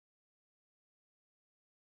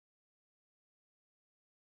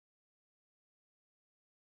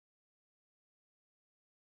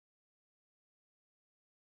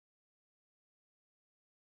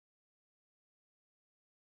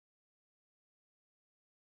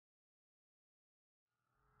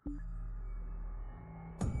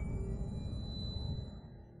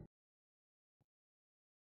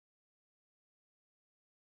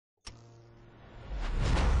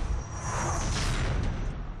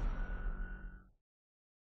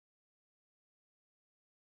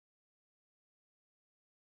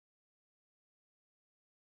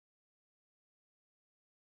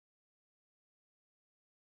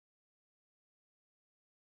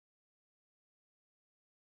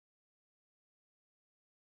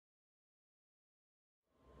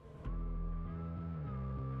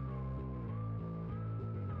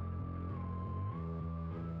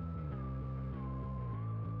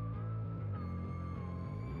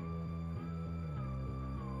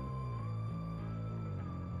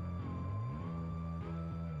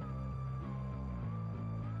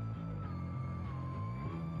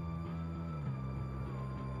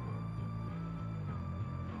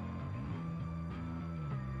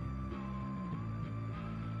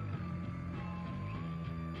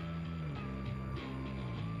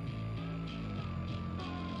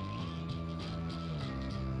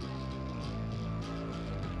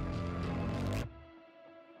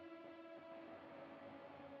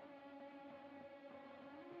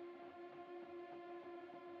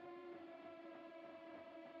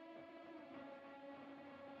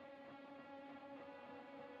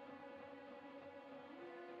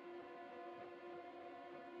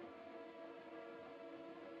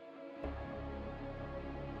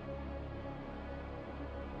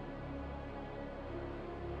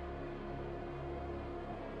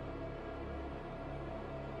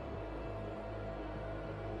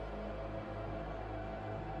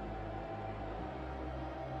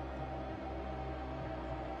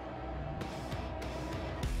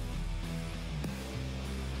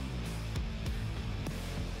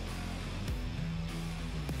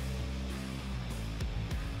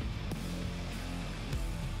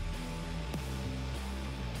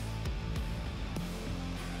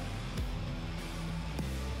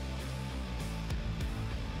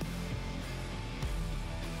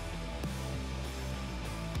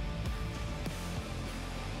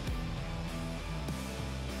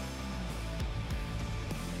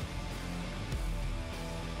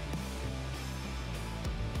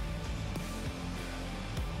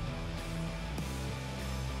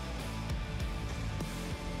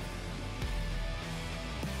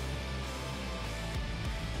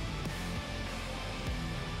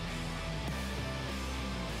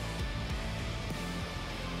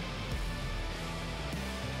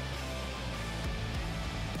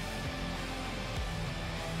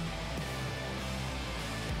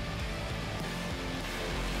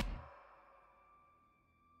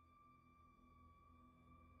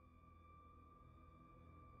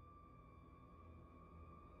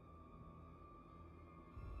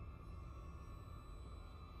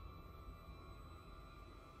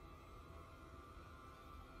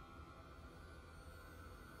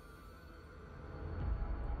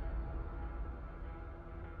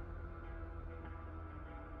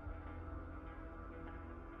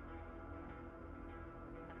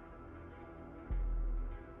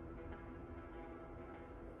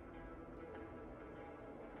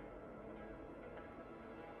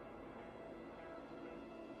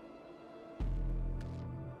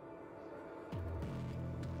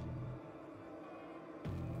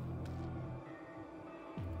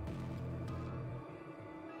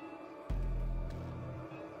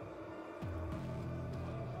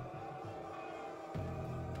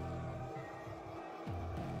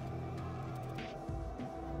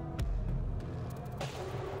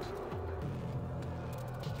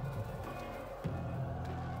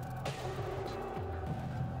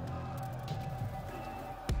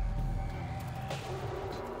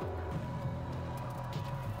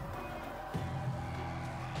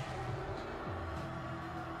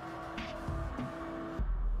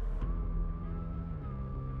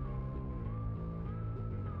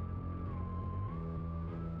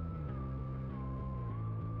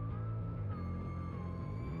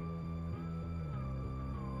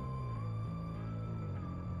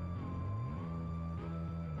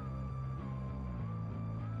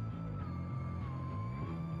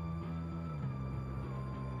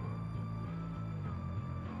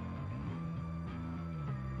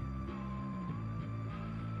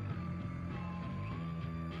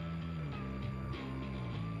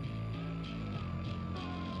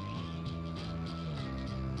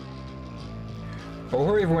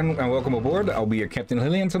Oh, hey everyone, and welcome aboard. I'll be your Captain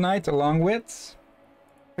Hillyan tonight, along with...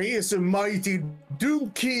 He is a mighty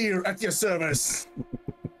Duke here at your service.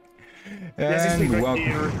 And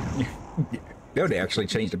welcome... Oh, they actually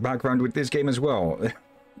changed the background with this game as well,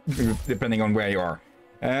 depending on where you are.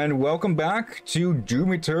 And welcome back to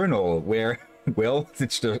Doom Eternal, where, well,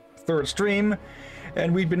 it's the third stream,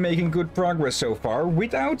 and we've been making good progress so far,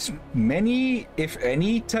 without many, if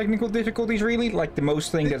any, technical difficulties, really. Like, the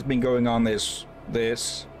most thing that's been going on is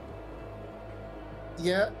this.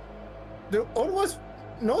 Yeah. There almost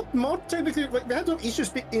not more technically, like, we had some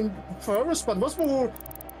issues in first, but it was more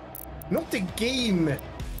not the game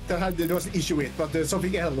that there was an issue with, but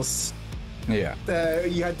something else. Yeah.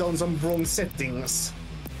 You had done some wrong settings.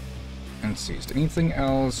 Let's see, is there anything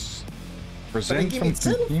else? Present from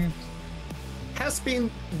computers? Has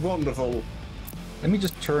been wonderful. Let me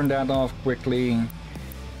just turn that off quickly.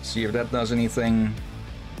 See if that does anything.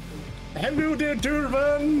 Hello there,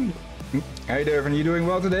 Durban! Hi Durban, you doing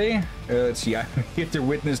well today? Let's see, I'm here to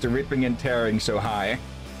witness the ripping and tearing so high.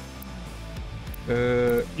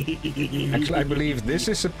 Actually, I believe this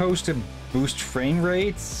is supposed to boost frame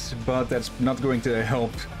rates, but that's not going to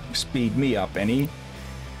help speed me up any.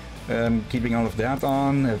 Keeping all of that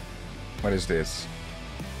on. What is this?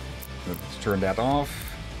 Let's turn that off.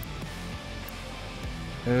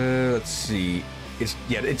 Let's see. It's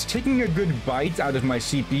taking a good bite out of my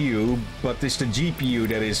CPU, but it's the GPU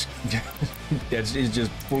that is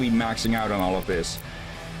just fully maxing out on all of this.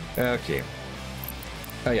 Okay.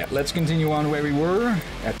 Yeah, let's continue on where we were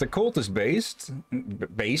at the cultist base.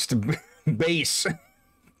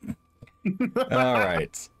 All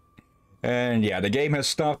right. And yeah, the game has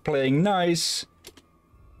stopped playing nice.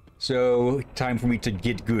 So, time for me to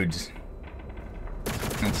get good.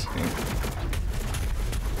 Let's see.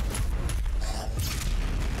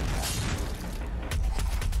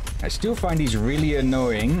 I still find these really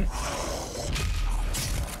annoying.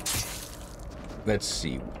 Let's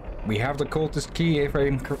see. We have the cultist key, if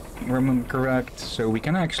I remember correct. So we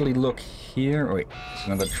can actually look here. Oh, wait, it's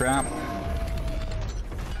another trap.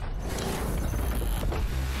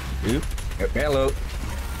 Oop. Oh, hello.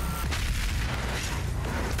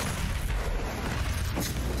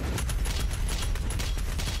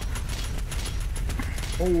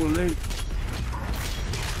 Holy.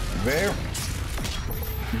 There.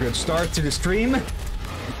 Good start to the stream.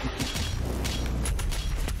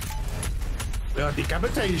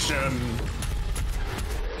 Decapitation.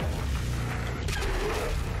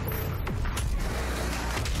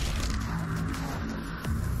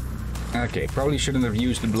 Okay, probably shouldn't have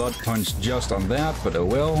used the blood punch just on that, but oh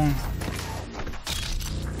well.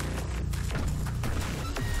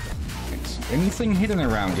 Anything hidden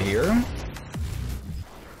around here?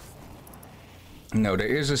 No, there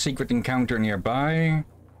is a secret encounter nearby.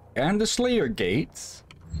 And the Slayer Gate.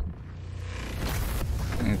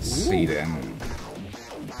 Let's see then.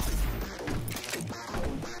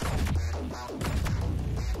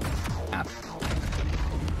 Ah.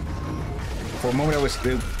 For a moment I was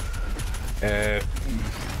still...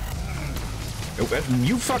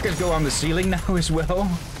 you fuckers go on the ceiling now as well?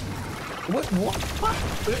 What?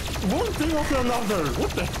 One thing after another.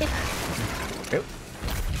 What the heck? Yep.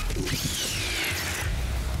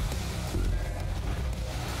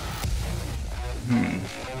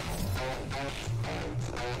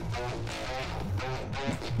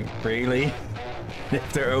 Really?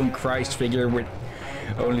 Their own Christ figure with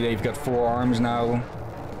only they've got 4 arms now.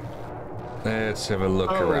 Let's have a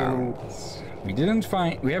look around. We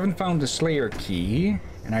haven't found the Slayer key,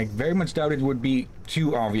 and I very much doubt it would be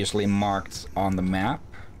too obviously marked on the map.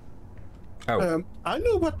 Oh. I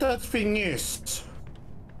know what that thing is.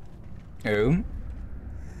 Oh?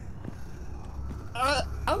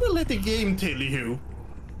 I will let the game tell you.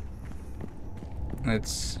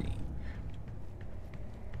 Let's see.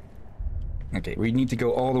 Okay, we need to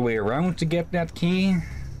go all the way around to get that key.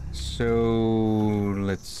 So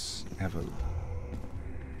let's have a look.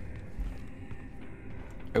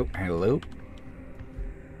 Oh, hello.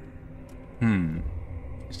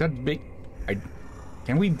 Is that big?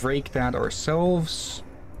 Can we break that ourselves?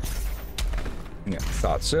 Yeah,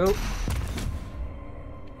 thought so.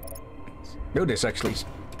 Oh, this actually...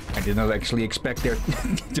 I did not actually expect there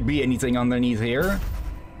to be anything underneath here.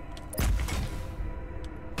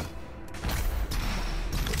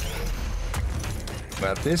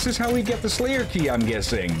 But this is how we get the Slayer key, I'm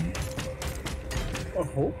guessing.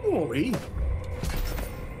 Oh boy.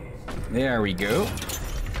 There we go.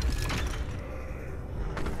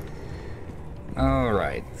 All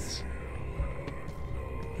right.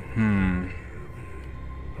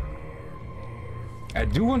 I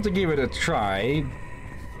do want to give it a try.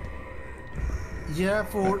 Yeah,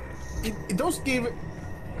 for it does give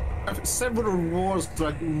several rewards,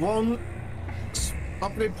 like one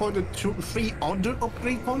upgrade point and three other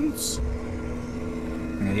upgrade points.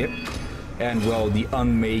 Yep. And well, the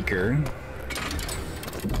Unmaker.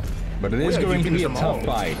 But it is going to be a tough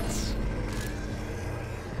fight.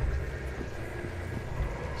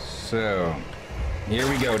 So, here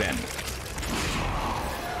we go then.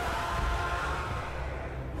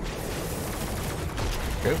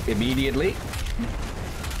 Oh, immediately.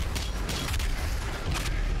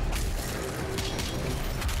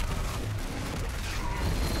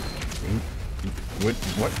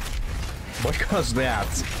 What caused that?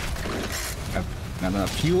 Not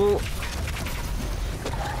enough fuel.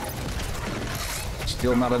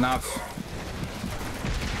 Still not enough.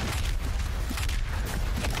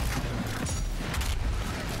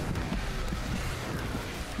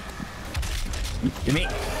 Give me.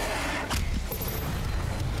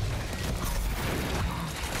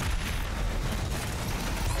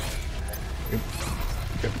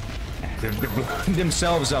 They're blowing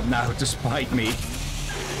themselves up now to spite me.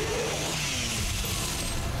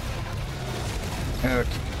 Okay.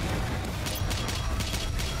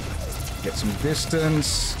 Get some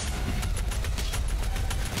distance.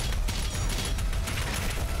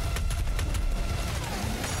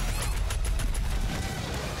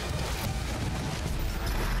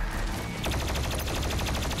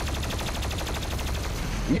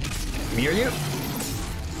 Near you.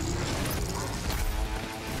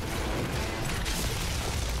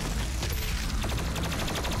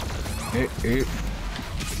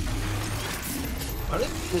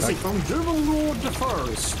 Let's see, from German Lord the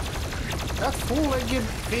First. That four-legged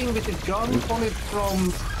thing with the gun on it from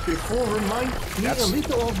before reminds me a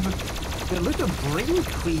little of the little brain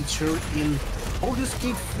creature in Baldur's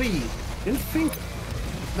Gate 3. Didn't think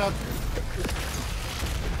that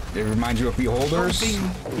it reminds you of Beholders?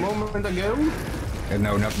 A moment ago?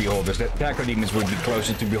 No, not Beholders. The Taco Demons would be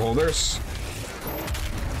closer to Beholders.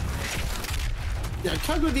 Yeah,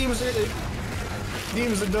 Taco Demons,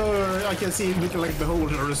 I can see it like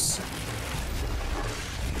Beholders.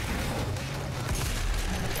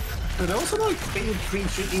 But also like favorite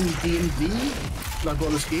creature in D&D, like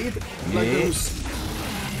Baldur's Gate, like those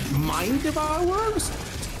mind devourers,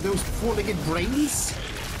 those four-legged brains.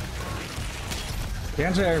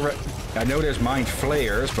 Can't say I know there's mind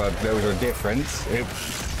flayers, but those are different.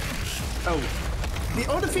 Oh, the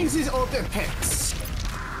other things is all their pets.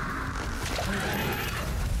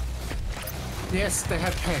 Yes, they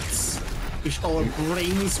have pets, which are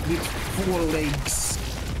brains with four legs.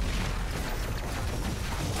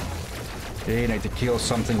 Okay, need to kill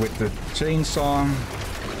something with the chainsaw.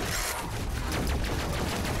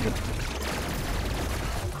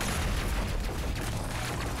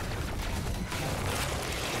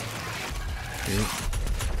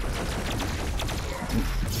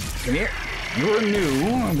 Come here. You're new,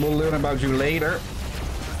 and we'll learn about you later.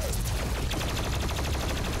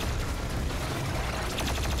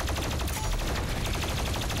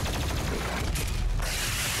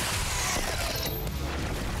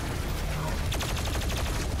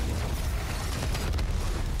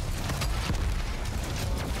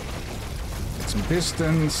 Get some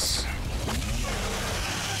distance.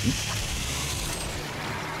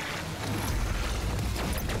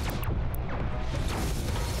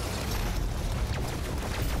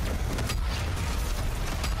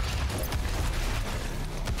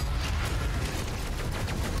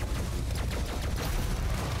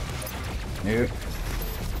 Nope.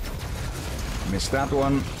 Missed that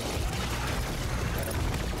one.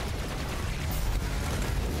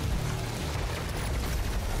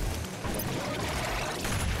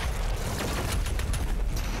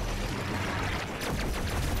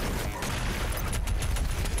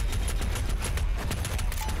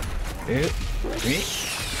 Nope. Me.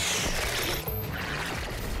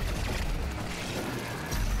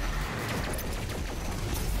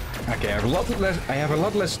 Okay, I have a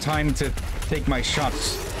lot less time to take my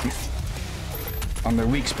shots on the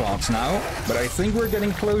weak spots now, but I think we're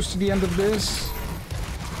getting close to the end of this.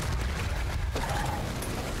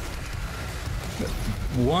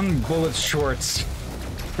 One bullet short.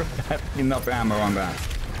 Enough ammo on that.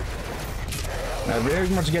 I very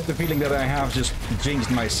much get the feeling that I have just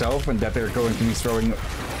jinxed myself and that they're going to be throwing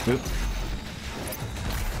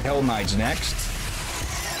Hell Knights next.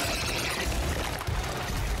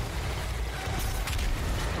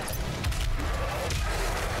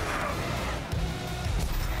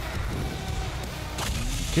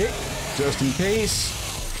 Okay, just in case.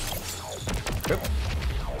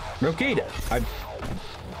 Okay,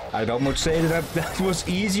 I'd almost say that was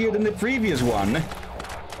easier than the previous one.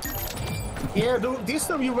 Yeah, though, this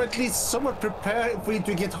time you were at least somewhat prepared for it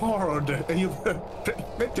to get hard, and you were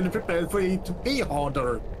mentally prepared for it to be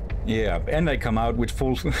harder. Yeah, and I come out with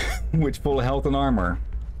full with full health and armor.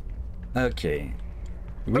 Okay.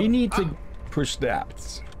 We need to push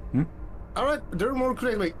that. Alright, they're more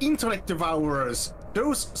correctly intellect devourers.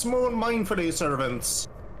 Those small mindfully servants.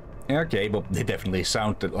 Okay, but they definitely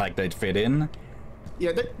sounded like they'd fit in.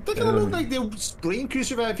 Yeah, they kind of look like the brain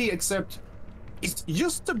crucified, except it's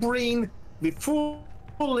just a brain with 4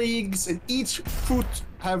 legs, and each foot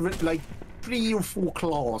have like 3 or 4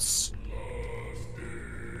 claws.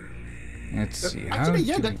 Let's see. Actually,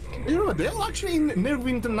 yeah, they're actually in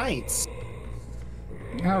Neverwinter Nights.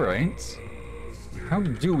 All right. How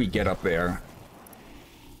do we get up there?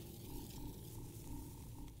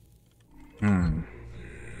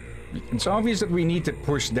 It's obvious that we need to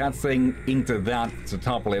push that thing into that to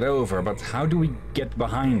topple it over, but how do we get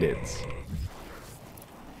behind it?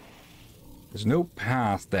 There's no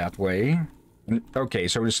path that way. Okay,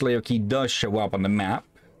 so the Slayer key does show up on the map.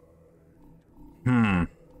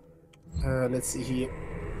 Let's see here.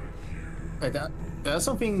 Wait, there's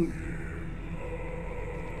something.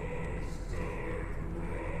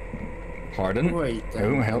 Pardon? Wait.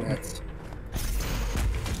 Oh, help.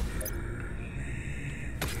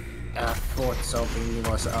 I thought something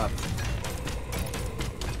was up.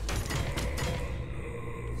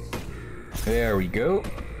 There we go.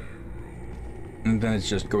 And then it's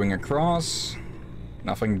just going across.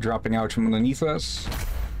 Nothing dropping out from underneath us.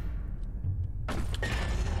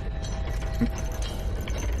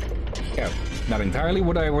 Yeah, not entirely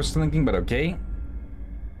what I was thinking, but okay.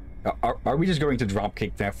 Are we just going to drop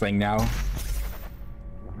kick that thing now?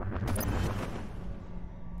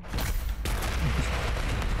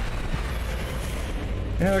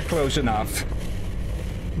 Yeah, close enough.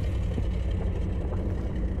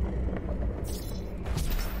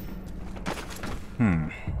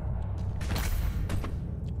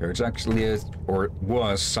 There's actually or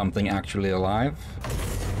was something actually alive.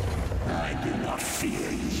 I do not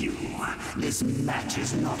fear you. This match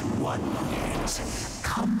is not won yet.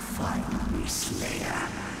 Come find me, Slayer.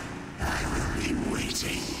 I will be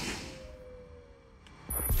waiting.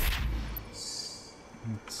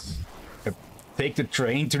 Take the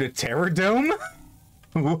train to the Terror Dome?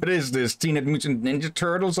 What is this? Teenage Mutant Ninja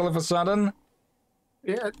Turtles all of a sudden?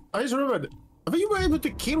 Yeah, I just remembered. I think you were able to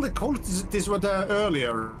kill the cultists one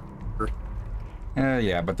earlier.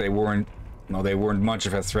 Yeah, but they weren't. No, they weren't much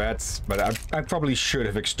of a threat. But I probably should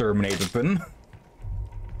have exterminated them.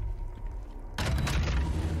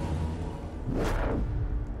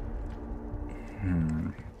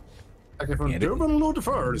 Okay, from Durban Lord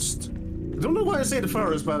first. I don't know why I say the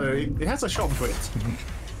first, but it has a shot to it.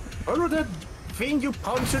 Oh, that thing you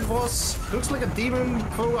punched looks like a demon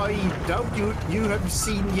foe I doubt you have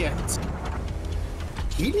seen yet.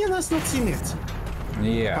 Hillyan has not seen it.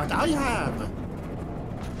 Yeah. But I have.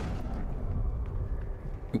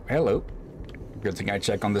 Ooh, hello. Good thing I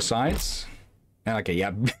check on the sides. Okay,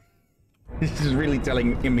 yeah. This is really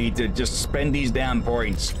telling me to just spend these damn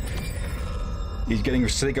points. He's getting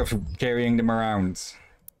sick of carrying them around.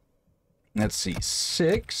 Let's see,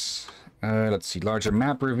 6. Let's see, larger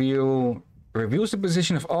map reveal. Reveals the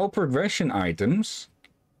position of all progression items.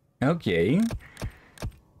 Okay.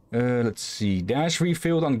 Let's see, dash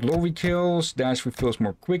refilled on glory kills. Dash refills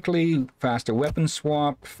more quickly. Faster weapon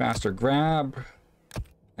swap. Faster grab.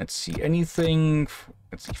 Let's see, anything.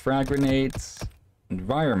 Let's see, frag grenades.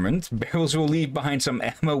 Environment. Barrels will leave behind some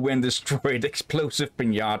ammo when destroyed. Explosive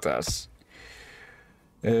pinatas.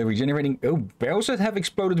 Regenerating. Oh, barrels that have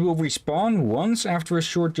exploded will respawn once after a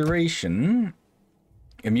short duration.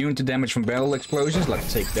 Immune to damage from barrel explosions.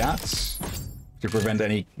 Let's take that. To prevent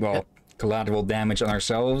any, well, collateral damage on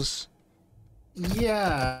ourselves.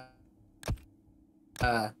 Yeah.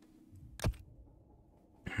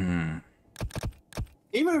 Even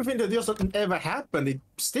if it doesn't ever happen,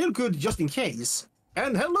 it's still good just in case.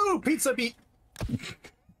 And hello, pizza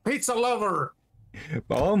lover.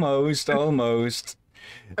 Almost.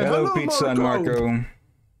 Hello, Pizza and Marco.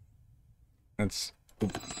 That's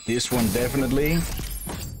this one definitely.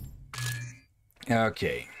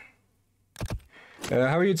 Okay.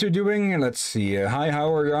 How are you two doing? Let's see. Hi,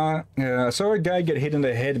 how are you? Saw a guy get hit in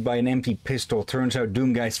the head by an empty pistol. Turns out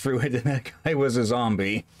Doom Guy threw it and that guy was a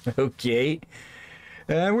zombie. Okay.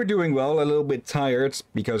 We're doing well. A little bit tired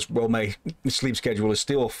because, well, my sleep schedule is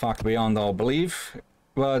still fucked beyond all belief.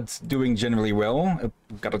 But doing generally well.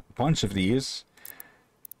 I've got a bunch of these.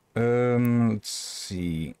 Let's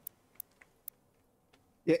see.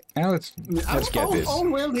 Yeah. Let's get this.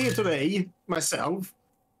 I'm well here today, myself.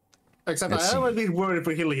 Except I am a bit worried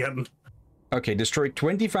for Hillyan. Okay, destroy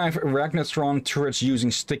 25 Arachnotron turrets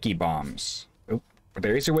using sticky bombs. Oh, but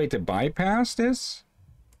there is a way to bypass this?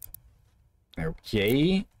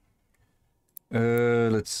 Okay.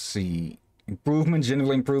 Let's see. Improvements,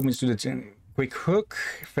 general improvements to the quick hook,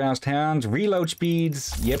 fast hands, reload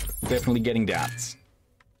speeds. Yep, definitely getting that.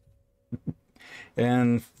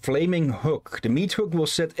 And flaming hook. The meat hook will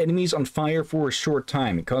set enemies on fire for a short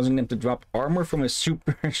time, causing them to drop armor from a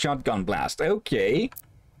super shotgun blast. Okay.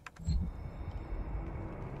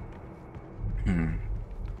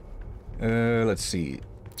 Let's see.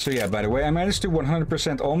 So yeah, by the way, I managed to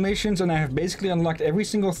 100% all missions, and I have basically unlocked every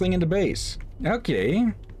single thing in the base.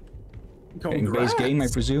 Okay. In base game, I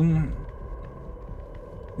presume.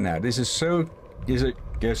 Now, this is so... Is it...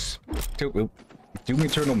 Yes. Doom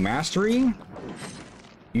Eternal Mastery?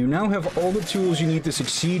 You now have all the tools you need to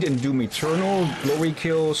succeed in Doom Eternal. Glory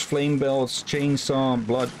Kills, Flame Belts, Chainsaw,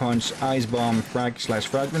 Blood Punch, Ice Bomb, Frag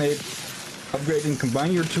Grenade. Upgrade and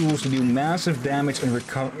combine your tools to do massive damage and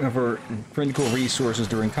recover critical resources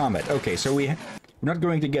during combat. Okay, so we're not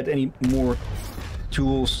going to get any more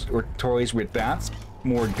tools or toys with that.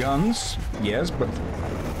 More guns, yes, but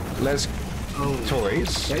less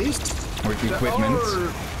toys or equipment.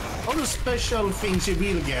 All the special things you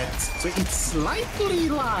will get, so it's slightly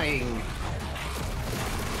lying.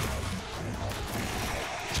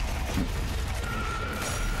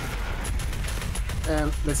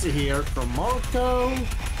 And let's see here from Marco.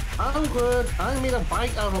 I'm good. I made a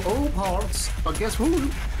bike out of old parts, but guess who?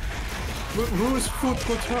 Whose foot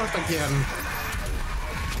got hurt again?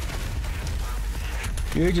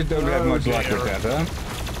 You just don't have much luck with that, huh?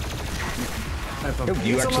 Oh,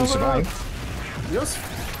 you actually survived. Yes,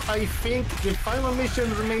 I think the final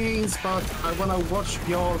mission remains, but I wanna watch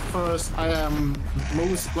your first. I am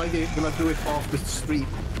most likely gonna do it off the street.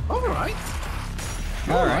 Alright.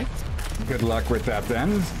 Alright. Good luck with that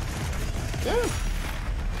then. Yeah.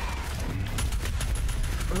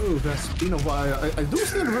 Oh, that's been a while. I do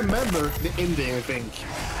still remember the ending, I think.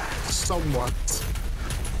 Somewhat.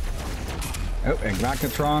 Oh, and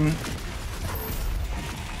Arachnotron.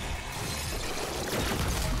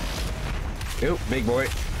 Oh, big boy.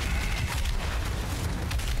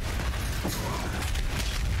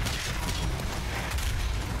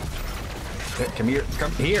 Come here,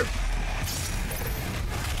 come here.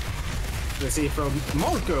 Let's see from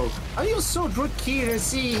Marco. Are you so good keen to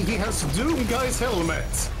see he has Doom Guy's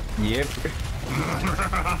helmet? Yep.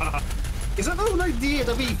 Is that an idea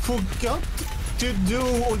that we forgot to do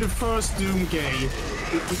on the first Doom game?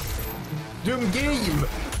 Doom game.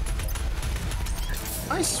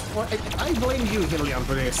 I swear, I blame you, Hillyan,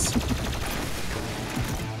 for this.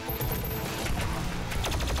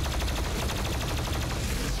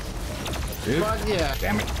 But yeah,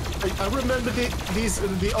 damn it. I remember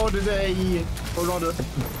the other day, or rather,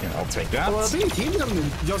 Yeah, I'll take that. well, I think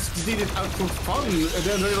Hillyan just did it out for fun, and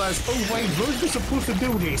then realized, oh wait, we're supposed to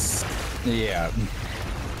do this. Yeah.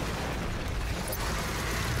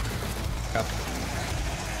 Up.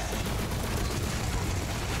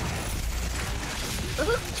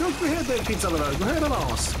 Don't we head there, Pizza Lover? Go ahead and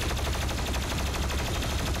ask.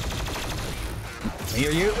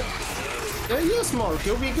 Hear you? Yes,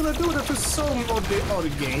 Marco, we're gonna do that for some of the other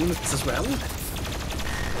games as well.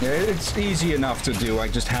 Yeah, it's easy enough to do. I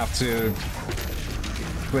just have to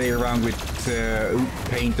play around with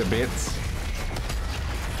paint a bit.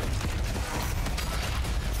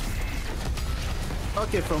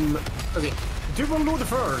 Okay, Dual Load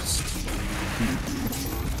first.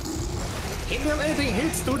 Hillyan adding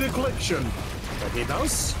hits to the collection. That he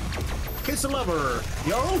does. Pizza Lover,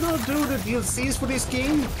 you're all gonna do the DLCs for this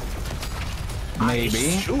game? Maybe.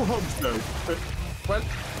 I sure hope so. Well,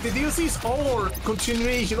 the DLCs are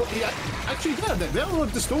continuation of... Yeah, actually, yeah, they're all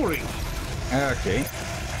the story. Okay.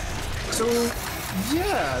 So,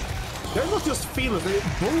 yeah, they're not just fillers,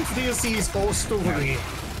 both DLCs are story.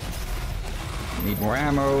 Need more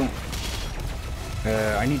ammo.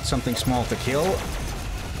 I need something small to kill.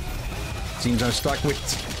 Seems I'm stuck with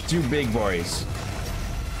two big boys.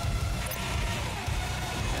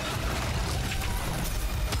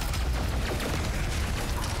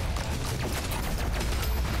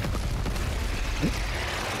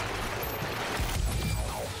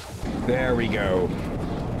 There we go.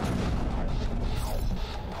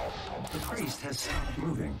 The priest has stopped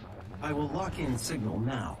moving. I will lock in signal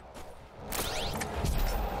now.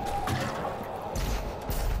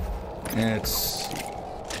 It's...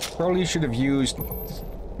 Probably should have used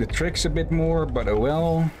the tricks a bit more, but oh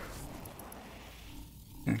well.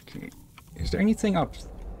 Okay. Is there anything up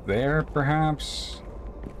there, perhaps?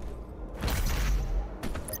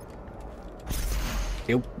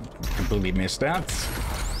 Nope. Completely missed that.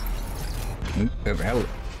 Hell.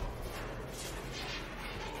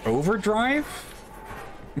 Overdrive?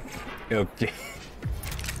 Okay.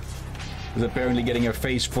 Is apparently getting a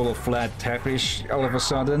face full of flat tapish all of a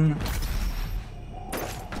sudden.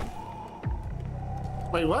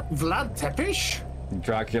 Wait, what? Vlad Tepish?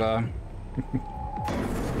 Dracula.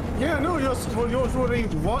 Yeah, no, you're wondering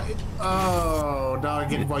what? Oh, now I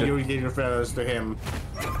get why you're getting reference to him.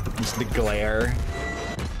 It's the glare.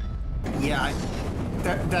 Yeah,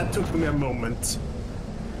 that took me a moment.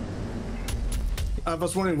 I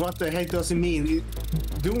was wondering what the heck does it mean?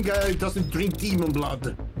 Doom guy doesn't drink demon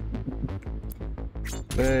blood.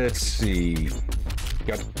 Let's see.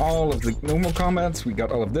 Got all of the normal combats. We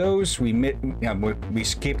got all of those. We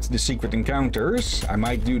skipped the secret encounters. I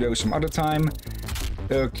might do those some other time.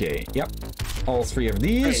 Okay. Yep. All 3 of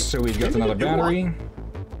these. Hey, so we've got another battery.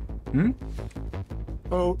 Hmm.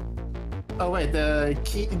 Oh wait. The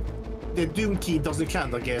key. The Doom key doesn't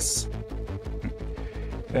count, I guess.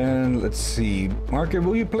 And let's see, Marco,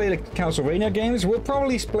 will you play the Castlevania games? We'll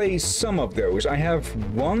probably play some of those. I have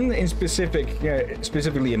one in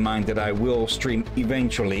specifically in mind that I will stream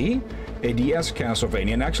eventually, a DS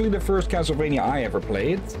Castlevania, and actually the first Castlevania I ever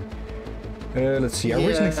played. Let's see, I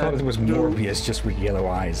originally thought it was Morbius, just with yellow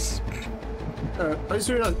eyes.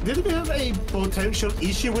 Did we have a potential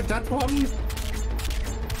issue with that one?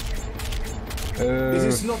 This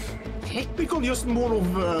is not technical, just more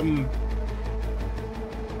of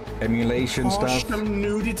emulation stuff.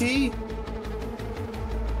 Nudity?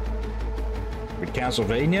 With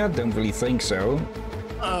Castlevania? Don't really think so.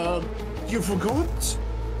 You forgot?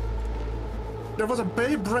 There was a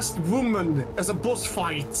bare-breast woman as a boss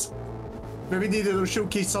fight. Maybe needed a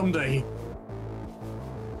showcase someday.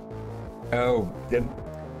 Oh,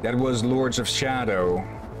 that was Lords of Shadow.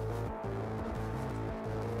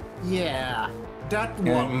 Yeah, that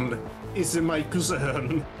one is my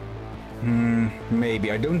concern.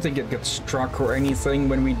 Maybe. I don't think it got struck or anything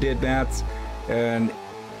when we did that. And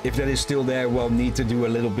if that is still there, we'll need to do a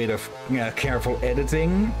little bit of careful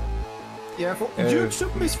editing. Yeah, for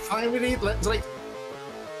YouTube is fine with it. Like,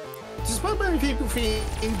 despite many people think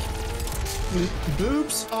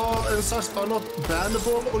boobs and such are not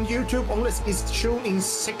bannable on YouTube unless it's shown in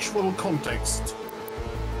sexual context.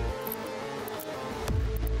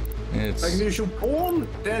 Like if you show porn,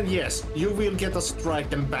 then yes, you will get a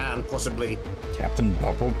strike and ban, possibly. Captain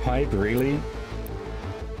Bubblepipe, really?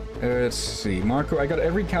 Let's see, Marco, I got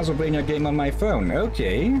every Castlevania game on my phone.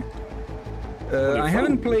 Okay. I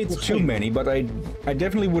haven't played too many, but I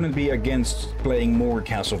definitely wouldn't be against playing more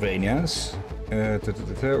Castlevanias.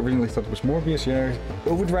 Originally thought it was Morbius, yeah.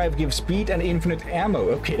 Overdrive gives speed and infinite ammo.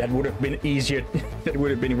 Okay, that would have been easier. That would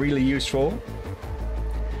have been really useful.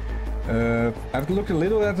 I've looked a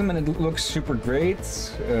little at them and it looks super great.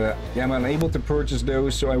 Yeah, I'm unable to purchase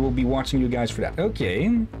those, so I will be watching you guys for that. Okay.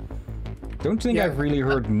 Don't think I've really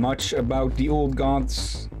heard much about the old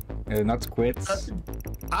gods. Not quit.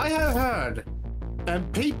 I have heard,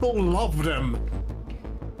 and people love them.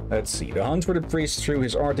 Let's see. The hunt for the priest through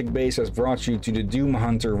his Arctic base has brought you to the Doom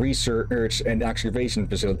Hunter Research and Excavation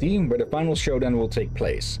Facility, where the final showdown will take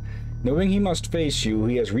place. Knowing he must face you,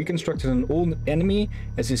 he has reconstructed an old enemy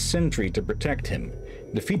as his sentry to protect him.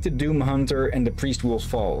 Defeat the Doom Hunter and the priest will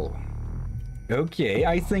fall. Okay,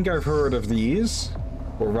 I think I've heard of these.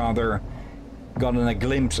 Or rather, gotten a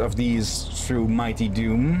glimpse of these through Mighty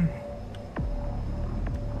Doom.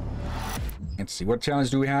 Let's see, what challenge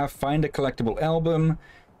do we have? Find a collectible album,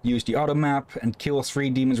 use the auto map, and kill 3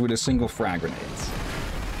 demons with a single frag grenade.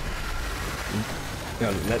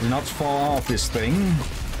 Let's not fall off this thing.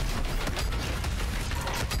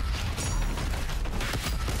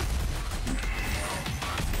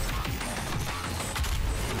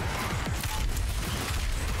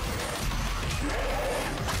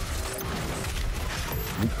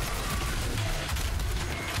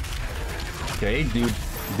 Okay,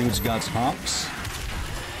 dude's got hops.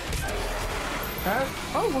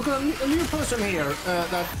 Oh, we've got a new person here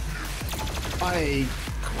that I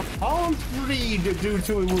can't read due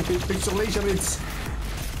to pixelation. It's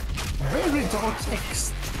very dark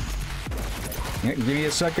text. Yeah, give me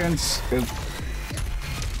a second.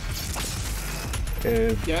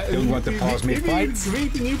 Don't want to pause mid-fight.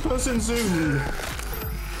 Greet the new person soon.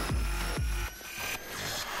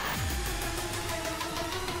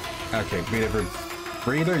 Okay, bit of a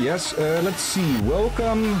breather, yes. Let's see,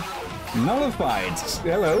 welcome, Nullified.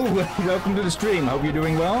 Hello, welcome to the stream. Hope you're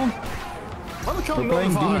doing well. Welcome, we're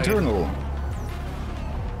playing Doom Eternal.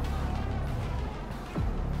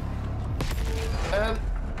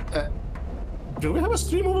 Do we have a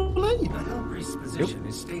stream overlay? The Hellpriest's position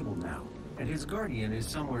is stable now, and his guardian is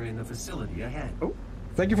somewhere in the facility ahead. Oh.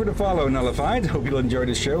 Thank you for the follow, Nullified. Hope you'll enjoy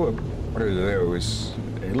the show. What are those?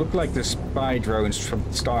 They look like the spy drones from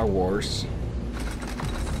Star Wars.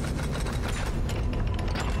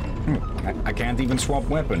 I can't even swap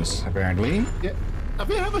weapons, apparently. Yeah.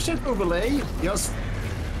 We have a chat overlay. Just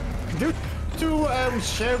due to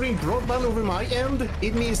sharing broadband over my end,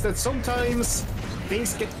 it means that sometimes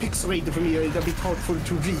things get pixelated for me. It's a bit hard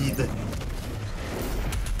to read.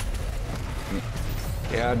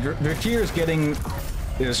 Yeah, Drakir is getting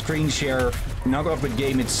the screen share not of the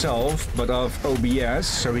game itself, but of OBS,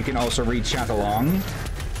 so we can also read chat along.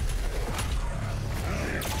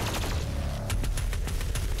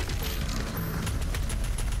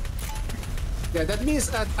 Yeah, that means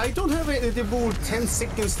that I don't have the full 10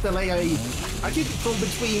 seconds delay. I get it from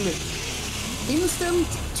between instant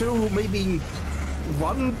to maybe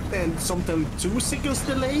 1 and sometimes 2 seconds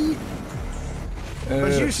delay,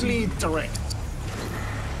 but usually direct.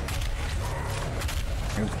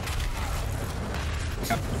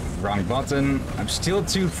 Wrong button. I'm still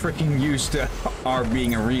too freaking used to R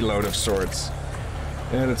being a reload of sorts.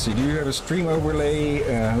 Let's see, do you have a stream overlay?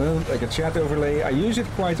 Like a chat overlay? I use it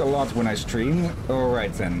quite a lot when I stream.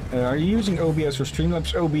 Alright then. Are you using OBS or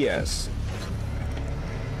Streamlabs? OBS.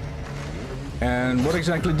 And what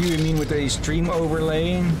exactly do you mean with a stream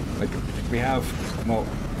overlay? Like, we have, well,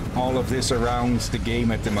 all of this around the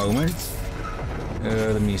game at the moment.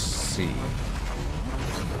 Let me see.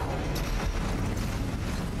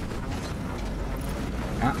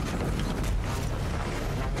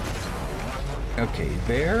 Okay,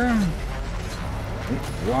 there.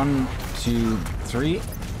 1, 2, 3.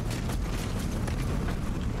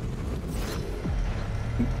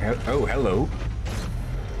 Oh, hello.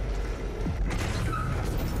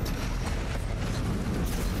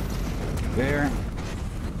 There.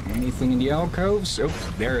 Anything in the alcoves? Oh,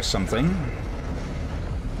 there's something.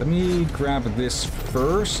 Let me grab this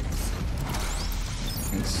first.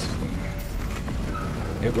 Let's see.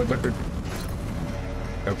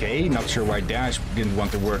 Okay, not sure why Dash didn't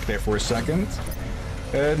want to work there for a second.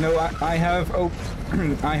 No, I have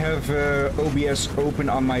I have OBS open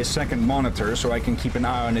on my second monitor, so I can keep an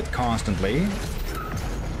eye on it constantly.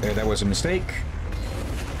 That was a mistake.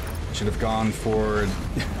 Should have gone for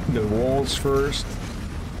the walls first.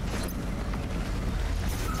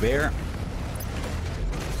 There.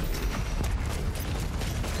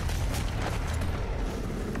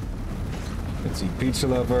 Let's see, Pizza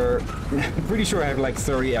Lover. Pretty sure I have like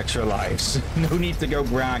 30 extra lives. No need to go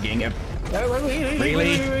bragging. Wait,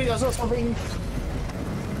 Really? I saw something.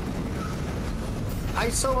 I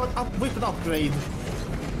saw an weapon upgrade.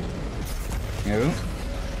 No?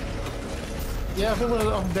 Yeah, who was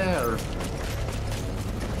up there?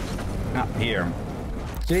 Ah, here.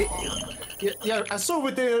 See? Yeah, I saw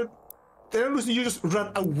it there. There was you just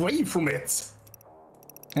run away from it.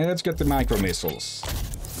 Let's get the micro missiles.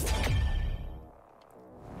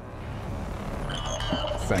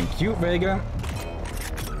 Thank you, Vega.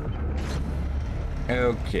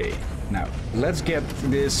 Okay, now let's get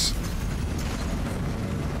this.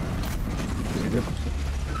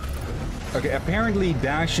 Okay, apparently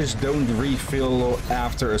dashes don't refill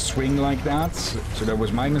after a swing like that, so that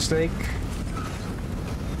was my mistake.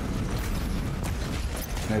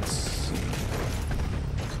 Let's see.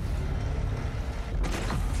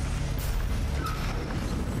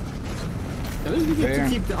 At least we get to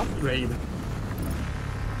keep the upgrade.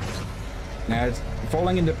 Now,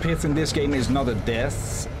 falling in the pit in this game is not a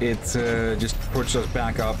death. It just puts us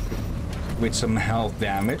back up with some health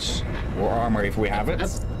damage or armor if we have it.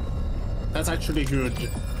 That's actually good. Yeah.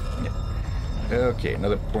 Okay,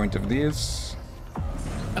 another point of this.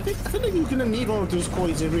 I feel like you're gonna need one of those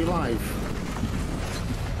coins in real life.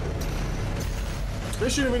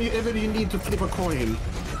 Especially whenever you need to flip a coin.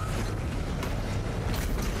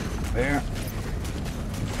 There.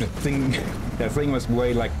 That thing must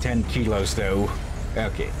weigh like 10 kilos though.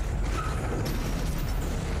 Okay.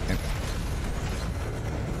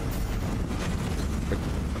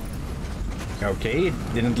 Okay,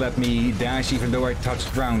 it didn't let me dash even though I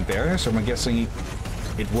touched ground there, so I'm guessing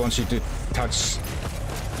it wants you to touch,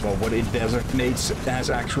 well, what it designates as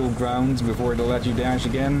actual ground before it'll let you dash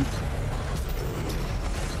again.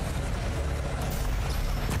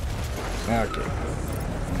 Okay.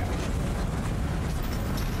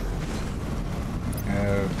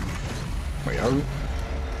 Wait, oh.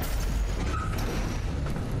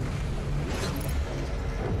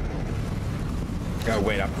 Oh,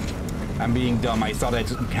 wait up. I'm being dumb. I thought I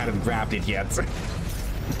hadn't grabbed it yet.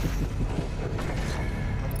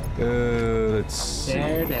 Let's see.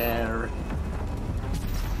 There.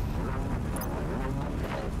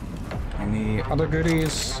 Any other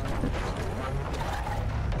goodies?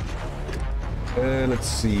 Let's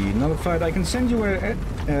see. Nullified. I can send you a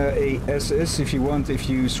SS if you want. If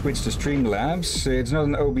you switch to Streamlabs, it's not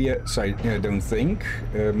an OBS. I don't think.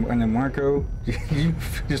 And then Marco, you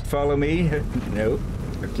just follow me. No.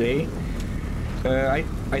 Okay. I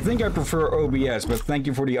think I prefer OBS, but thank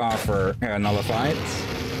you for the offer, Nullified.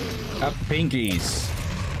 Pinkies.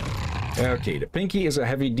 Okay, the Pinky is a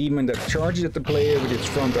heavy demon that charges at the player with its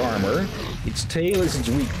front armor. Its tail is its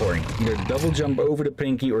weak point. Either double jump over the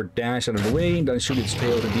Pinky or dash out of the way, then shoot its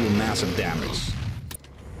tail to deal massive damage.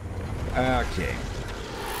 Okay.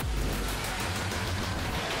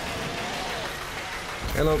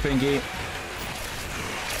 Hello, Pinky.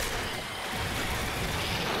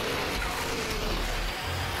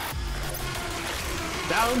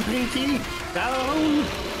 Down, Pinky! Down!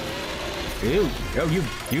 Ew. Oh,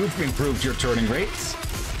 you've improved your turning rates.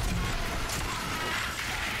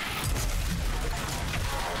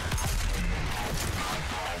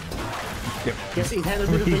 Yep. Guess it had a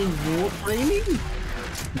bit of a war training?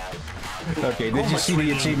 Okay, did you see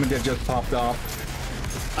the achievement that just popped off?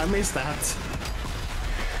 I missed that.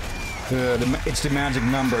 It's the magic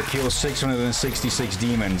number, kill 666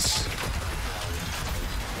 demons.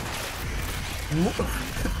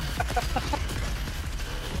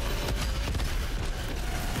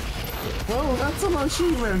 Well, that's an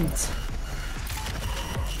achievement.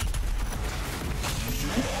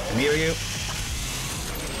 Near you.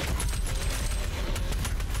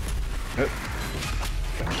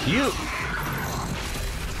 You.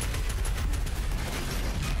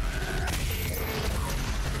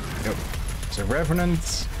 Yep. It's a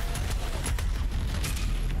revenant.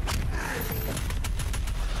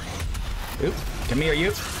 Oop. Come here,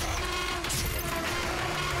 you.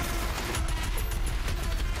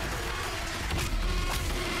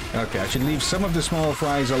 Okay, I should leave some of the small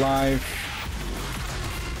fries alive.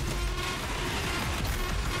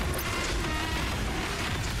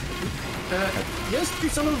 Yes,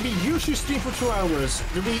 this will be usually stream for 2 hours.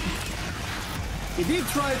 We did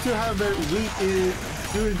try to have a week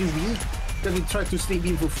during the week that we tried to stream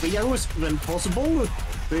in for 3 hours when possible,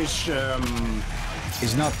 which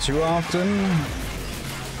is not too often.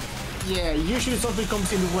 Yeah, usually something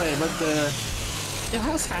comes in the way, but it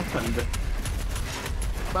has happened.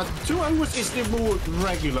 But 2 hours is the more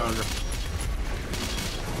regular.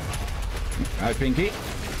 Hi, Pinky.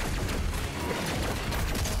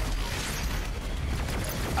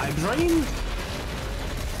 I drain.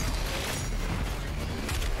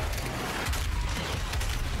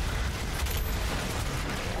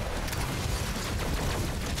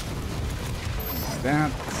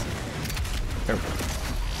 That. Oh.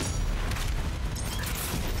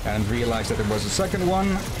 And realized that there was a second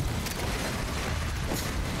one.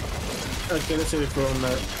 Okay, let's see it from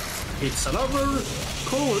It's a Lover.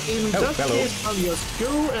 Cool. In that case, I'll just go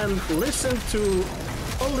and listen to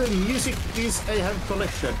all the music discs I have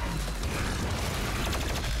collected.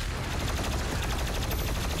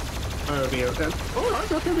 Oh dear. And, oh, I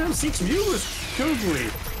got to have 6 viewers currently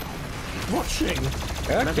watching.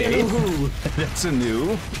 Okay. That's a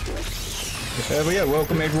new. But yeah,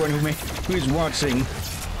 welcome everyone who is watching.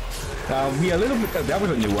 We a little bit. That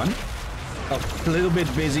was a new one. A little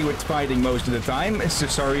bit busy with fighting most of the time, so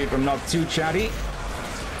sorry if I'm not too chatty.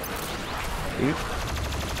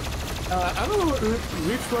 I don't know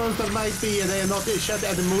which ones that might be, they're not chat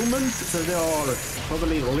at the moment, so they are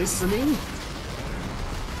probably listening.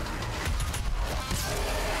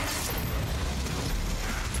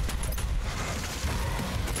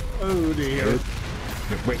 Oh dear.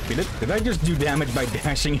 Wait, did I just do damage by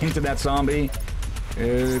dashing into that zombie?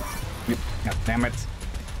 Damn it.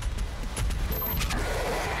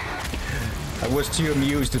 I was too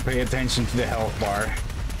amused to pay attention to the health bar.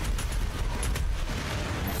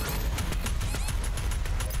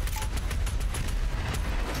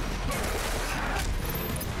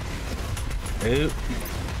 Ooh.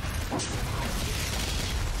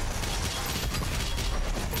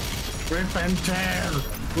 Rip and tear!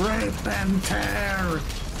 Rip and tear!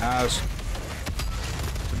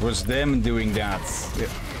 It was them doing that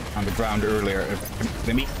on the ground earlier.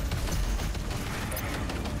 Let me...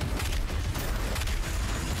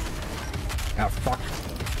 Oh, fuck.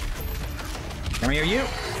 Come here, you!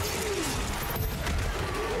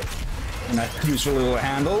 And I use the little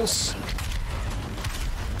handles.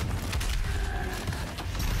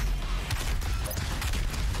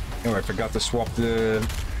 Oh, I forgot to swap the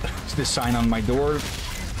sign on my door,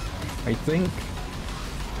 I think.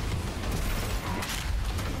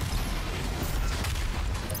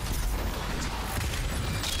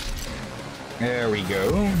 There we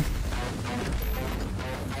go.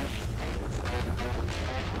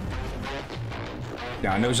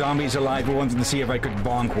 Yeah, no zombies alive. I wanted to see if I could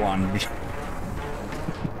bonk one.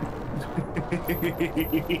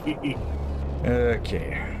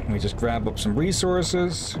 Okay, we just grab up some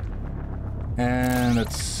resources. And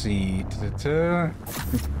let's see.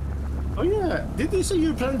 Oh yeah, did you say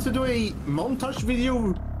you plan to do a montage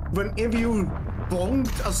video whenever you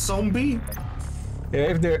bonked a zombie?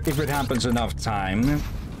 Yeah, if it happens enough time.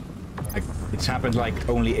 Like, it's happened like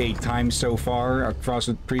only 8 times so far across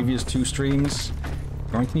the previous 2 streams.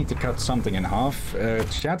 Going to need to cut something in half.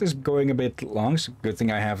 Chat is going a bit long, so good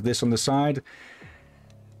thing I have this on the side.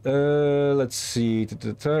 Let's see.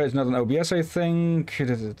 It's not an OBS, I think.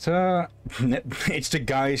 It's the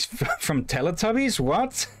guys from Teletubbies?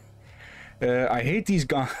 What? I hate these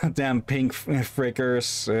goddamn pink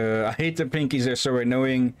frickers. I hate the pinkies, they're so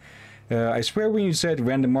annoying. I swear when you said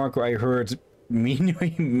Random Marco, I heard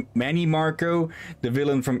Manny Marco, the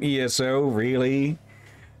villain from ESO, really?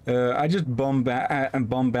 I just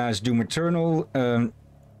bombast Doom Eternal.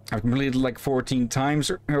 I've completed like 14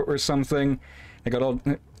 times or something. I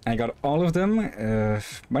got all of them.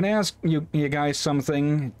 When I ask you guys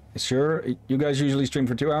something, sure, you guys usually stream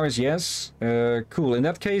for 2 hours, yes? Cool, in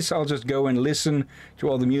that case I'll just go and listen to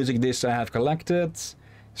all the music discs I have collected.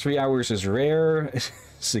 3 hours is rare,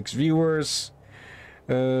 6 viewers.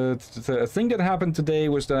 The thing that happened today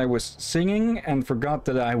was that I was singing and forgot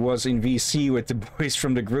that I was in VC with the boys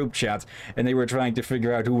from the group chat, and they were trying to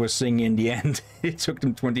figure out who was singing in the end. It took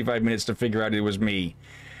them 25 minutes to figure out it was me.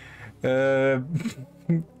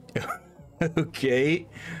 Okay.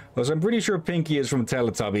 Well, so I'm pretty sure Pinky is from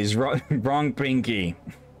Teletubbies. Wrong Pinky.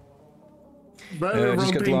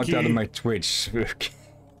 Just got locked out of my Twitch.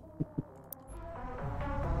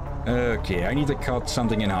 Okay, I need to cut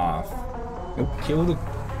something in half. Oh, kill the...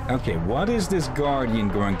 Okay, what is this Guardian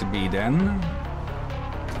going to be then?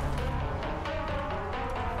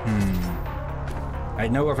 I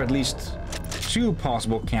know of at least 2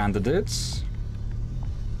 possible candidates.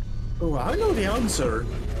 Oh, I know the answer.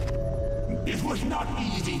 It was not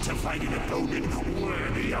easy to find an opponent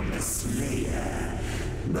worthy of the Slayer,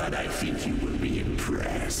 but I think you will be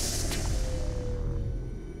impressed.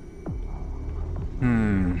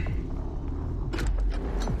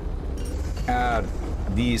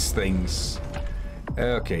 These things.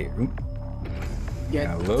 Okay.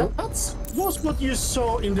 Yeah, hello? That was what you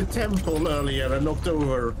saw in the temple earlier and knocked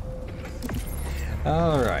over.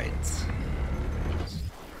 Alright.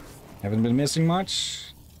 Haven't been missing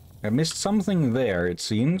much. I missed something there, it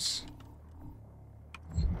seems.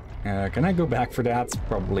 Can I go back for that?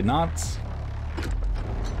 Probably not.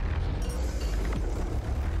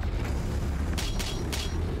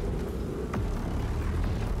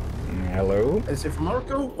 Hello? As if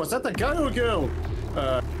Marco, was that a guy or a girl?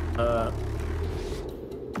 The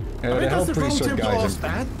that's the wrong Hellpriest team to guys. ask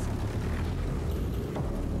that.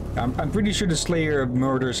 I'm pretty sure the Slayer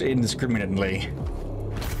murders indiscriminately.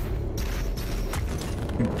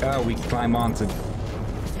 Oh, we climb onto...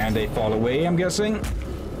 And they fall away, I'm guessing?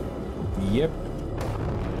 Yep.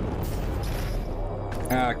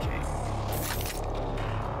 Okay.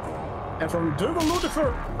 And from Double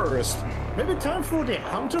Lucifer first, maybe time for the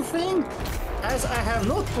Hunter thing? As I have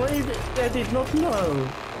not played, I did not know.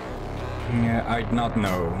 Yeah, I'd not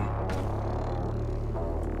know.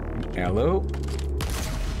 Hello?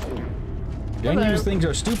 Then Hello. these things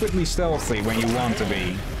are stupidly stealthy when you want to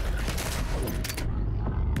be.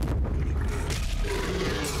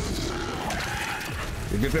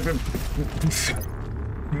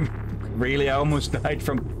 Really, I almost died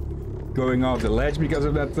from going off the ledge because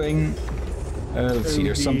of that thing. Let's see,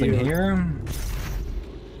 there's something here.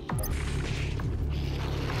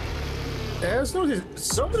 There's noticed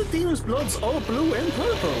some of the demon's bloods are blue and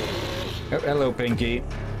purple. Oh, hello, Pinky.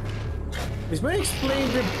 This may explain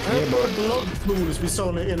the purple blood pools we saw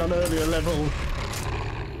in an earlier level.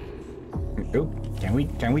 Oh, can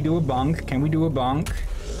we do a bonk? Can we do a bonk?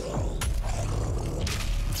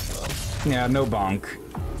 Yeah, no bonk.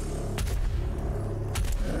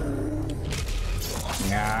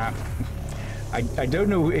 Nah. I don't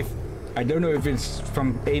know if it's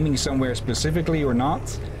from aiming somewhere specifically or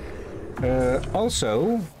not.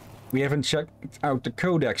 Also, we haven't checked out the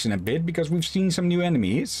codex in a bit because we've seen some new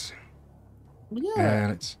enemies. Yeah.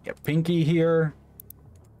 Let's get Pinky here.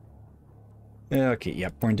 Okay, yeah,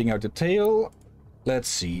 pointing out the tail. Let's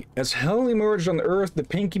see. As hell emerged on Earth, the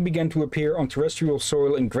Pinky began to appear on terrestrial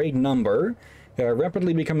soil in great number,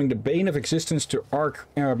 rapidly becoming the bane of existence to Ark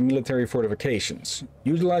military fortifications.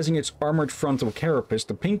 Utilizing its armored frontal carapace,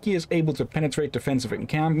 the Pinky is able to penetrate defensive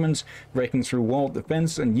encampments, breaking through walled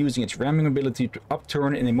defense and using its ramming ability to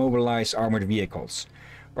upturn and immobilize armored vehicles.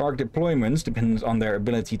 Arc deployments, dependent on their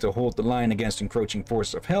ability to hold the line against encroaching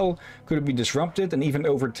forces of hell, could be disrupted and even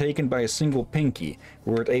overtaken by a single Pinky,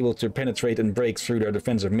 were it able to penetrate and break through their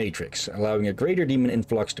defensive matrix, allowing a greater demon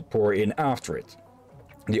influx to pour in after it.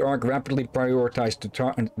 The Arc rapidly prioritized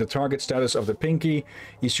the target status of the Pinky,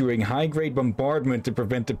 issuing high-grade bombardment to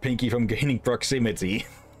prevent the Pinky from gaining proximity.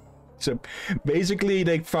 So basically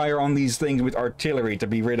they fire on these things with artillery to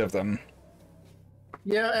be rid of them.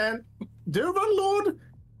 Yeah, and the Overlord,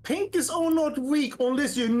 Pinkies are not weak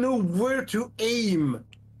unless you know where to aim.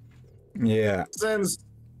 Yeah.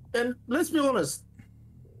 And let's be honest,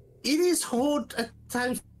 it is hard at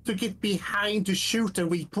times to get behind to shoot a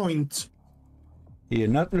weak point. Yeah,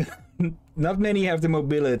 not many have the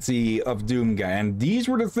mobility of Doomguy, and these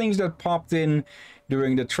were the things that popped in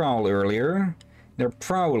during the trial earlier. They're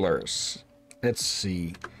prowlers. Let's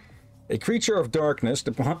see. A creature of darkness,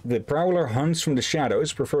 the prowler hunts from the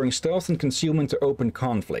shadows, preferring stealth and concealment to open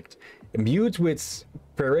conflict. Imbued with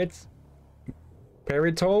peritol,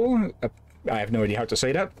 I have no idea how to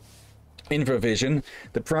say that, infravision,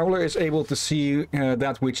 the prowler is able to see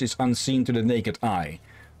that which is unseen to the naked eye.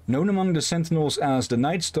 Known among the Sentinels as the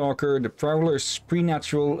Night Stalker, the prowler's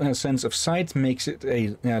preternatural sense of sight makes it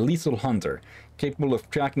a lethal hunter, capable of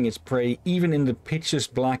tracking its prey even in the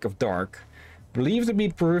pitchiest black of dark. Believed to be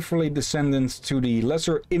peripherally descendant to the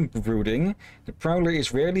lesser imp brooding, the prowler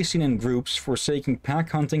is rarely seen in groups, forsaking pack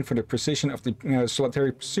hunting for the precision of the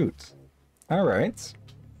solitary pursuit. Alright.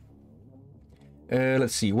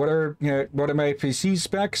 Let's see, what are my PC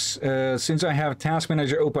specs? Since I have Task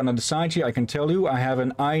Manager open on the side here, I can tell you I have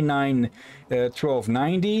an i9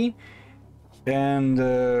 1290 and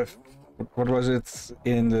what was it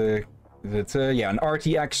in the yeah, an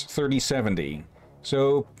RTX 3070.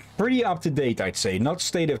 So pretty up to date, I'd say. Not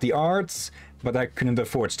state of the art, but I couldn't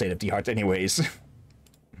afford state of the art anyways.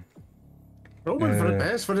 Hoping for the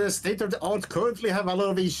best, for the state of the art currently have a lot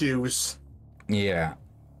of issues. Yeah.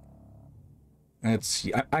 Let's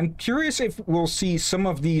see. I'm curious if we'll see some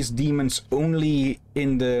of these demons only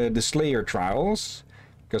in the Slayer trials,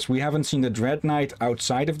 because we haven't seen the Dread Knight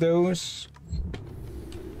outside of those.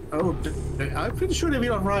 Oh, I'm pretty sure they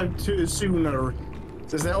will arrive sooner,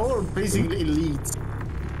 since they're all basically elite.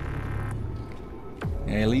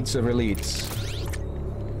 Yeah, elites of elites.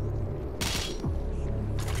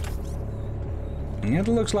 It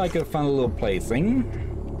looks like a fun little plaything.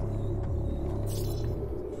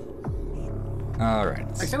 Alright.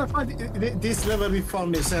 I kind of find this level be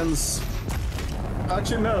funny since...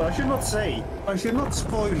 Actually, no, I should not say. I should not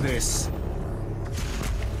spoil this.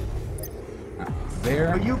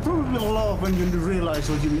 There. But you probably will laugh when you realize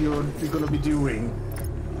what you're gonna be doing.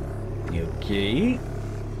 Okay.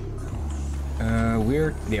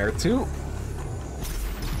 We're there too.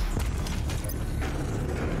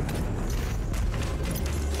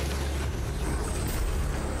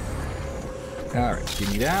 Alright,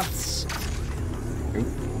 give me that.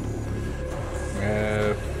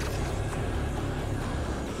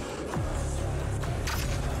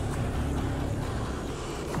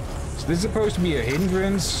 Is this supposed to be a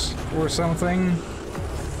hindrance or something?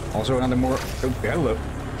 Also another more... Oh, hello.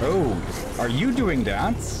 Oh, are you doing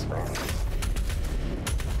that?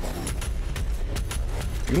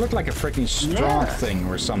 You look like a freaking strong thing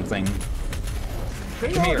or something.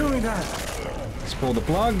 They Come are here. doing that. Let's pull the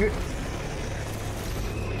plug.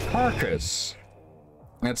 Carcass.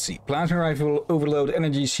 Let's see. Plasma rifle, overload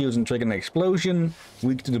energy shields and trigger an explosion.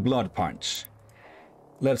 Weak to the blood punch.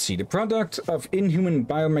 Let's see. The product of inhuman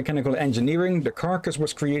biomechanical engineering, the Carcass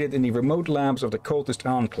was created in the remote labs of the cultist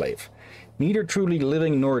Enclave. Neither truly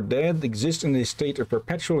living nor dead exists in a state of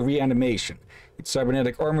perpetual reanimation, its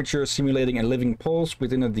cybernetic armature simulating a living pulse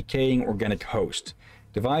within a decaying organic host.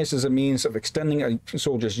 Devised as a means of extending a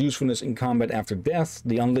soldier's usefulness in combat after death,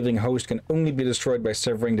 the unliving host can only be destroyed by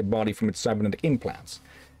severing the body from its cybernetic implants.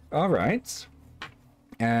 Alright.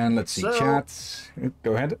 And let's see, chat.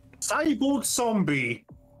 Go ahead. Cyborg zombie.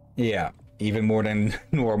 Yeah, even more than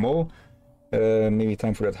normal. Maybe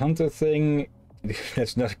time for that hunter thing.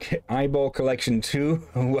 That's not eyeball collection too.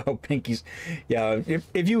 Well, Pinkies. Yeah,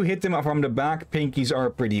 if you hit them from the back, Pinkies are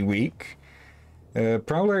pretty weak.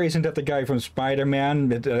 Prowler, isn't that the guy from Spider-Man?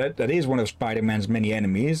 That is one of Spider-Man's many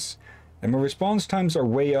enemies. And my response times are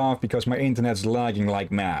way off because my internet's lagging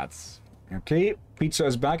like mad. Okay, Pizza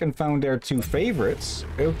is back and found their two favorites.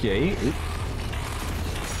 Okay.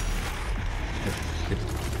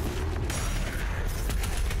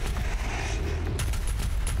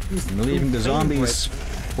 I'm leaving the zombies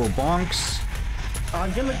for bonks.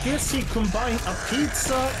 I'm gonna guess he combined a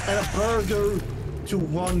pizza and a burger to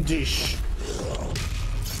one dish.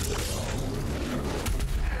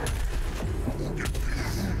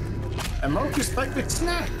 And Marcus back with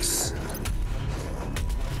snacks.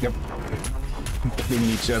 Yep. In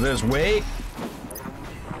each other's way.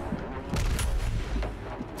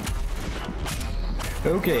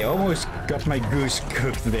 Okay, almost got my goose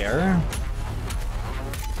cooked there.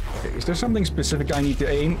 Is there something specific I need to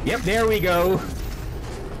aim? Yep, there we go.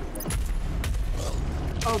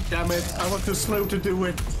 Oh, damn it. I was too slow to do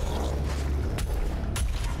it.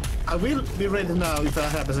 I will be ready now if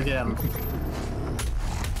that happens again.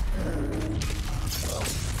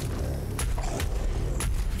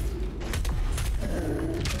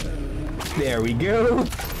 There we go.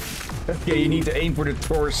 Okay, you need to aim for the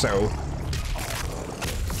torso.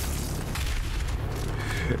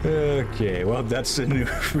 Okay, well, that's a new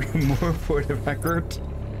more for the record.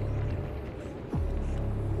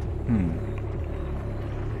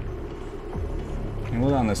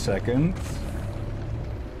 Hold on a second.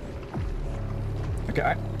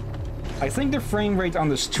 Okay, I think the frame rate on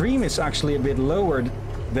the stream is actually a bit lower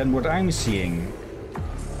than what I'm seeing.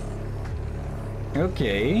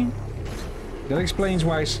 Okay. That explains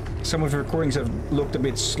why some of the recordings have looked a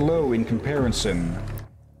bit slow in comparison.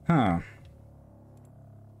 Huh.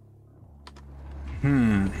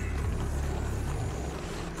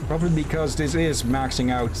 Probably because this is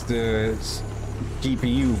maxing out the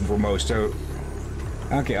GPU for most, so...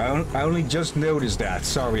 Okay, I only just noticed that.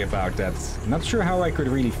 Sorry about that. Not sure how I could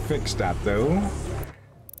really fix that, though.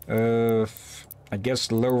 I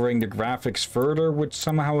guess lowering the graphics further would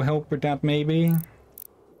somehow help with that, maybe?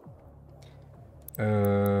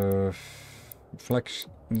 Flex...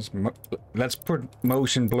 Let's put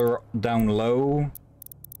motion blur down low.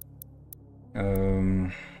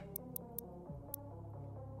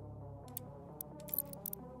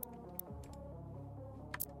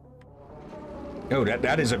 Oh,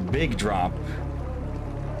 that is a big drop.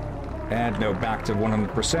 And no, back to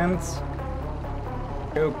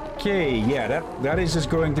 100%. Okay, yeah, that is just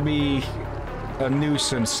going to be a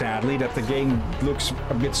nuisance, sadly, that the game looks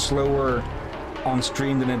a bit slower on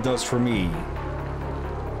stream than it does for me.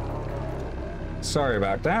 Sorry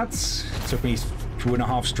about that. It took me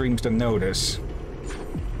 2.5 streams to notice.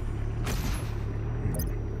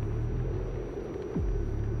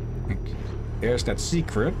 Okay. There's that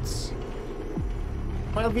secret.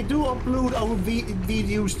 Well, we do upload our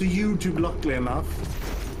videos to YouTube, luckily enough.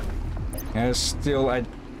 Still,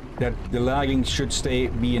 that the lagging should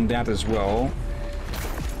be in that as well.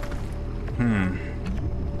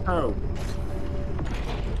 Oh.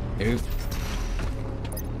 Nope.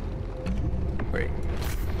 Wait.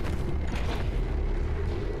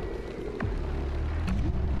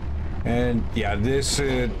 And yeah, this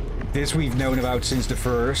we've known about since the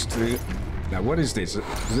first. Now, what is this?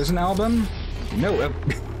 Is this an album? No,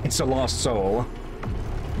 it's a lost soul.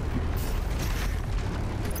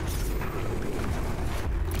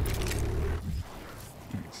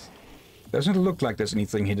 Doesn't look like there's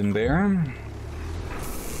anything hidden there.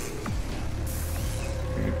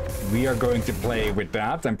 We are going to play with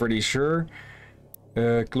that, I'm pretty sure.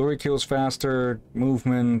 Glory kills faster,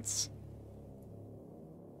 movement.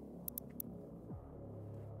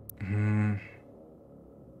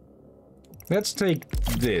 Let's take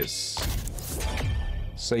this.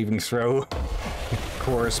 Saving throw. Of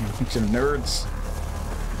course, bunch of nerds.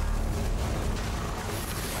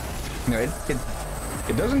 No, it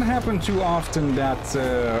doesn't happen too often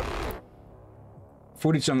that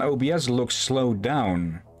footage on OBS looks slowed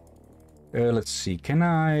down. Let's see, can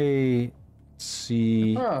I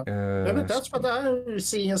see... Maybe that's what I'm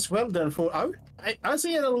seeing as well then. I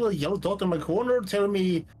see a little yellow dot in my corner telling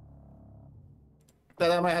me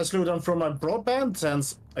that I might have slowed down from my broadband,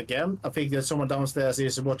 and again, I think that someone downstairs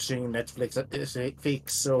is watching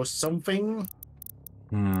Netflix or something.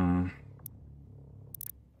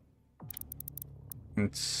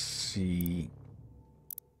 Let's see.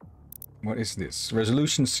 What is this?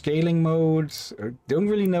 Resolution scaling mode? Don't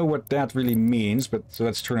really know what that really means, but so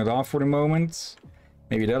let's turn it off for the moment.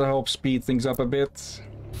 Maybe that'll help speed things up a bit.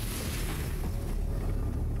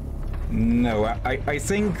 No, I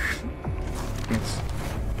think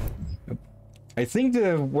I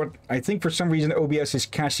think for some reason OBS is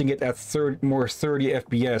caching it at 30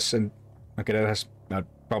 FPS, and okay, that's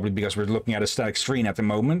probably because we're looking at a static screen at the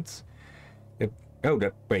moment.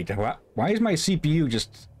 Wait, why is my CPU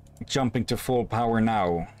just jumping to full power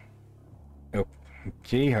now?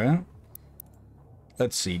 Okay, huh?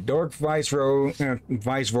 Let's see. Dark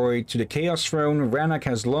Viceroy to the Chaos Throne. Rannoch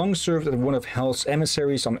has long served as one of Hell's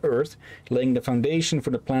emissaries on Earth, laying the foundation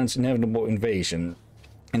for the planet's inevitable invasion.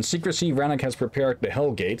 In secrecy, Rannoch has prepared the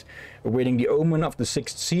Hellgate, awaiting the omen of the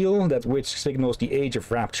Sixth Seal, that which signals the Age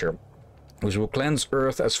of Rapture, which will cleanse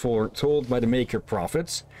Earth as foretold by the Maker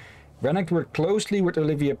Prophets. Rennick worked closely with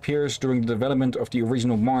Olivia Pierce during the development of the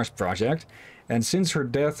original Mars project, and since her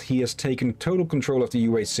death he has taken total control of the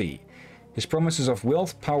UAC. His promises of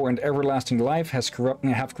wealth, power and everlasting life have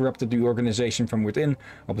corrupted the organization from within,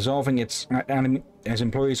 absolving its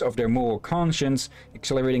employees of their moral conscience,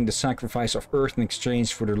 accelerating the sacrifice of Earth in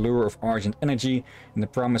exchange for the lure of Argent energy and the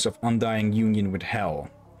promise of undying union with Hell.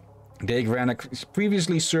 Dave Rennick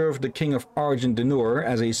previously served the King of Argent Denor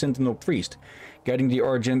as a sentinel priest, guiding the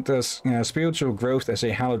Argenta's spiritual growth as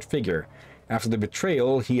a hallowed figure. After the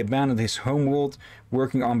betrayal, he abandoned his homeworld,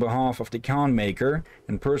 working on behalf of the Khan Maker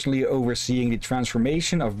and personally overseeing the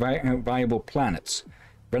transformation of viable planets.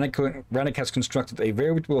 Rennick has constructed a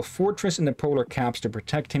veritable fortress in the polar caps to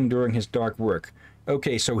protect him during his dark work.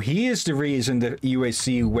 Okay, so he is the reason the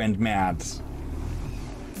UAC went mad.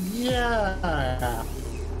 Yeah.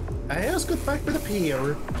 I just got back with a pair,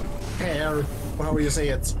 or however you say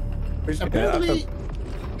it, which apparently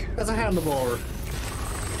has a handlebar.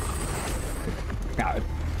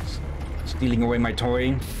 Stealing away my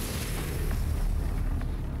toy.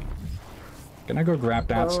 Can I go grab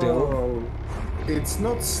that still? It's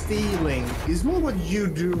not stealing. It's more what you're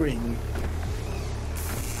doing.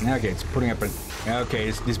 Okay, it's putting up an...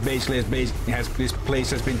 Okay, this basically this place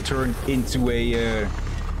has been turned into a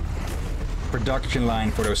production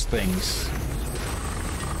line for those things.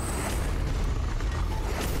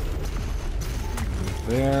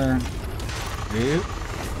 There. Yep.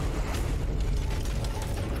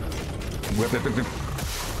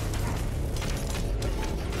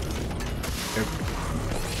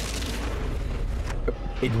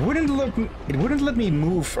 It wouldn't let me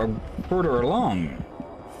move further along.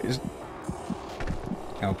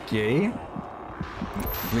 Okay.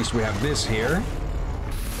 At least we have this here.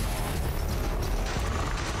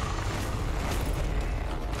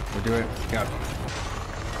 We'll do it. Yeah.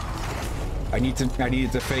 I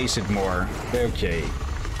needed to face it more. Okay.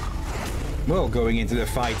 Well, going into the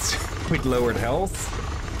fight with lowered health.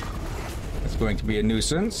 That's going to be a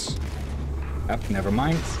nuisance. Never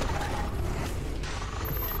mind.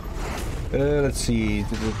 Let's see.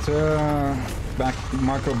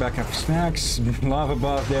 Marco back up snacks. Lava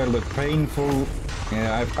bath there look painful.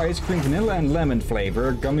 Yeah, I have ice cream, vanilla and lemon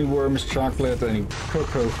flavor. Gummy worms, chocolate and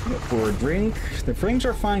cocoa for a drink. The frames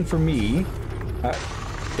are fine for me.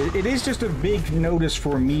 It is just a big notice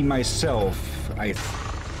for me myself. I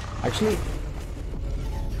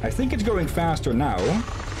think it's going faster now.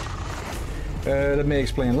 Let me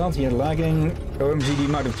explain a lot here. Lagging. OMG, the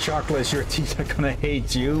amount of chocolate, your teeth are gonna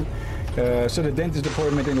hate you. So the dentist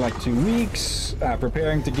appointment in like 2 weeks.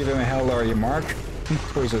 Preparing to give him a hell are you, Mark?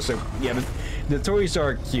 Toys are so... Yeah, the toys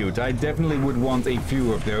are cute. I definitely would want a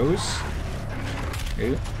few of those.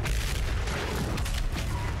 Okay.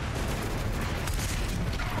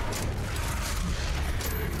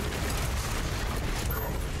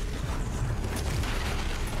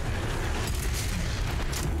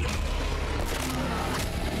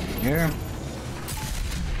 Yeah.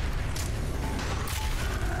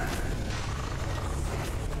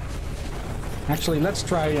 Actually, let's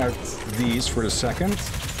try out these for a second.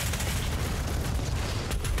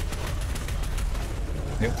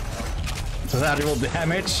 Yep. So that will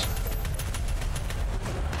damage.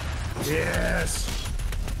 Yes.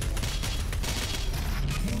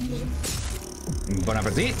 Bon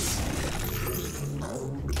appetit.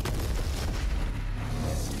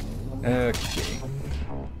 Okay.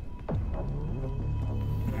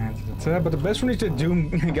 But the best one is the Doom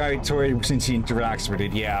guy toy since he interacts with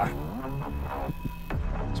it, yeah.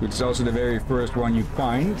 So it's also the very first one you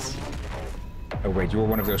find. Oh wait, you're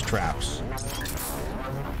one of those traps.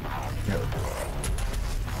 No.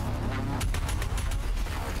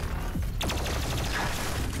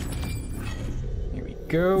 Here we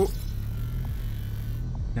go.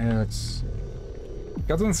 Let's...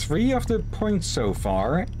 Gotten 3 of the points so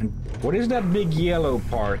far. And what is that big yellow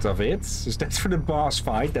part of it? Is that for the boss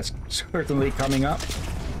fight? That's certainly coming up.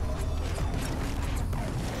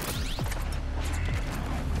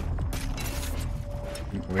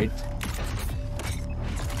 Wait.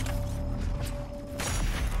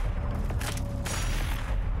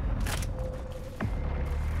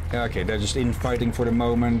 Okay, they're just infighting for the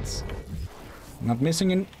moment. Not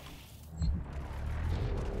missing it.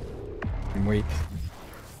 Wait.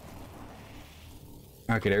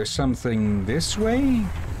 Okay, there's something this way,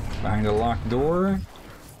 behind a locked door.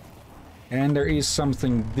 And there is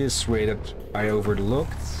something this way that I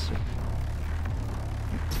overlooked.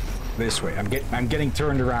 This way. I'm getting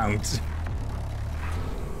turned around.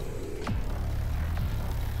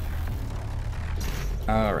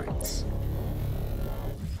 All right.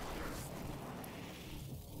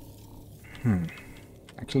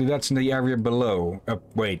 Actually, that's in the area below.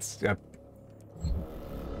 Wait.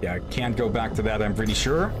 Yeah, I can't go back to that, I'm pretty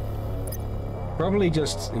sure. Probably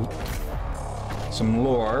just some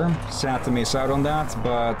lore. Sad to miss out on that,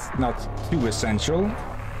 but not too essential.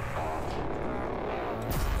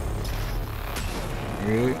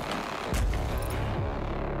 Okay.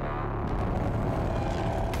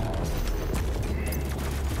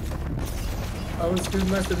 I was doing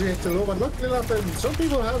masturbate to lore, but luckily enough, some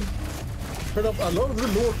people have put up a lot of the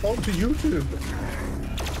lore onto YouTube.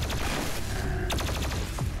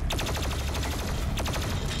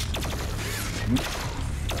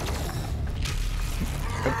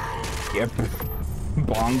 Yep.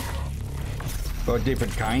 Bonk. But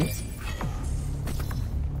different kinds.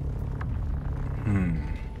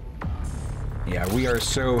 Yeah, we are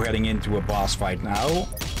so heading into a boss fight now.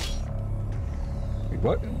 Wait,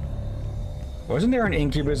 what? Wasn't there an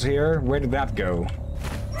incubus here? Where did that go?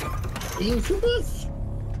 Incubus?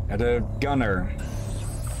 At a gunner.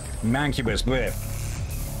 Mancubus, bleh.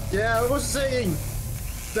 Yeah, I was saying,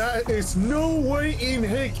 there is no way in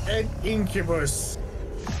heck an incubus.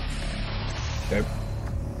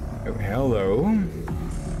 Oh, hello.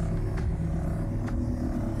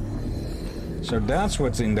 So that's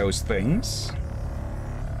what's in those things.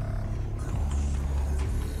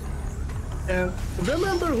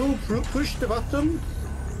 Remember who pushed the button?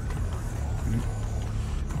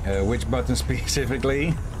 Which button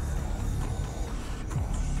specifically?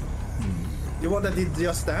 The one that did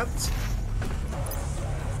just that?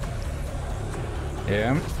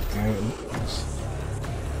 Yeah.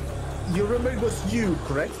 You remember it was you,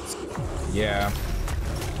 correct? Yeah.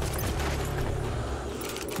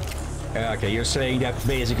 Okay, you're saying that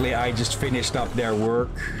basically I just finished up their work.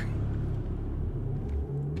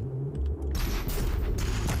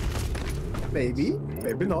 Maybe,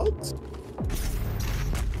 maybe not.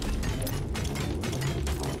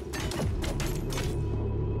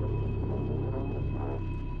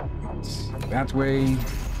 That way.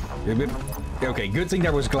 Okay, good thing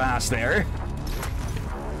there was glass there.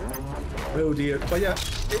 Oh dear. But yeah,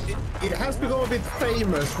 it has become a bit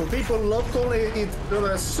famous for people not only it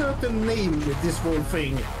a certain name with this whole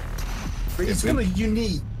thing, but it's kind of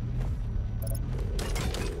unique.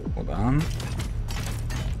 Hold on.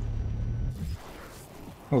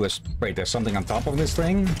 Oh, there's something on top of this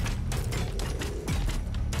thing?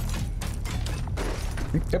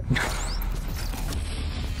 Yep.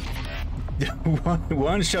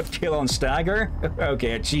 one shot kill on stagger?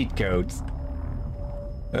 Okay, a cheat code.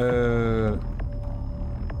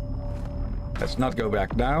 Let's not go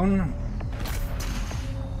back down.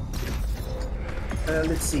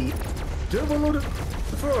 Let's see. Double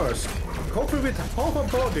first. Coffee with half a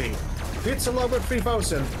body. Pizza lover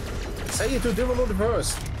 3000. Say it to double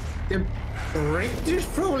first. The British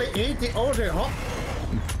probably ate the order, huh?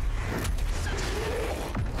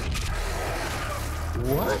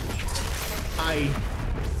 What? I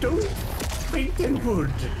don't think they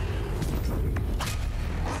would.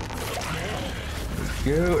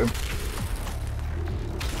 Go.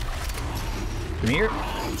 Come here.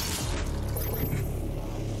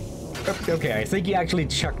 Okay, I think he actually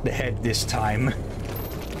chucked the head this time.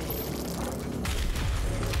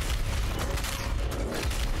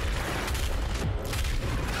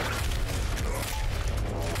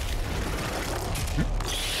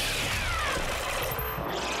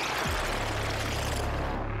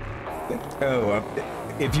 Oh,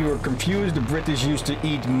 if you were confused, the British used to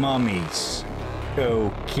eat mummies.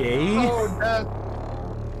 Okay. Oh, that...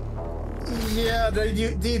 Yeah, they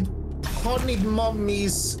did honeyed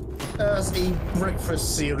mummies as a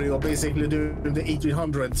breakfast cereal, basically, during the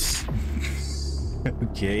 1800s.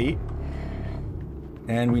 Okay.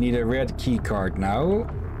 And we need a red key card now.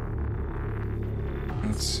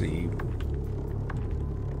 Let's see.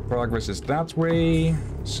 Progress is that way.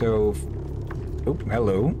 So... Oh,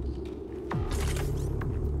 hello.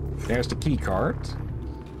 There's the key card.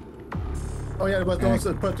 Oh yeah, but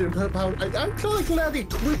also put in power. I'm kind of glad he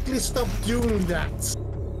quickly stopped doing that.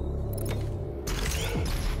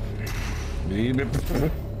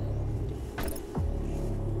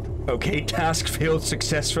 Okay, task failed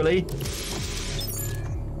successfully.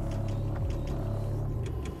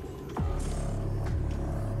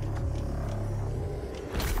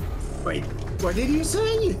 Wait, what did you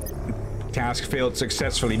say? Task failed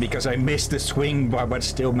successfully because I missed the swing bar but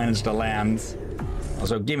still managed to land.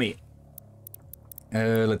 Also, gimme.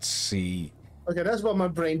 Let's see. Okay, that's what my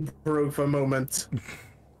brain broke for a moment.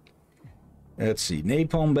 Let's see.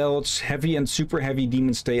 Napalm belts. Heavy and super heavy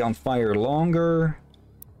demons stay on fire longer.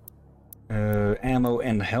 Ammo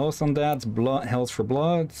and health on that. Blood, health for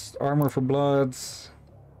blood. Armor for blood.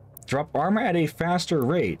 drop armor at a faster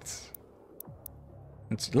rate.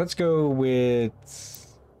 Let's go with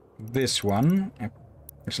this one.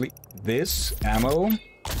 Actually, this ammo.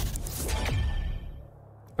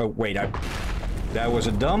 Oh wait, that was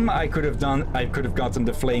a dumb. I could have gotten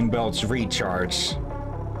the flame belts recharge.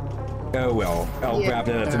 Oh well, I'll grab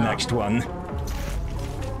that at the next one.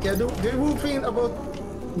 Yeah, the whole thing about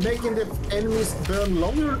making the enemies burn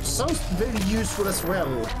longer sounds very useful as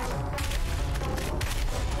well.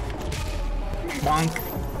 Bonk.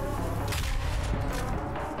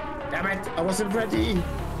 Damn it, I wasn't ready.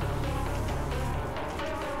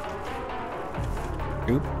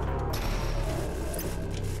 Oop.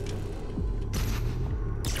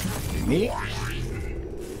 Me.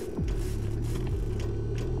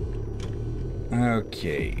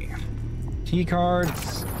 Okay. Key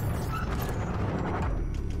cards.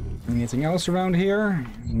 Anything else around here?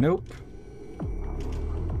 Nope.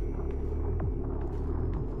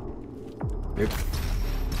 Nope.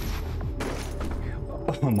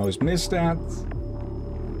 Almost missed that.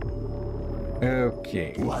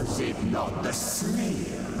 Okay. Was it not the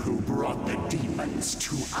Slayer who brought the demons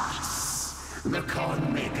to us? The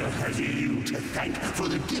Con Maker has you to thank for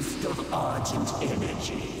the gift of Argent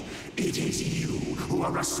energy. It is you who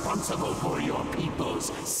are responsible for your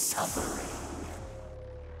people's suffering.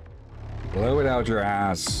 Blow it out your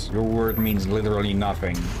ass. Your word means literally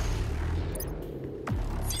nothing.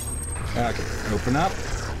 Okay, open up.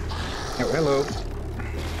 Oh, hello.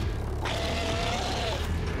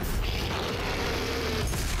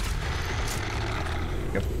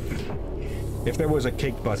 Yep. If there was a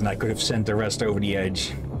kick button, I could have sent the rest over the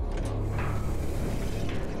edge.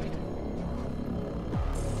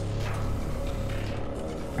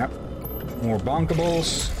 Yep. More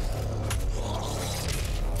bonkables.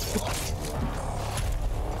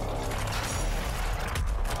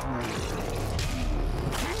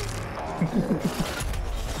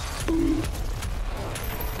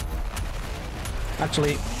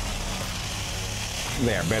 Actually,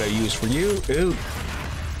 there, better use for you. Ooh.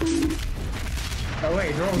 Oh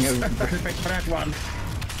wait, Rose, perfect for that one.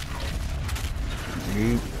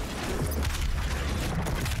 Ooh.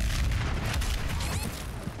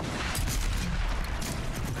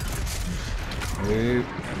 Ooh.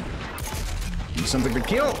 Need something to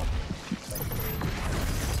kill.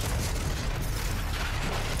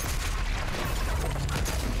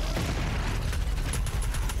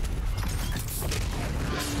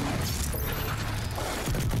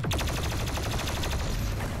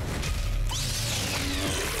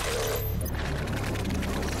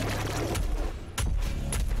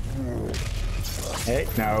 Hey,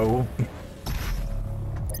 no.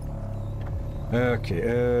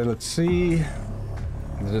 Okay, let's see.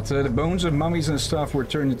 The bones of mummies and stuff were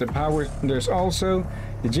turned into power. There's also...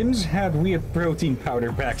 The gyms had weird protein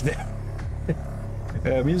powder back then.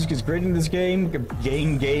 Music is great in this game.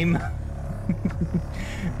 Game.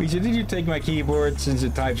 Did you take my keyboard since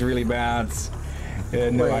it types really bad?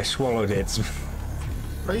 No, Wait. I swallowed it.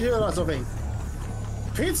 Are you hearing something?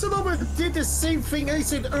 Pizza Lover did the same thing I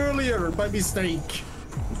said earlier by mistake.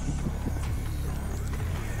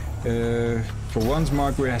 For once,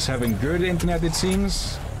 Marco is having good internet, it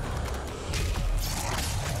seems.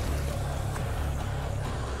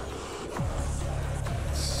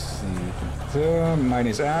 Let's see. Mine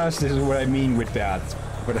is ass. This is what I mean with that.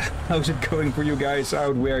 But how's it going for you guys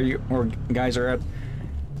out where you guys are at?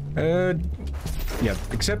 Yeah,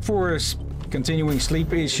 except for continuing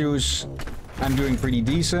sleep issues, I'm doing pretty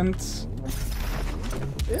decent.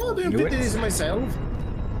 Yeah, I'm doing pretty decent myself.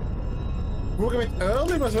 Woke a bit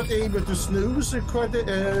early, was not able to snooze quite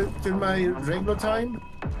till my regular time.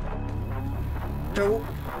 So,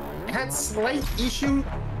 I had slight issue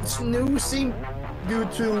snoozing due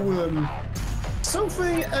to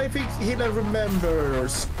something I think Hillyan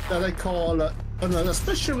remembers that I call a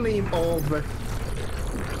special name of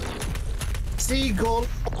Seagull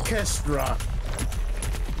Orchestra.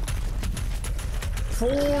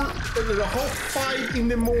 4:30 in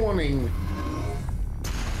the morning.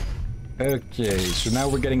 Okay, so now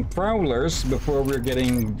we're getting Prowlers before we're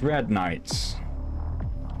getting Dread Knights.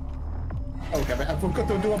 Okay, but I forgot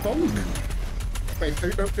to do a bump. Wait,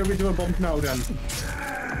 can we do a bump now then?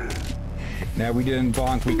 Now we didn't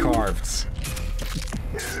bonk, we carved.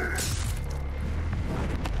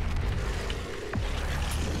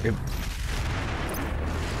 Yep.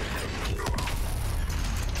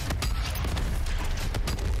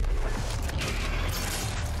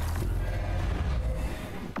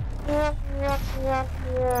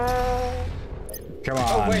 Come on.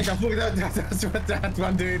 Oh wait, I forgot that's what that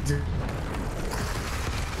one did.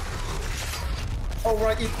 Oh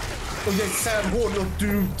right, Och jag är sandhård och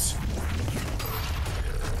dut.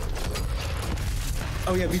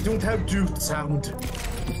 Oh yeah, we don't have dut sound.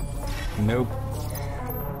 Nope.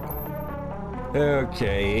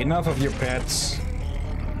 Okay, enough of your pets.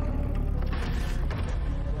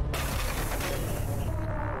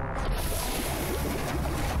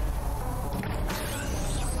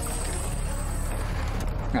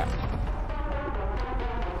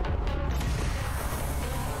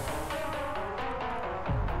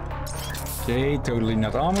 Okay, totally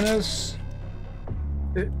not ominous.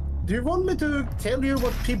 Do you want me to tell you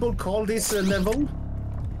what people call this level?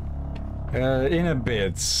 In a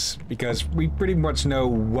bit, because we pretty much know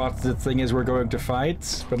what the thing is we're going to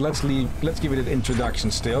fight. But let's give it an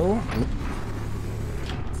introduction still.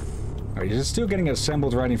 Oh, is it still getting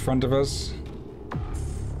assembled right in front of us?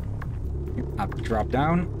 Have to drop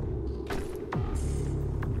down.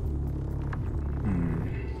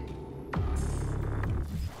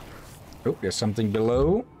 Oh, there's something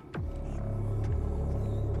below.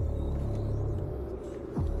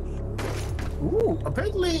 Ooh,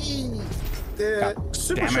 apparently the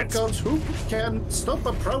super shotguns who can stop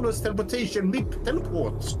a prowler's teleportation with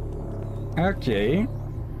teleports. Okay.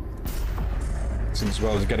 Since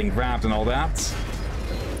well as getting grabbed and all that.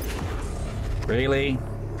 Really?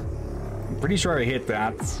 I'm pretty sure I hit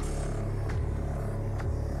that.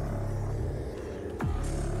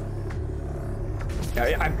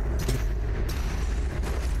 I'm...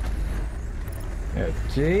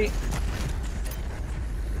 Okay.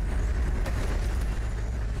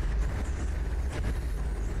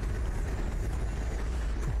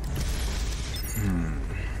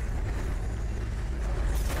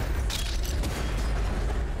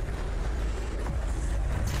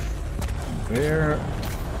 There.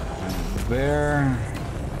 And there.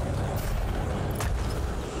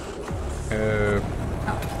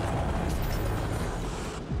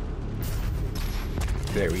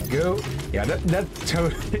 There we go. Yeah,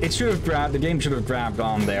 it should have grabbed. The game should have grabbed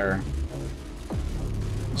on there,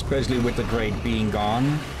 especially with the grate being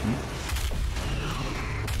gone.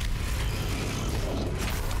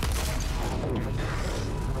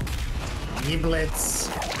 Giblets.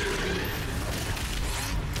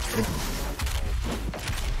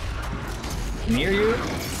 Near you.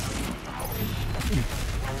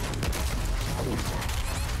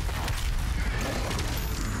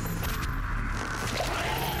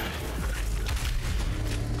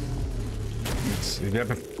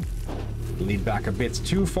 Lead back a bit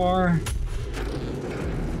too far.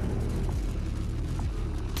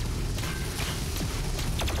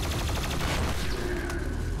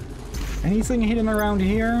 Anything hidden around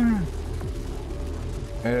here?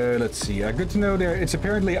 Let's see. Good to know there. It's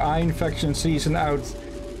apparently eye infection season out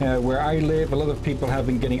where I live. A lot of people have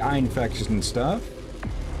been getting eye infections and stuff.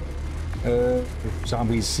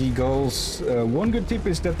 Zombie seagulls. One good tip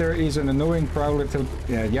is that there is an annoying prowler.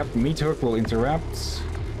 Yep, meat hook will interrupt.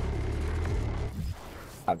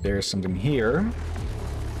 There's something here.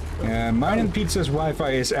 Mine and Pizza's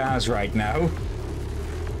Wi-Fi is ass right now.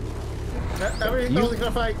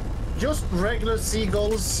 Just regular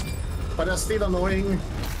seagulls, but they're still annoying.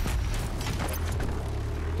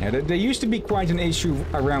 Yeah, they used to be quite an issue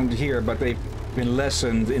around here, but they've been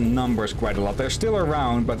lessened in numbers quite a lot. They're still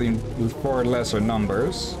around, but in far lesser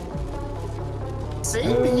numbers.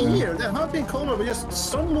 Same here. They have been common, but just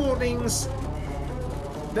some mornings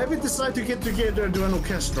they will decide to get together and do an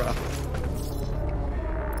orchestra.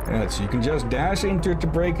 So you can just dash into it to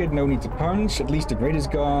break it, no need to punch. At least the grate is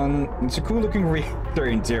gone. It's a cool looking reactor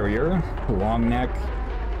interior. Long neck.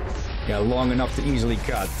 Yeah, long enough to easily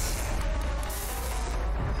cut.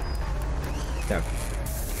 Yeah.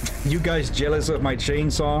 You guys jealous of my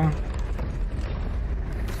chainsaw?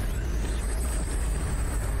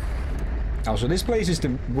 Also, this place is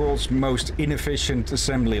the world's most inefficient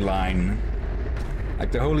assembly line.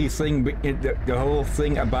 Like the whole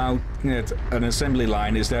thing about an assembly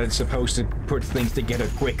line is that it's supposed to put things together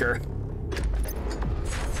quicker.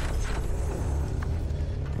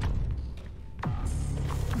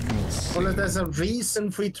 Well, there's a reason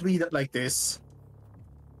for it to read it like this.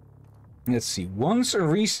 Let's see. Once a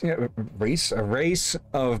race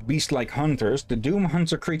of beast-like hunters, the Doom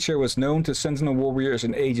Hunter creature was known to Sentinel warriors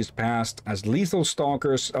in ages past as lethal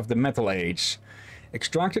stalkers of the Metal Age.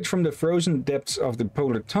 Extracted from the frozen depths of the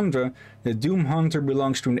polar tundra, the Doom Hunter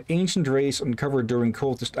belongs to an ancient race uncovered during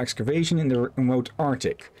cultist excavation in the remote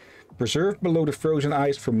Arctic. Preserved below the frozen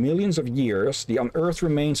ice for millions of years, the unearthed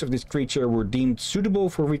remains of this creature were deemed suitable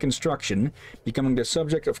for reconstruction, becoming the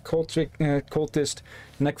subject of cultist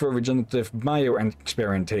necroregenerative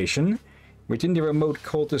bioexperimentation. Within the remote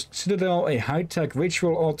cultist citadel, a high-tech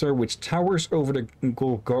ritual altar which towers over the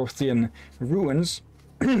Golgothian ruins.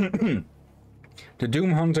 The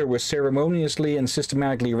Doom Hunter was ceremoniously and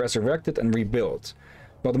systematically resurrected and rebuilt.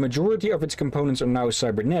 While the majority of its components are now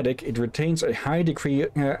cybernetic, it retains a high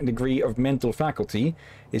degree of mental faculty,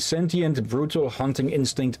 a sentient, brutal hunting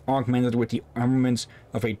instinct augmented with the armaments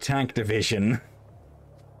of a tank division.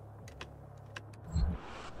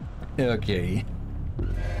 Okay.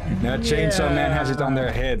 Now Chainsaw Man has it on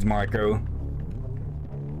their heads, Marco.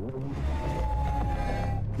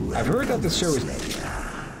 I've heard that the show is...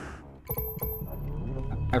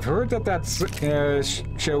 I've heard that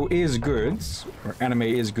show is good, or anime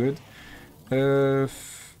is good.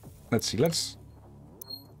 Let's see,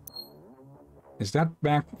 is that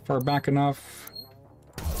far back enough?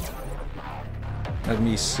 Let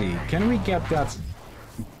me see. Can we get that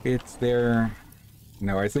bit there?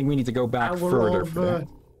 No, I think we need to go back further for that.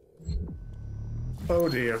 Oh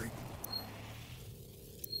dear.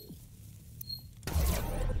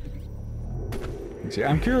 Let's see,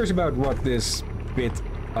 I'm curious about what this bit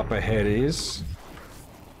up ahead is.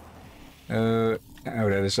 Oh,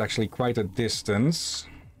 that is actually quite a distance.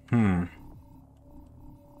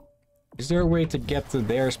 Is there a way to get to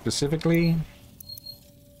there specifically?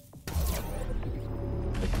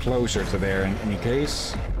 Closer to there in any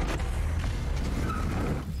case.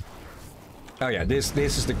 Oh yeah, this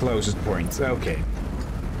is the closest point. Okay.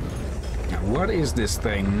 Now, what is this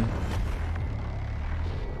thing?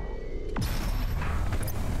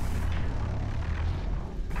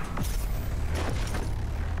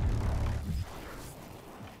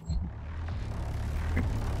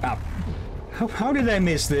 How did I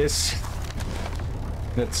miss this?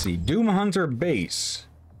 Let's see. Doom Hunter Base.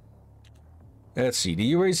 Let's see.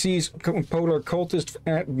 The UAC's Polar Cultist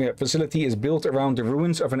facility is built around the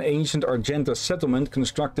ruins of an ancient Argenta settlement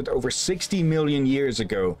constructed over 60 million years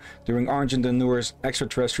ago during Argenta Noor's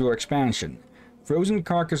extraterrestrial expansion. Frozen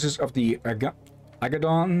carcasses of the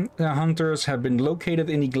Agadon hunters have been located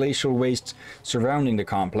in the glacial wastes surrounding the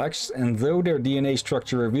complex, and though their DNA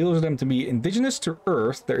structure reveals them to be indigenous to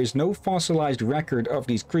Earth, there is no fossilized record of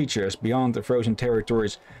these creatures beyond the frozen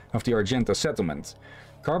territories of the Argenta settlement.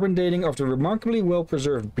 Carbon dating of the remarkably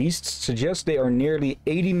well-preserved beasts suggests they are nearly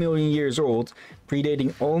 80 million years old,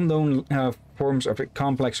 predating all known forms of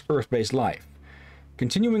complex Earth-based life.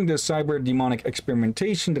 Continuing the cyber-demonic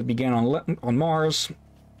experimentation that began on Mars,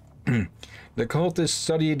 the cultists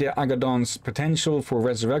studied the Agadon's potential for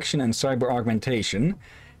resurrection and cyber augmentation.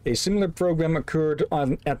 A similar program occurred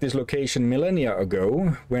at this location millennia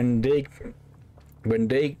ago, when they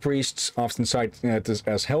priests, often cited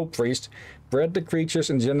as hell priests, bred the creatures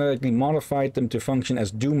and genetically modified them to function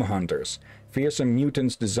as Doom Hunters, fearsome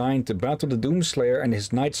mutants designed to battle the Doomslayer and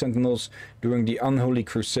his Night Sentinels during the unholy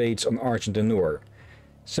crusades on Argenta Noor.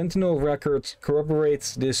 Sentinel records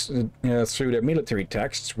corroborate this through their military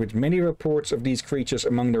texts, with many reports of these creatures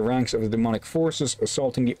among the ranks of the demonic forces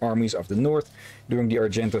assaulting the armies of the North during the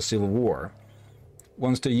Argenta Civil War.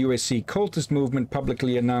 Once the UAC cultist movement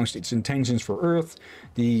publicly announced its intentions for Earth,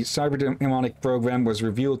 the cyber-demonic program was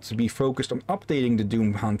revealed to be focused on updating the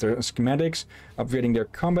Doom Hunter schematics, upgrading their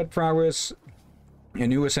combat prowess. A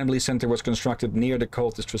new assembly center was constructed near the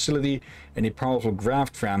cultist facility, and a powerful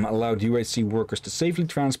graft tram allowed UAC workers to safely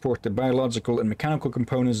transport the biological and mechanical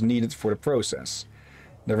components needed for the process.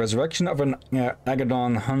 The resurrection of an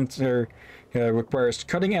Agadon hunter requires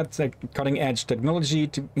cutting-edge technology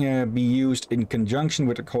to be used in conjunction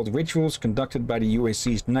with occult rituals conducted by the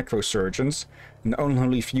UAC's necrosurgeons, an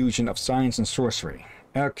unholy fusion of science and sorcery.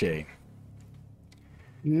 Okay.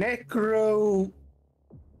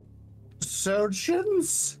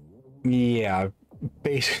 Surgeons? Yeah,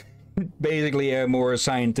 basically a more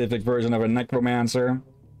scientific version of a necromancer.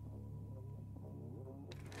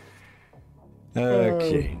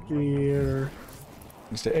 Okay. Oh dear.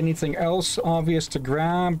 Is there anything else obvious to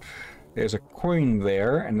grab? There's a coin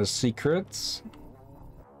there and the secrets.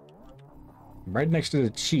 Right next to the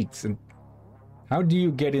cheats. And how do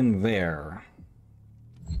you get in there?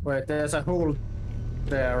 Wait, there's a hole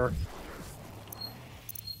there.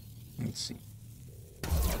 Let's see.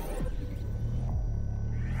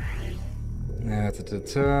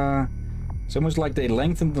 It's almost like they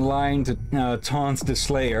lengthened the line to taunt the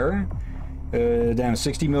Slayer. Damn,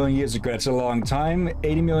 60 million years ago, that's a long time.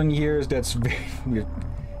 80 million years, that's...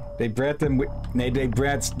 they bred them... They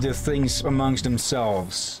bred the things amongst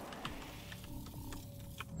themselves.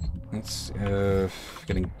 It's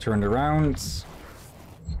getting turned around.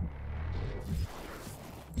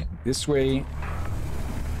 Yeah, this way.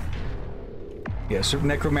 Yeah, so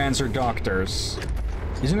necromancer doctors.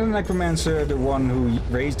 Isn't the necromancer the one who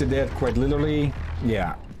raised the dead quite literally?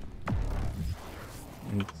 Yeah.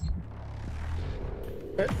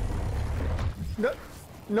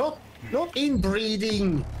 No, not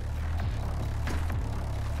inbreeding.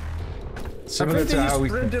 Similar to how we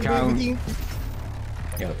cow,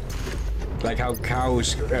 yeah, like how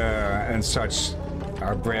cows and such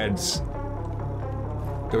are bred.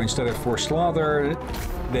 So instead of for slaughter,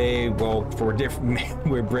 they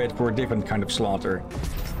we're bred for a different kind of slaughter.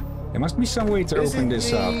 There must be some way to open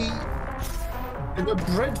this up. They're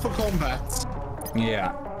bred for combat.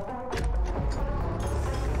 Yeah.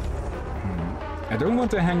 I don't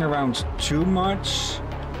want to hang around too much,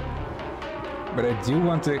 but I do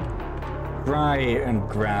want to try and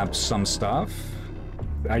grab some stuff.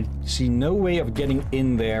 I see no way of getting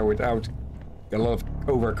in there without a lot of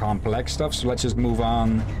over-complex stuff, so let's just move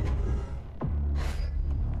on.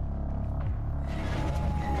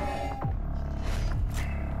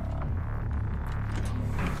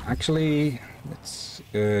 Actually, let's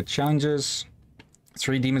challenges.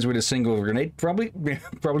 3 demons with a single grenade. Probably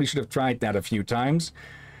should have tried that a few times.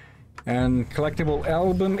 And collectible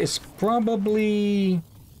album is probably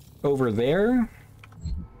over there.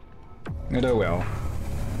 And oh well.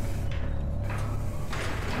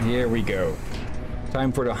 Here we go.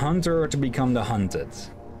 Time for the hunter to become the hunted.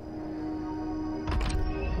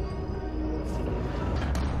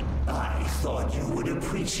 I thought you would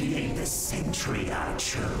appreciate the sentry I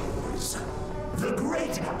chose. The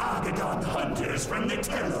great Argadon hunters from the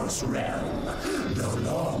Telos realm, though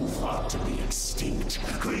long thought to be extinct,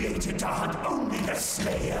 created to hunt only the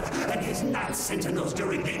Slayer and his Night Sentinels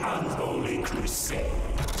during the Unholy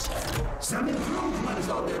Crusades. Some improvements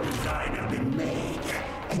on their design have been made.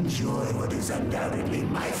 Enjoy what is undoubtedly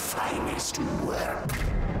my finest work.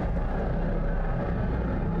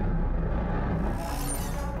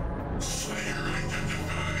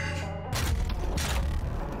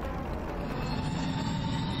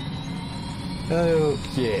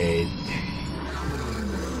 Okay.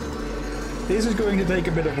 This is going to take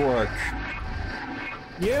a bit of work.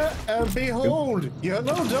 Yeah, and behold, you're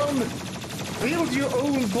now done. Build your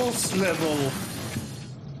own boss level.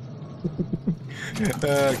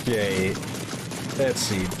 Okay. Let's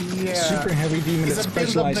see. Yeah. Super heavy demon that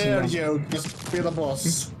specializes in... Just build a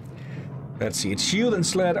boss. Let's see. Its shield and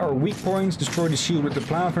sled are weak points. Destroy the shield with the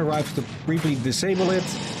plasma rifle to briefly disable it.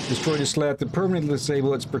 Destroy the sled to permanently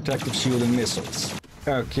disable its protective shield and missiles.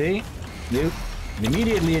 Okay. Nope.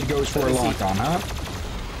 Immediately it goes for a lock-on, huh?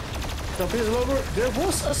 So, there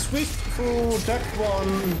was a switch for that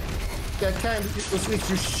one that kind of was which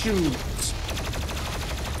you shoot.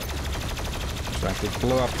 So I could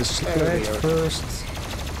blow up the sled first.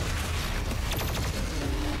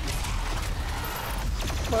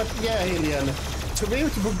 But yeah, Hillyan, to be able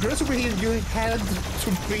to progress over here, you had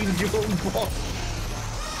to build your own boss.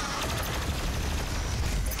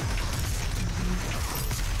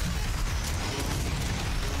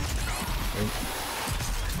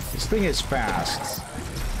 This thing is fast.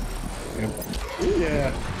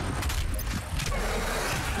 Yeah.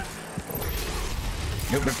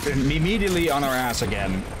 Nope, but immediately on our ass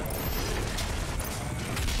again.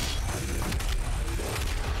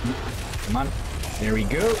 Come on. There we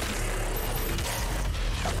go.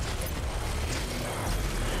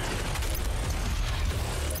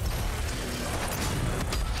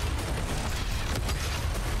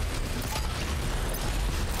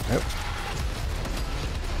 Yep.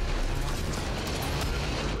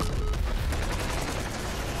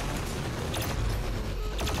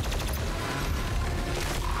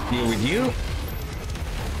 Deal with you.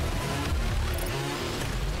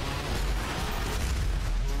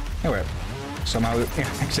 Oh well. Somehow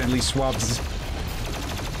accidentally swapped.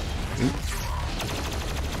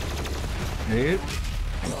 You.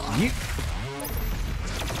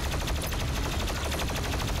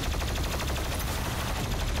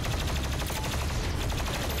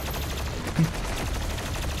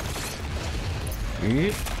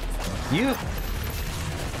 You.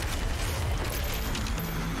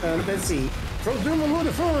 Let's see. From Doom and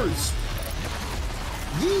Water first.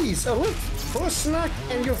 Geez, a look for a snack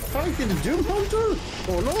and you're fighting the Doom Hunter?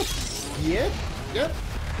 Or not? Yep.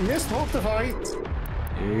 Missed half the fight.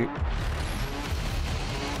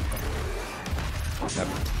 Yep.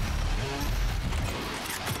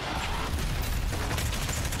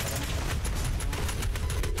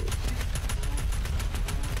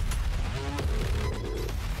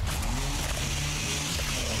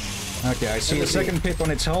 Okay, I see a second pip on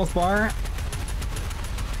its health bar.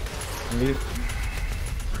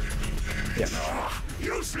 Yeah.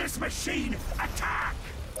 Useless machine, attack!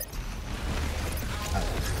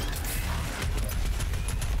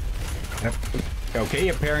 Okay,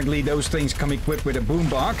 apparently those things come equipped with a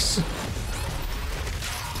boombox.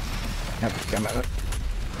 Come on.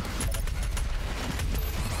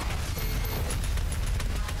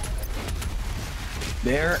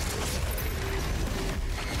 There.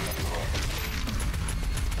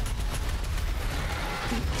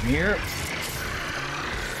 Here.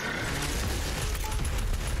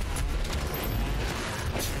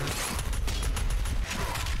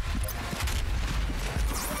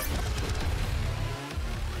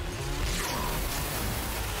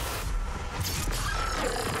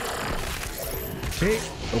 Okay,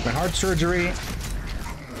 open heart surgery.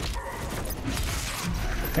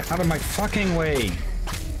 Get out of my fucking way.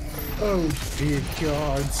 Oh dear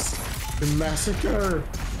gods. The massacre.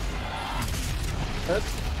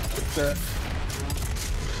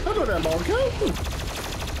 Hello there, Marco.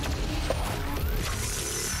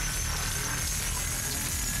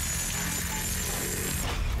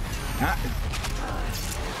 Ah.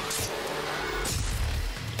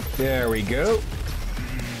 There we go.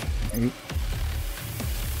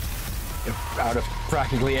 Out of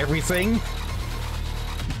practically everything.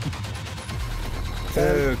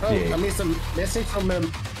 Okay. Oh, I missed a message from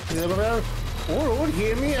Isabel. Or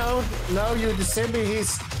hear me out. Now you disable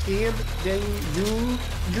his head, then you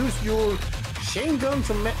use your chain gun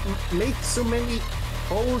to make so many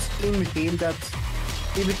holes in him that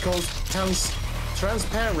he becomes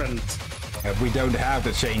transparent. We don't have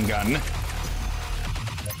the chain gun.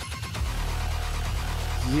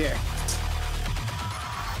 Yeah.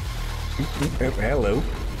 Oh, hello.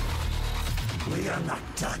 We are not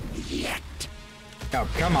done yet. Oh,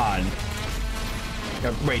 come on.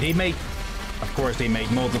 Wait, he made... Of course, he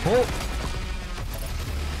made multiple.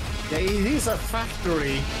 Yeah, it is a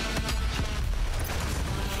factory.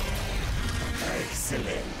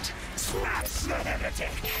 Excellent. Smash the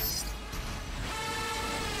heretic.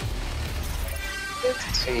 Let's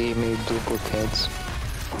see me duplicates.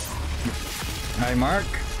 Hi, Mark.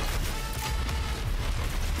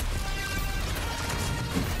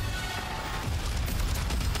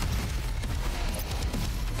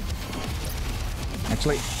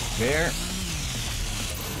 Actually, there.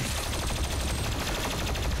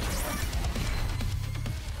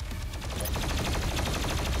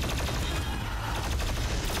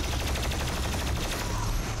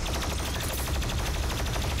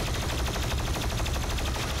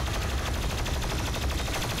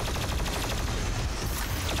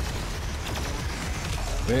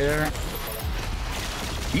 There.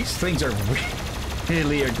 These things are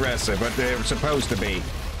really aggressive, but they're supposed to be.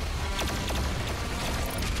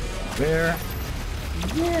 There.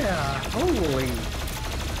 Yeah, holy.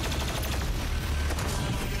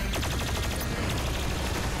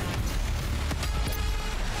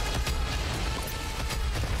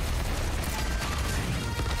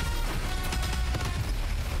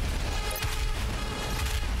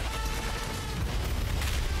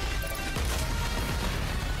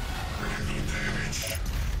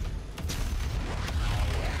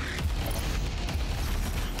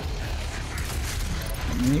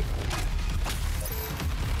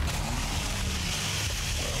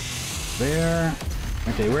 There.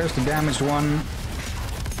 Okay, where's the damaged one?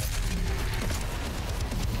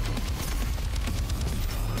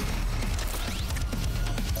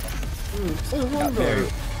 There.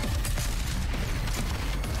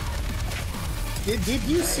 Did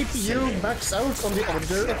you CPU max out on the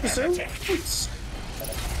other episode?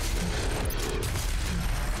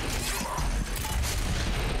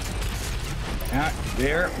 Ah,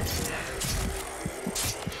 there.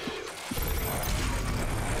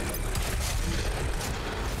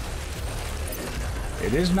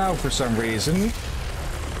 It is now for some reason.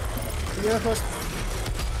 Yeah, but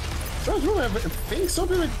I think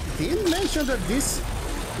somebody did mention that this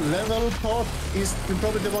level part is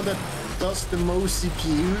probably the one that does the most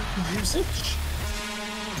CPU usage.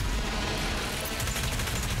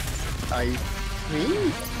 I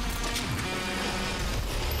think.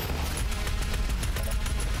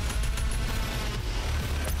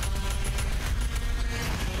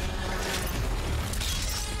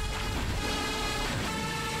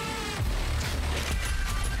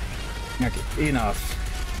 Okay, enough.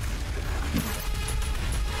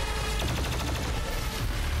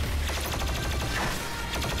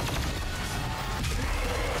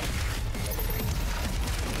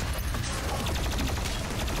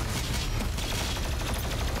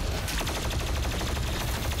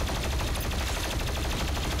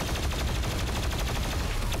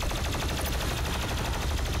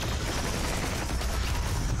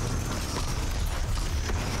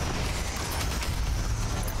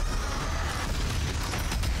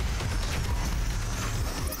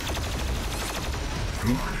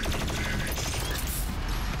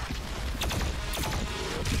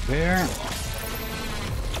 there.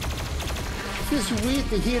 It's weird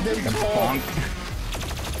to hear them talk. Bonk.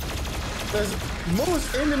 Because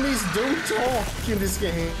most enemies don't talk in this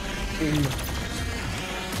game.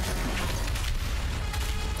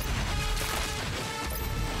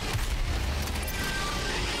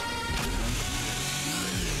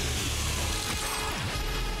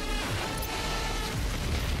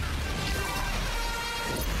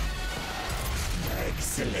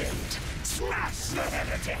 Excellent. Smash the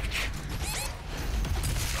heretic.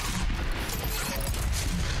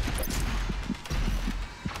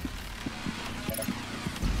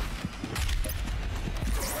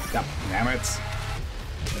 Yep, damn it.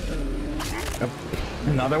 Yep.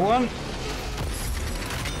 Another one.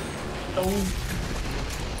 Donk.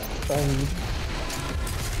 Donk.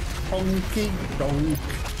 Donky donk.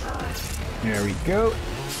 There we go.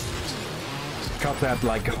 Cut that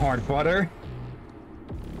like hard butter.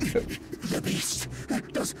 The beast.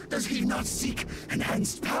 Does he not seek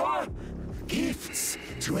enhanced power? Gifts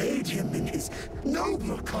to aid him in his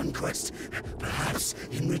noble conquest. Perhaps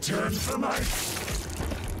in return for my...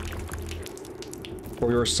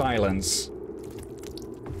 For your silence.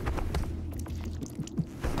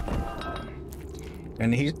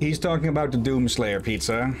 And he's talking about the Doomslayer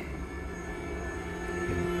pizza.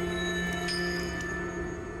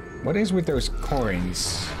 What is with those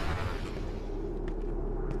coins?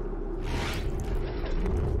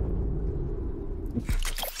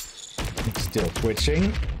 It's still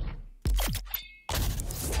twitching.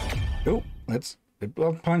 Oh, the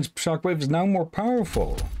blood punch shockwave is now more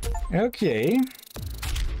powerful. Okay.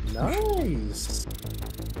 Nice.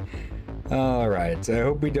 All right. I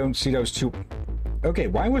hope we don't see those two. Okay,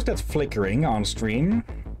 why was that flickering on stream?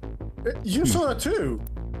 You saw that too.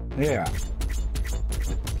 Yeah.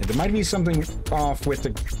 There might be something off with the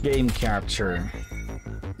game capture.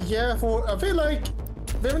 Yeah, I feel like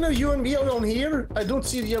when you and me are on here, I don't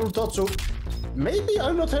see the yellow dot, so maybe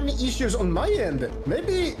I'm not having issues on my end.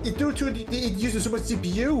 Maybe it due to it uses so much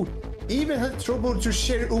CPU, even had trouble to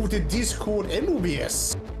share over the Discord and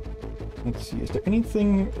OBS. Let's see, is there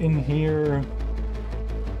anything in here?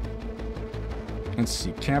 Let's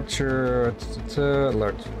see, capture,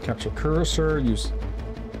 alert, capture cursor, use...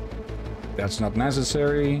 That's not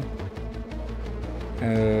necessary.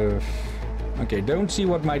 Okay, don't see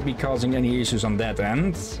what might be causing any issues on that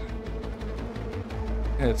end.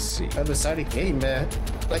 Let's see. I'm deciding game,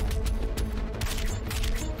 like...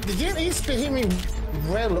 The game is behaving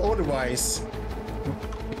well otherwise.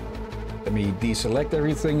 Let me deselect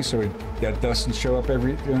everything so that doesn't show up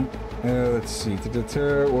everything. Let's see.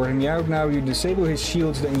 Or him out now. You disable his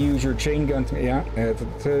shields, then use your chain gun. Yeah.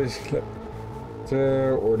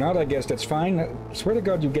 Or not, I guess that's fine. I swear to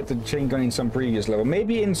God, you get the chain gun in some previous level.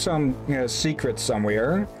 Maybe in some secret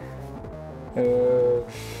somewhere.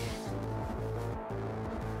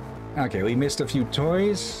 Okay, we missed a few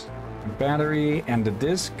toys. A battery and the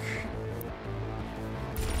disc.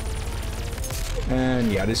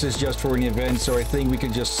 And yeah, this is just for an event, so I think we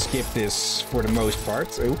can just skip this for the most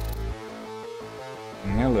part. Oh.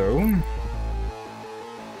 Hello.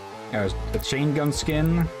 There's the chain gun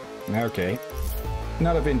skin. Okay.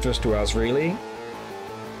 Not of interest to us, really.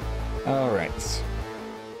 Alright.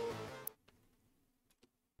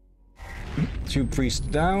 2 priests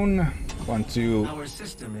down. 1, 2. Our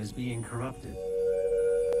system is being corrupted.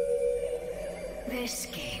 This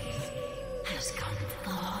game has come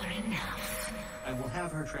far enough. I will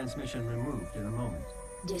have her transmission removed in a moment.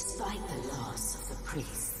 Despite the loss of the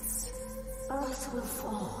priests, Earth will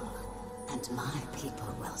fall, and my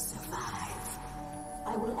people will survive.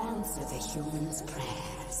 I will answer the humans'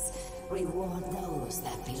 prayers, reward those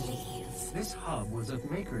that believe. This hub was of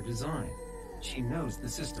Maker design. She knows the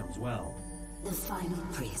systems well. The final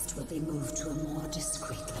priest will be moved to a more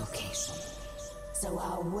discreet location, so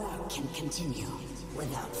our work can continue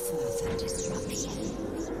without further disruption.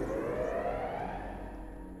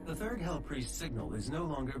 The third Hell Priest signal is no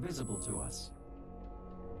longer visible to us.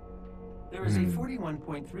 There is a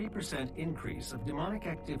 41.3% increase of demonic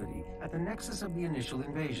activity at the nexus of the initial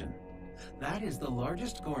invasion. That is the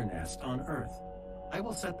largest gore nest on Earth. I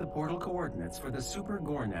will set the portal coordinates for the Super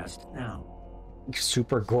Gore Nest now.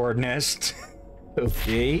 Super Gore Nest.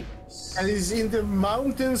 Okay. And it's in the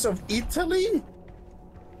mountains of Italy?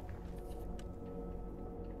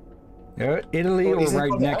 Italy Or or is it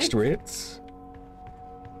right on the next to Alps? it.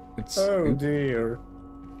 It's Oh dear.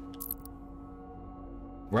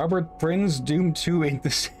 Robert Prince, Doom 2 in the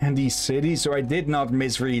Sandy City, so I did not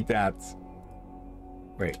misread that.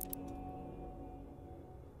 Wait.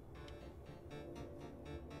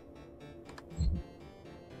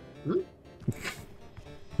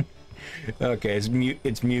 Okay,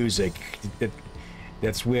 it's music.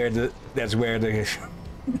 That's where the that's where the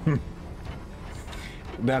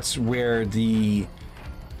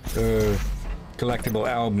collectible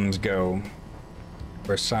albums go,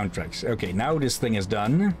 or soundtracks. Okay, now this thing is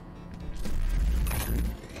done.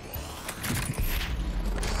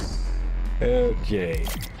 Okay.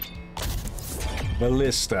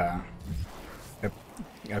 Ballista.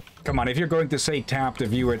 Come on, if you're going to say tap the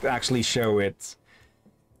viewer, actually show it.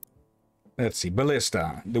 Let's see,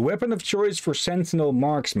 Ballista. The weapon of choice for Sentinel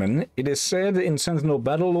marksmen. It is said in Sentinel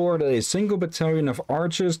battle lore that a single battalion of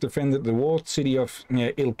archers defended the walled city of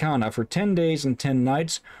Ilkana for 10 days and 10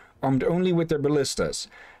 nights, armed only with their ballistas.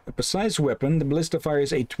 A precise weapon, the ballista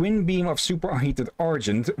fires a twin beam of superheated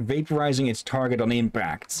argent, vaporizing its target on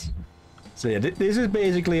impact. So yeah, this is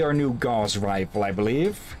basically our new Gauss rifle, I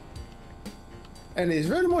believe. And it's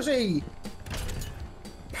very much a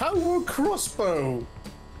power crossbow.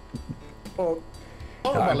 Or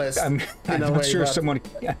arbalest. I'm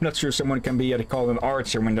not sure someone can be called an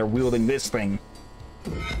archer when they're wielding this thing.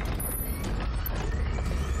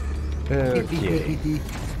 Okay.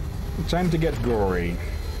 Time to get gory.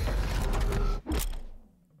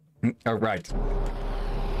 Alright.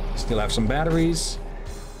 Still have some batteries.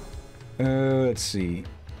 Let's see.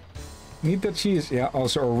 Neat that she's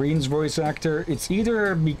also Oreen's voice actor. It's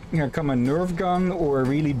either become a Nerf gun or a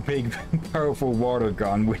really big, powerful water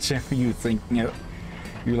gun, whichever you think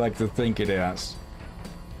you like to think it as.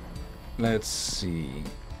 Let's see.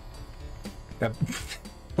 That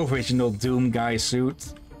original Doom guy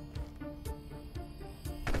suit.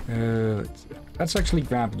 Let's actually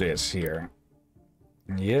grab this here.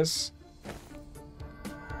 Yes.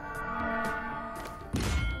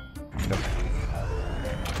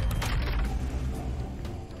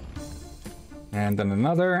 And then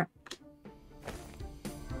another.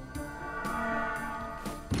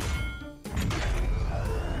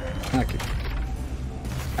 Okay.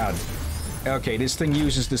 Okay, this thing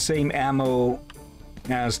uses the same ammo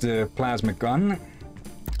as the plasma gun.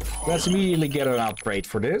 Let's immediately get an upgrade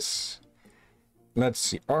for this. Let's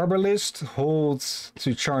see. Arbalist holds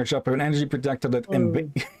to charge up an energy projectile that,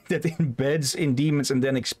 that embeds in demons and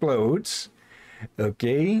then explodes.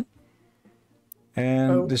 Okay.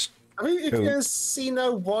 And this... I mean, if you can see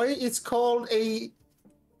now why it's called a...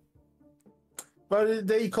 But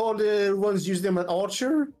they call the ones use them an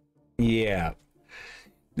archer? Yeah.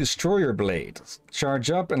 Destroyer blade. Charge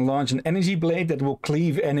up and launch an energy blade that will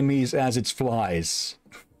cleave enemies as it flies.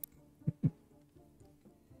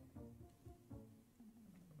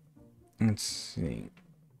 Let's see.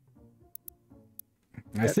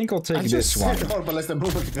 I think I'll take this one.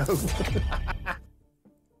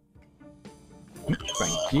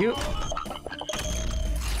 Thank you.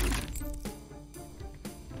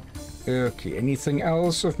 Okay, anything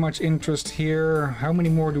else of much interest here? How many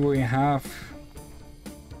more do we have?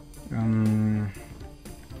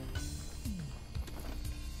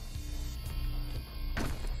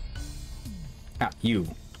 You.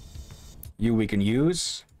 You we can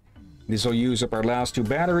use. This will use up our last 2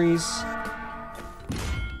 batteries.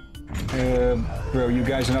 Bro, you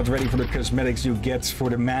guys are not ready for the cosmetics you get for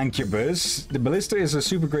the Mancubus. The ballista is a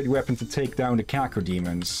super great weapon to take down the Caco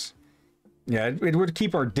demons. Yeah, it would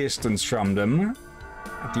keep our distance from them,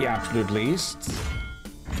 at the absolute least.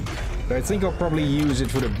 But I think I'll probably use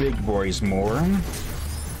it for the big boys more.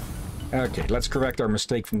 Okay, let's correct our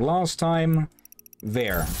mistake from last time.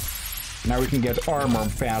 There. Now we can get armor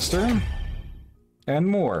faster. And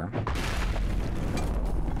more.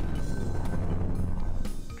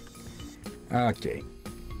 Okay.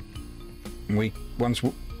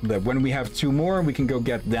 When we have 2 more, we can go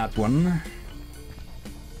get that one.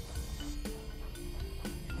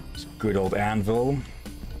 It's a good old anvil.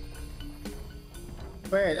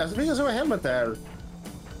 Wait, I think I saw a helmet there.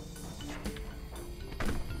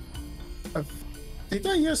 Did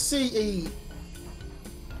I just see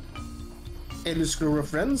a Illustrator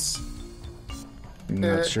reference?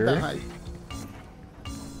 Not sure.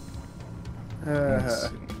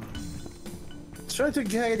 Trying to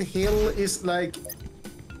guide Hill is like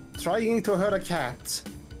trying to hurt a cat.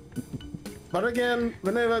 But again,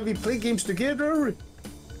 whenever we play games together,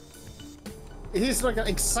 he's like an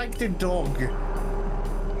excited dog.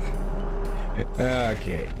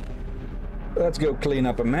 Okay. Let's go clean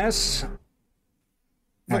up a mess.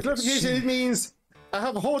 For clarification, it means I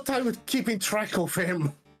have a hard time with keeping track of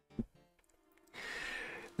him.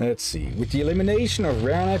 Let's see. With the elimination of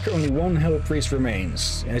Ranak, only 1 Hell Priest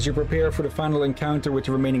remains. As you prepare for the final encounter with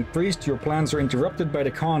the remaining priest, your plans are interrupted by the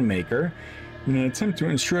Khan Maker. In an attempt to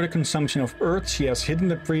ensure the consumption of Earth, she has hidden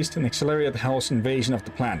the priest and accelerated Hell's invasion of the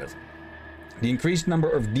planet. The increased number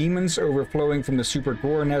of demons overflowing from the Super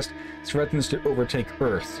Gore nest threatens to overtake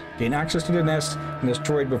Earth. Gain access to the nest and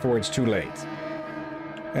destroy it before it's too late.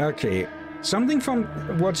 Okay, something from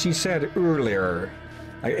what she said earlier.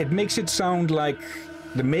 It makes it sound like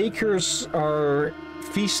the makers are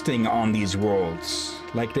feasting on these worlds,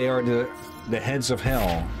 like they are the heads of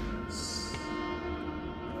hell.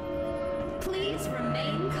 Please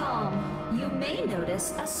remain calm. You may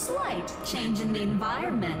notice a slight change in the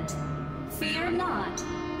environment. Fear not.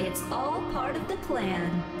 It's all part of the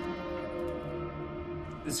plan.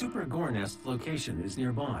 The Super Gore Nest location is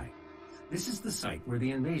nearby. This is the site where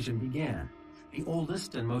the invasion began, the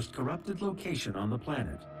oldest and most corrupted location on the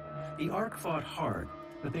planet. The Ark fought hard,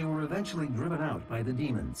 but they were eventually driven out by the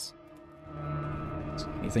demons.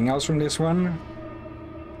 Anything else from this one?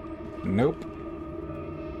 Nope.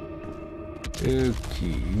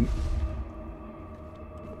 Okay.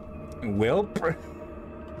 Welp.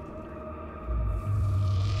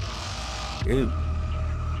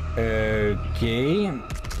 Okay.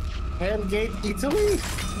 Hellgate, Italy?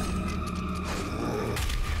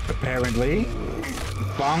 Apparently.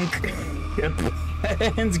 Bonk.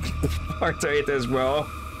 And Apartheid as well.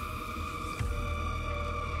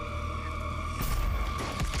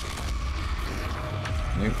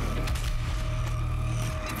 Nope.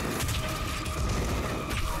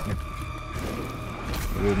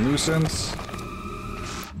 Little nuisance.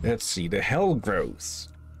 Let's see, the Hell Growths.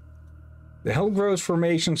 The Hell Growth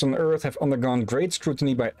formations on Earth have undergone great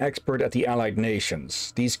scrutiny by experts at the Allied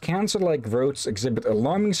nations. These cancer-like growths exhibit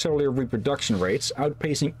alarming cellular reproduction rates,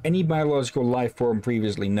 outpacing any biological life form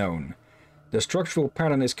previously known. The structural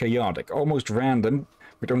pattern is chaotic, almost random,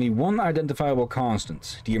 with only one identifiable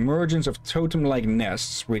constant: the emergence of totem-like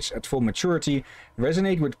nests, which, at full maturity,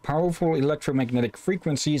 resonate with powerful electromagnetic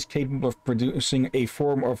frequencies capable of producing a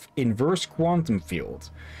form of inverse quantum field.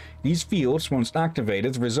 These fields, once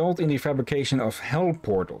activated, result in the fabrication of hell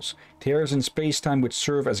portals, tears in space-time which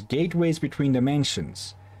serve as gateways between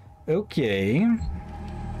dimensions. Okay.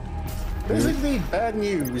 Basically bad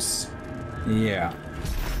news. Yeah.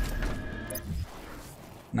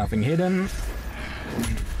 Nothing hidden.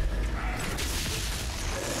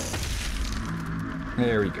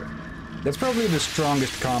 There we go. That's probably the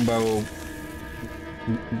strongest combo,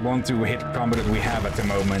 one-to-hit combo that we have at the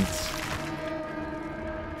moment.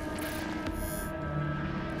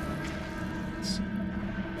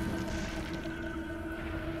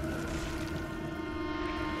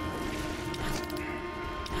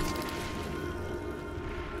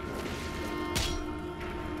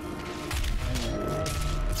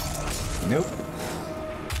 Nope.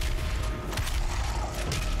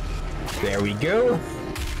 There we go.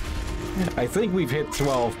 I think we've hit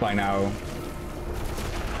 12 by now.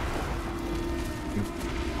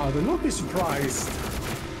 I will not be surprised.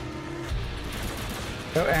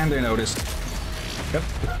 Oh, and they noticed. Yep.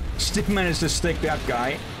 Still managed to stick that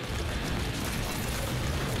guy.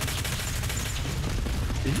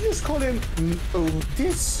 Did you just call him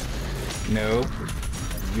Otis? Nope.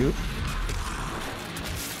 You.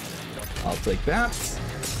 I'll take that.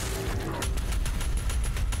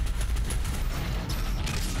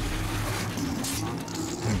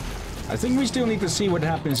 I think we still need to see what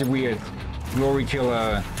happens if we glory kill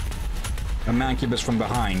a Mancubus from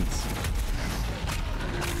behind.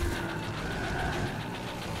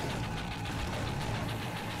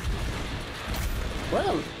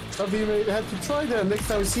 Well, we may have to try that next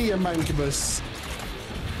time we see a Mancubus.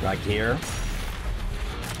 Like here.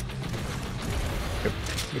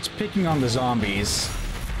 It's picking on the zombies.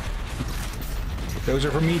 Those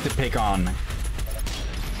are for me to pick on.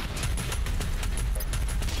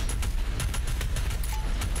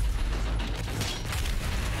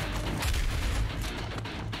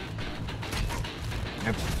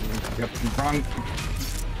 Yep, wrong.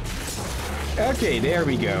 Okay, there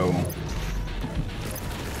we go.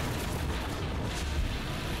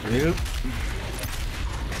 Yep.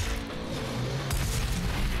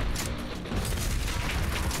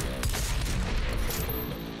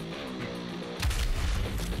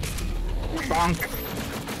 Bonk.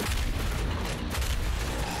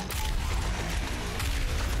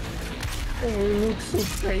 Oh, it looks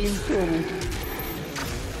so painful.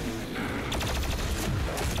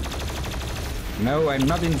 No, I'm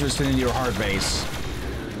not interested in your heart base.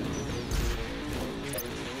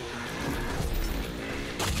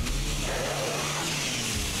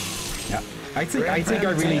 Yeah, I think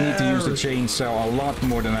I really need to use the chainsaw a lot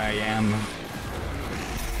more than I am.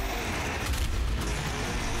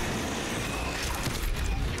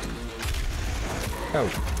 Oh.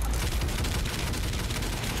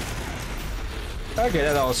 Okay,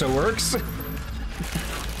 that also works.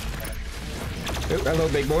 Oh, hello,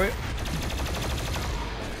 big boy.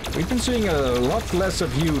 We've been seeing a lot less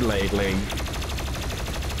of you lately.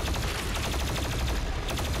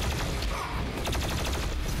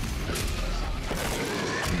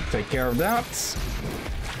 Take care of that.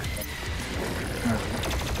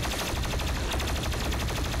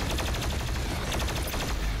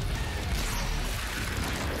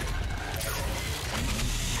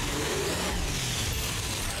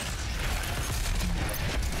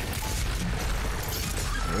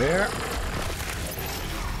 There.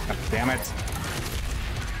 God damn it.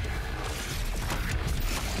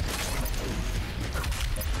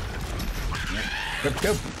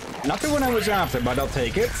 Go. Not the one I was after, but I'll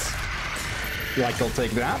take it. Like, I'll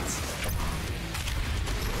take that.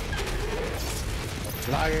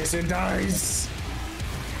 Slice and dice.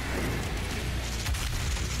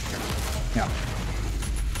 Yeah.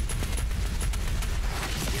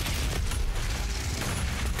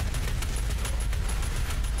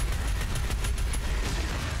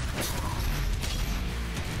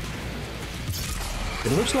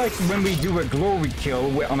 It looks like when we do a glory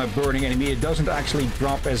kill on a burning enemy, it doesn't actually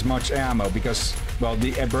drop as much ammo because, well,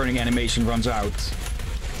 the burning animation runs out.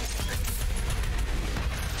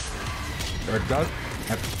 Or it does.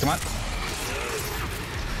 Come on.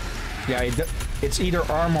 Yeah, it's either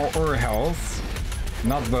armor or health,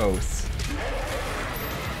 not both.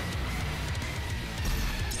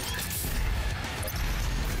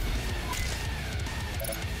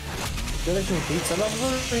 Did I some pizza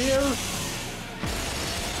lover here?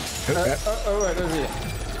 Oh, right, there's it.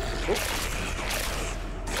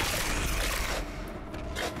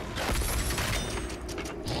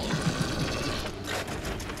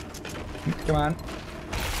 Come on.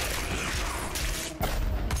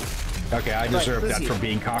 Okay, I deserve that for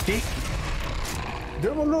being cocky.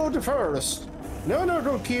 Double load first.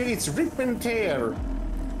 No, kid, it's rip and tear.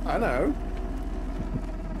 I know.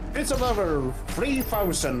 Pizza lover,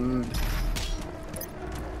 3,000.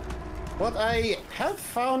 What I have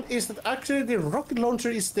found is that actually the rocket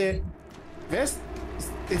launcher is the best.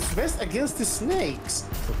 It's best against the snakes.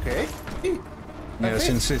 Okay. Yeah,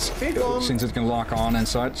 since it can lock on and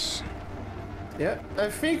such. Yeah, I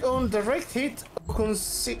think on direct hit,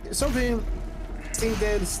 something. I think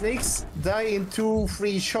the snakes die in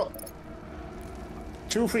 2-3 shot.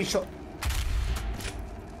 2-3 shot.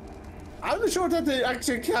 I'm not sure that it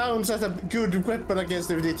actually counts as a good weapon against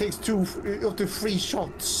them. It takes 2 up to 3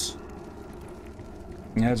 shots.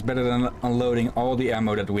 Yeah, it's better than unloading all the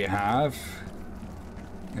ammo that we have.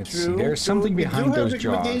 Let's see, there's something behind those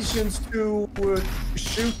jaws. Recommendations to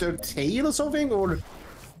shoot their tail or something, or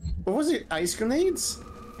what was it? Ice grenades?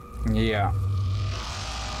 Yeah.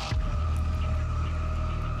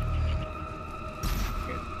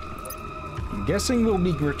 I'm guessing we'll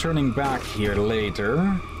be returning back here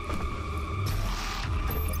later.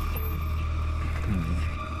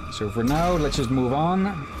 So for now, let's just move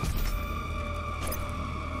on.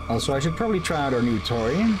 Also, I should probably try out our new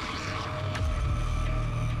toy.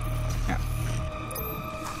 Yeah.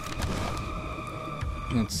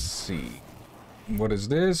 Let's see. What is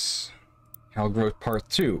this? Hell Growth Part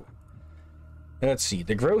 2. Let's see.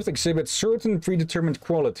 The growth exhibits certain predetermined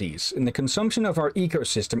qualities. In the consumption of our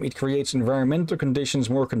ecosystem, it creates environmental conditions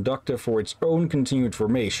more conducive for its own continued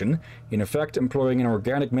formation, in effect employing an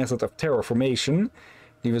organic method of terraformation.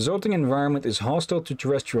 The resulting environment is hostile to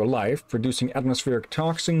terrestrial life, producing atmospheric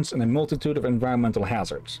toxins and a multitude of environmental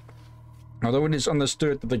hazards. Although it is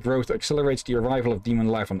understood that the growth accelerates the arrival of demon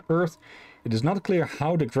life on Earth, it is not clear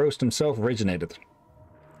how the growths themselves originated,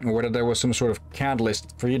 or whether there was some sort of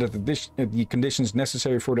catalyst created the conditions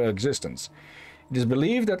necessary for their existence. It is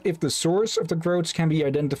believed that if the source of the growths can be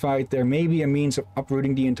identified, there may be a means of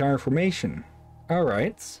uprooting the entire formation.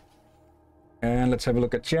 Alright. And let's have a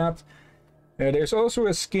look at chat. There's also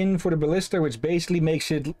a skin for the ballista, which basically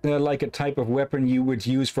makes it like a type of weapon you would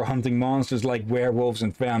use for hunting monsters like werewolves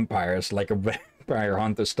and vampires, like a vampire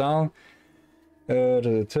hunter style. I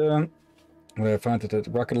found that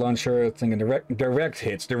the rocket launcher thing in direct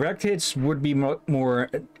hits. Direct hits would be more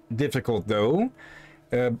difficult though,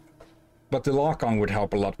 but the lock-on would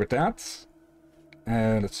help a lot with that.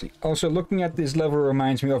 Let's see. Also, looking at this level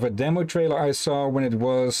reminds me of a demo trailer I saw when it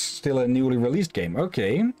was still a newly released game.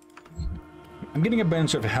 Okay. I'm getting a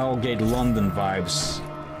bunch of Hellgate London vibes,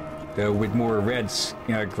 with more red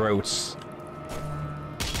growths.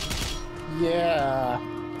 Yeah.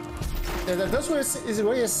 That's what is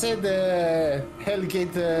why I said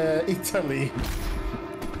Hellgate Italy.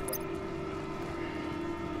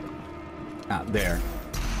 Ah, there.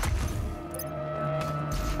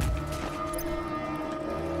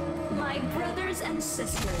 My brothers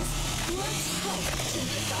ancestors. Let's hope to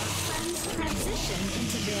make our friends transition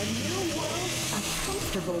into their new world a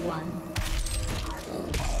comfortable one.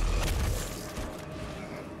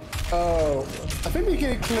 Oh, I think we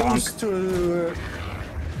get close to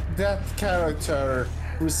that character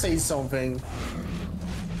who says something.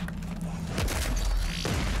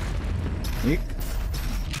 Yep.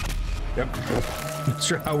 Not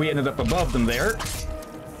sure how we ended up above them there.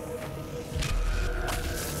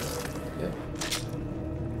 Yeah.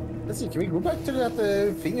 Let's see, can we go back to that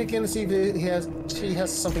thing again and see if she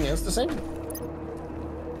has something else to say?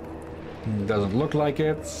 Doesn't look like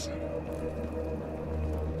it.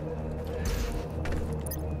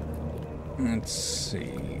 Let's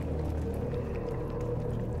see.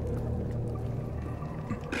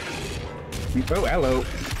 Oh, hello.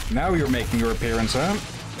 Now you're making your appearance, huh?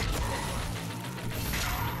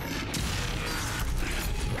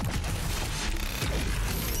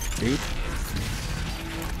 Oop.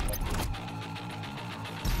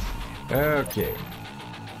 Okay.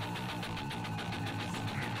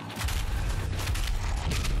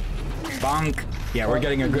 Bonk. Yeah, we're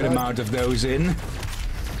getting a good amount of those in.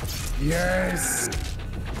 Yes!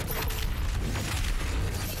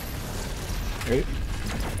 Hey.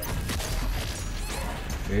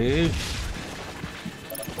 Hey.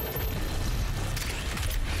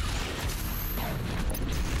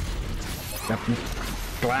 Yep.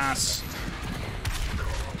 Glass.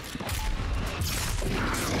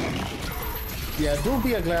 Yeah, don't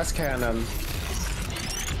be a glass cannon.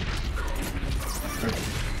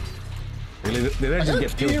 Really, did I just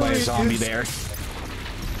get killed by a zombie there?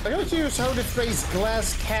 I gotta curious how the phrase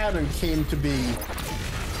glass cannon came to be.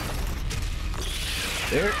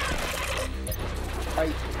 There.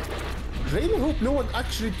 I really hope no one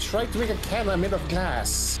actually tried to make a cannon made of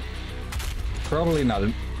glass. Probably not.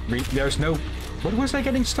 There's no... What was I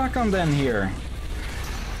getting stuck on then here?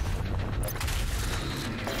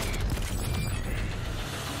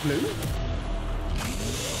 Blue?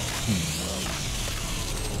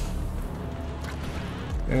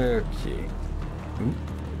 Okay. Ooh.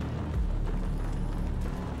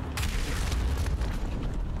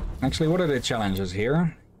 Actually, what are the challenges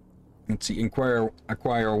here? Let's see. Acquire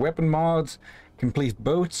a weapon mod, complete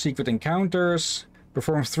both secret encounters,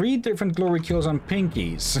 perform 3 different glory kills on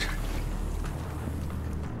pinkies.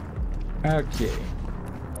 Okay.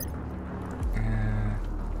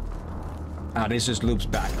 This just loops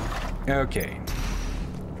back. Okay.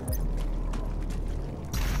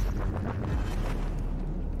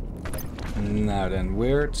 Now then,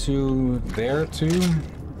 where to? There to?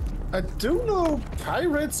 I do know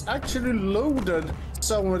pirates actually loaded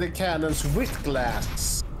some of the cannons with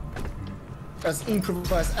glass as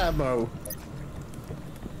improvised ammo.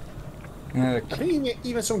 I Okay. think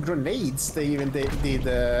even some grenades they did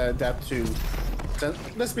that too. So,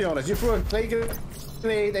 let's be honest, you throw a clay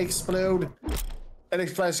grenade, explode, and it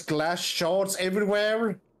flies glass shards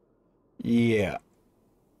everywhere. Yeah.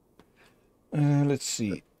 Let's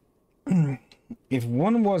see. If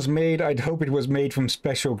one was made, I'd hope it was made from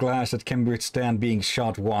special glass that can withstand being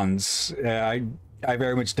shot once. I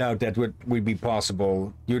very much doubt that would be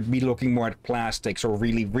possible. You'd be looking more at plastics or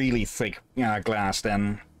really, really thick glass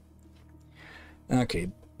then. Okay,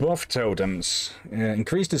 buff totems.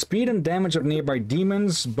 Increase the speed and damage of nearby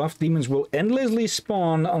demons. Buff demons will endlessly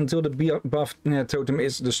spawn until the buff totem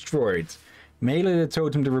is destroyed. Melee the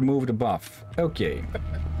totem to remove the buff. Okay.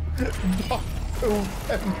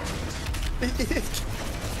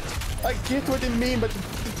 I get what you mean, but it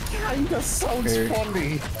kinda sounds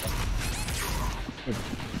funny.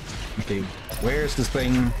 Okay, where's this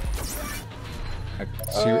thing?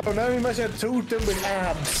 Oh, now you must have totem with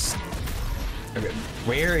abs. Okay,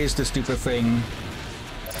 where is the stupid thing?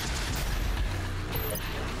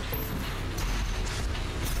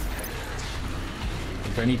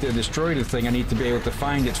 If I need to destroy the thing, I need to be able to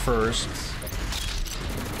find it first.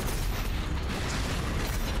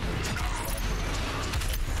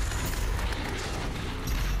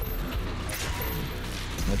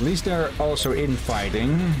 At least they're also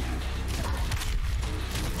infighting.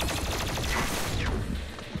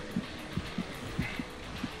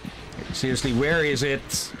 Seriously, where is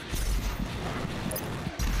it?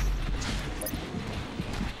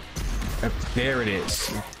 There it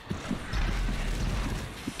is.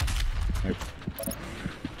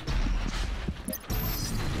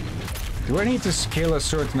 Do I need to kill a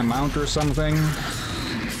certain amount or something?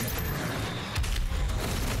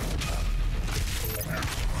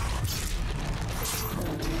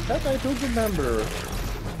 That I don't remember.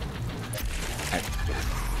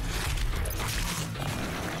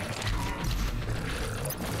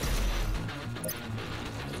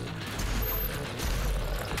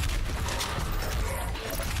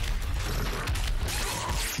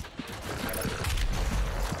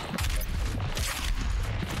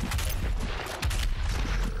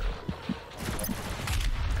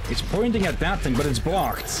 pointing at that thing, but it's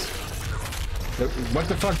blocked. So what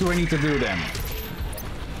the fuck do I need to do then?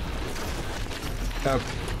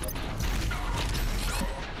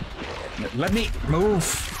 Let me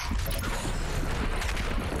move.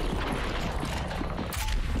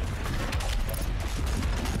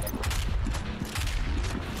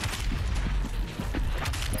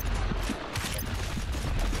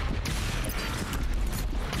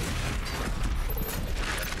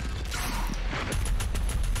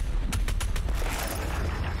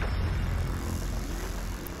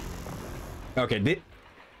 Okay,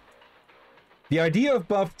 the idea of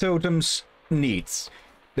buff totems needs.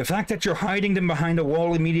 The fact that you're hiding them behind a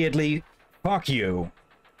wall immediately, fuck you.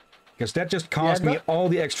 Because that just cost me all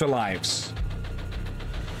the extra lives.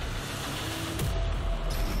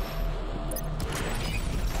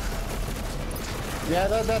 Yeah,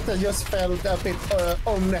 that just felt a bit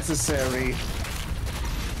unnecessary.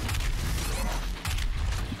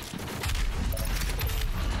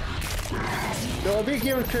 Though a big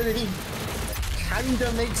given credit, it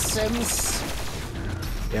kinda makes sense.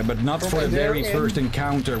 Yeah, but not for the very first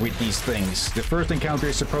encounter with these things. The first encounter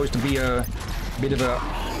is supposed to be a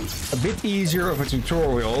bit easier of a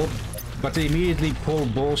tutorial, but they immediately pull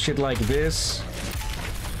bullshit like this.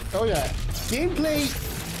 Oh yeah, gameplay,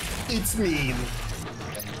 it's mean.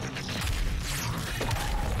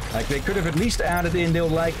 Like they could have at least added in.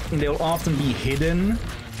 They'll often be hidden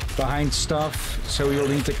behind stuff, so you'll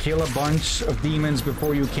need to kill a bunch of demons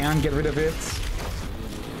before you can get rid of it.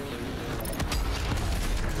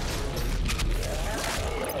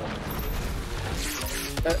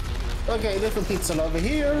 Okay, little pizza over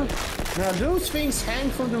here. Now those things hang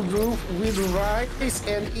from the roof will rise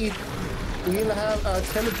and it will have a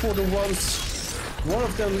teleporter once one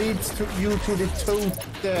of them leads to you to the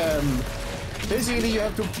totem. Basically you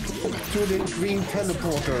have to the green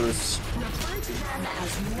teleporters.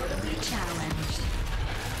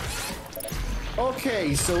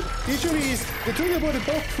 Okay, so usually is they told you about the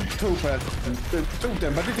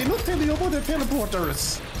totem, but they did not tell you about the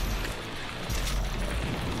teleporters.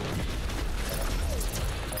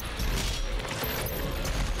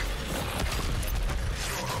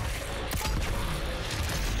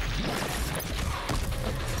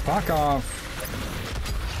 Fuck off.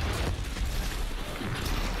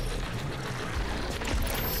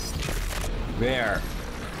 There.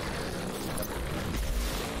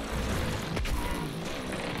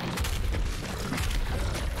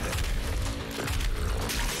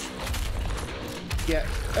 Yeah,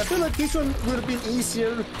 I feel like this one would have been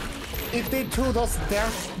easier if they told us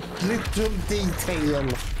that little detail.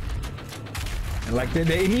 Like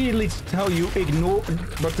they immediately tell you ignore,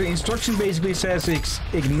 but the instruction basically says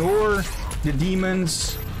ignore the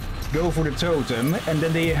demons, go for the totem, and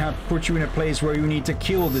then they have put you in a place where you need to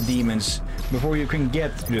kill the demons before you can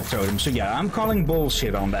get the totem. So yeah, I'm calling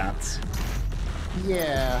bullshit on that.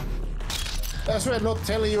 Yeah. That's why I'm not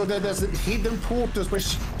telling you that there's hidden portals where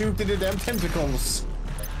shooting the damn tentacles.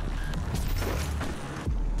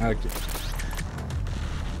 Okay.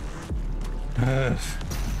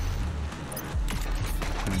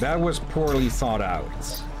 That was poorly thought out.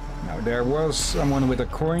 Now there was someone with a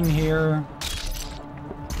coin here.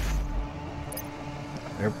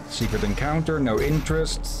 Secret encounter, no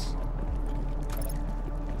interest.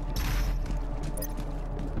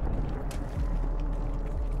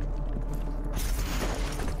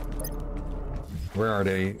 Where are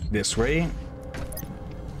they? This way.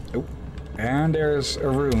 Oh, and there's a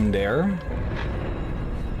rune there.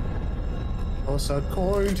 Toss a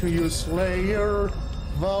coin to your slayer.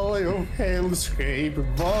 Valley of Hellscape,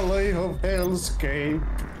 Valley of Hellscape.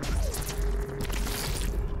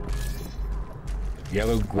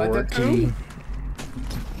 Yellow gore key.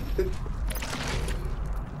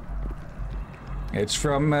 It's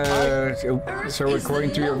from, so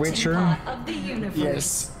according to your Witcher?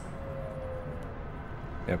 Yes.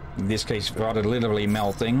 Yep, in this case, rather literally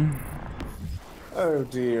melting. Oh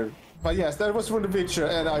dear. But yes, that was from the Witcher,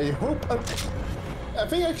 and I hope... I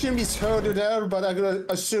think I actually misheard you there, but I'm gonna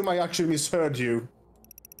assume I actually misheard you.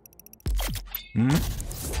 Hmm?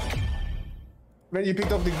 When you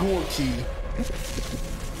picked up the gore key.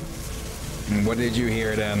 What did you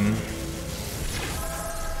hear then?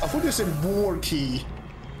 I thought you said war key.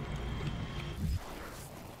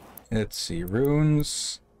 Let's see,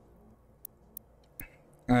 runes.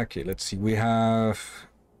 Okay, let's see, we have...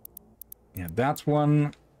 Yeah, that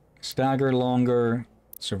one. Stagger longer.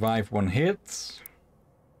 Survive one hit.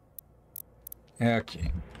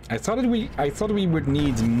 Okay. I thought we would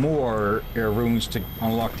need more runes to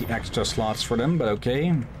unlock the extra slots for them, but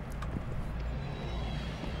okay.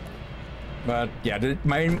 But yeah,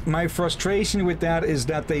 my frustration with that is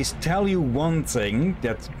that they tell you one thing,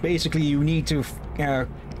 that basically you need to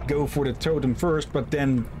go for the totem first, but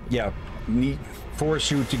then, yeah, force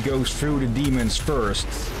you to go through the demons first.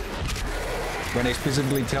 When they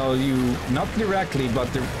specifically tell you, not directly,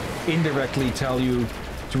 but they indirectly tell you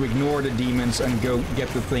to ignore the demons and go get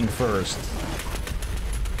the thing first.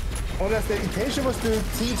 Unless the intention was to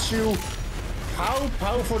teach you how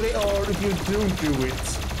powerful they are if you don't do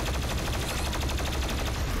it.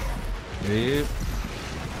 Yep.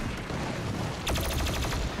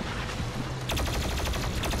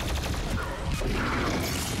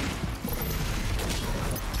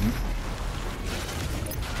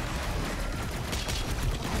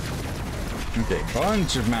 Okay,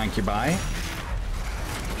 bunch of mancubi.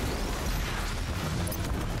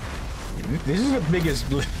 This is the biggest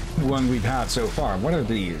one we've had so far. What are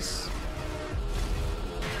these?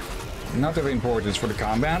 Not of importance for the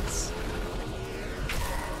combat.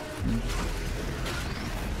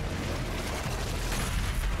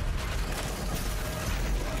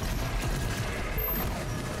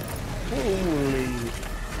 Holy.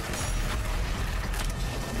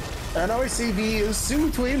 And I see the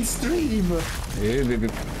Zoo Twin stream.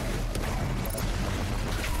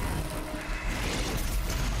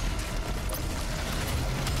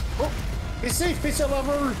 Oh, he's safe, pizza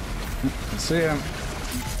lover. See him.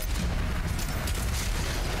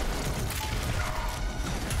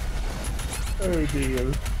 Oh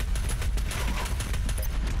dear.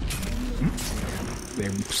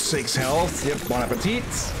 They're 6 health. Yep, bon appetit.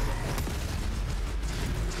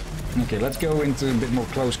 Okay, let's go into a bit more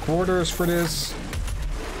close quarters for this.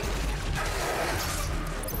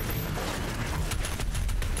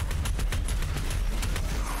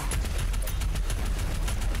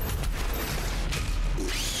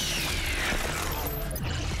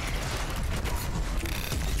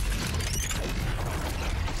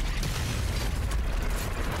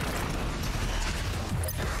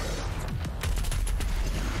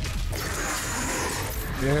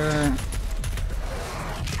 There.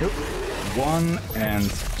 Yep. 1 and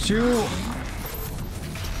 2.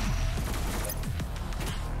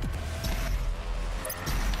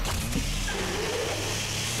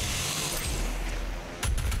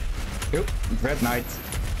 Yep. Red Knight.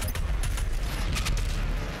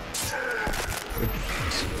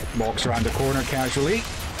 Walks around the corner casually.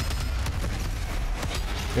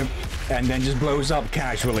 Yep. And then just blows up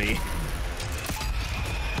casually.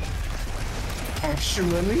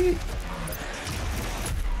 Actually?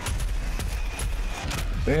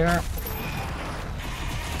 There.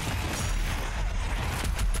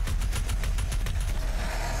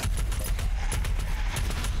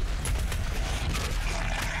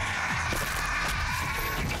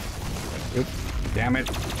 Oop, damn it.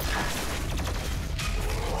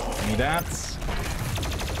 Need that.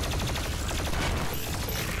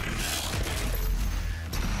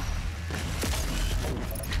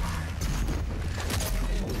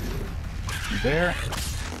 There.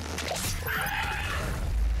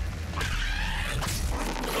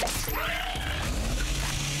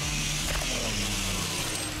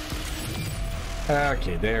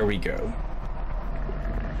 Okay, there we go.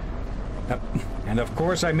 And of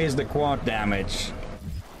course I missed the quad damage.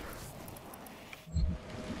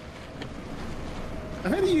 How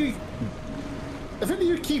do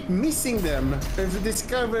you keep missing them if you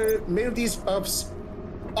discover many of these ups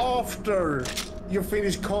after you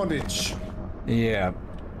finish college? Yeah.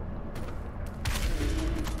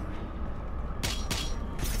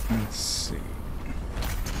 Let's see.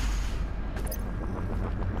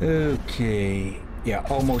 Okay. Yeah,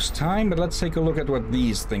 almost time, but let's take a look at what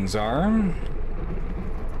these things are.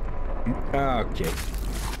 Okay.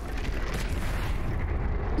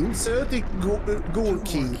 Insert the goal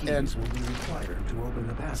key and will be required to open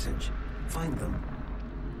the passage. Find them.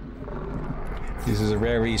 This is a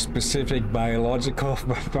very specific biological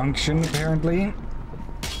function, apparently.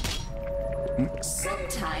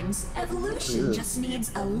 Sometimes evolution just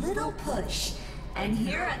needs a little push. And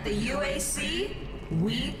here at the UAC,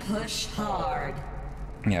 we push hard.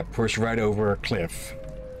 Yeah, push right over a cliff.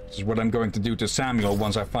 This is what I'm going to do to Samuel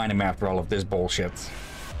once I find him after all of this bullshit.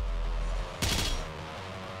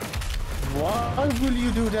 why will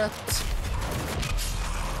you do that?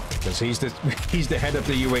 Because he's the head of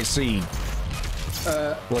the UAC.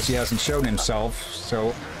 Plus he hasn't shown himself,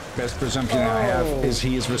 so best presumption I have is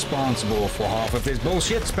he is responsible for half of this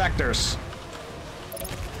bullshit, Spectres.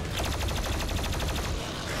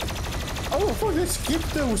 Oh, I thought they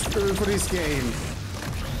skipped those for this game.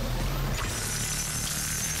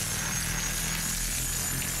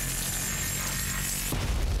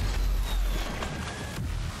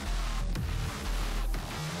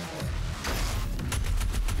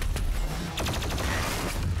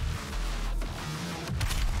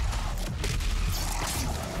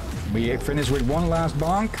 We finish with one last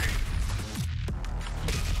bonk.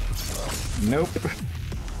 Nope.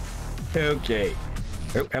 Okay.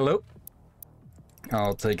 Oh, hello.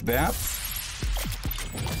 I'll take that.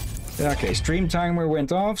 Okay, stream timer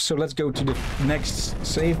went off, so let's go to the next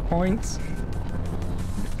save point.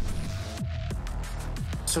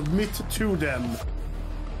 Submit to them.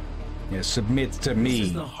 Yeah, submit to me. This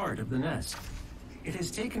is the heart of the nest. It has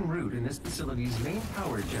taken root in this facility's main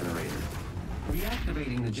power generator.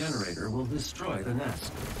 Reactivating the generator will destroy the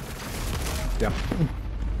nest. Yep.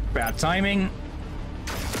 Bad timing.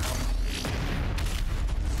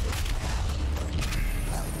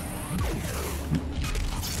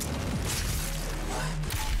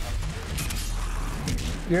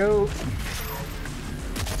 Go.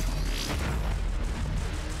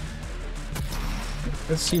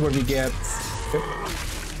 Let's see what we get.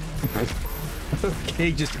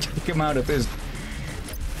 Okay, just kick him out of his.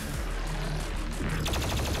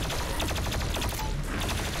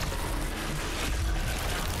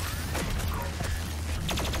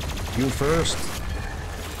 You first.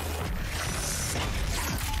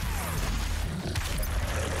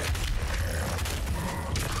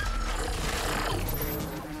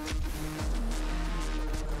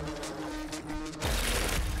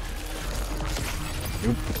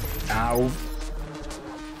 Ow.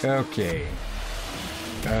 Okay.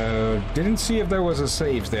 Didn't see if there was a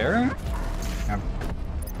save there.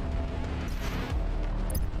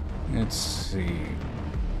 Let's see.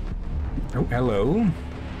 Oh, hello.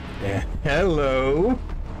 Hello.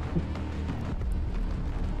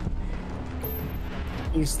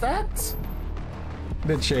 Is that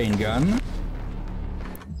The chain gun.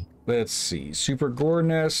 Let's see. Super Gore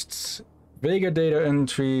Nest. Vega data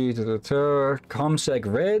entry.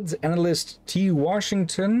 Comsec Red. Analyst T.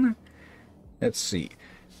 Washington. Let's see.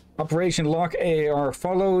 Operation Lock AAR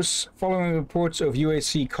follows. Following reports of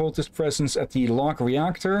UAC cultist presence at the Lock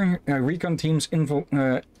reactor, recon teams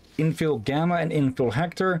Infill Gamma and Infill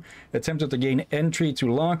Hector attempted to gain entry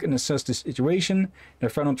to Lock and assess the situation. Their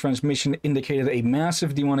final transmission indicated a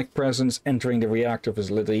massive demonic presence entering the reactor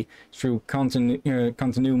facility through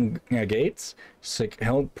continuum gates, sick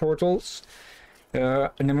hell portals.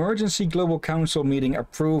 An emergency global council meeting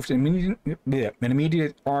approved an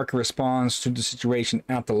immediate arc response to the situation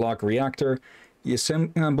at the Lock reactor. The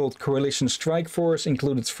assembled coalition strike force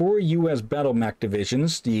included 4 U.S. battle mech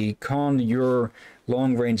divisions, the Con-Ur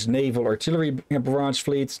long-range naval artillery barrage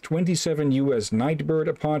fleet, 27 U.S. Nightbird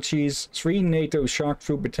Apaches, 3 NATO shock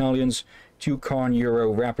troop battalions, 2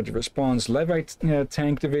 Con-Euro rapid response Levite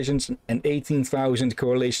tank divisions, and 18,000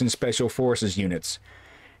 coalition special forces units.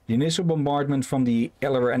 The initial bombardment from the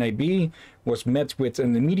LRNAB was met with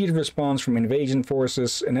an immediate response from invasion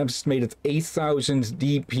forces. An estimated 8,000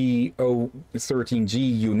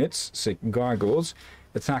 DPO-13G units, sick gargoyles,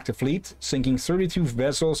 attacked the fleet, sinking 32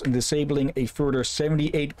 vessels and disabling a further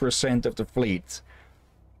 78% of the fleet.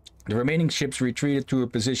 The remaining ships retreated to a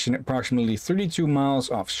position approximately 32 miles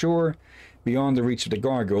offshore, beyond the reach of the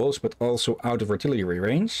gargoyles, but also out of artillery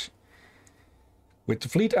range. With the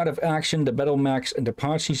fleet out of action, the battle mechs and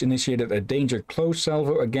Apaches initiated a danger close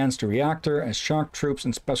salvo against the reactor as shock troops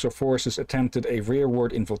and special forces attempted a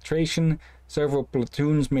rearward infiltration. Several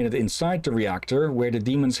platoons made it inside the reactor, where the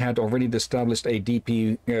demons had already established a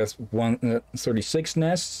DP-136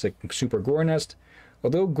 nest, a Super Gore Nest.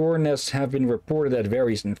 Although Gore Nests have been reported at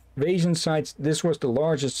various invasion sites, this was the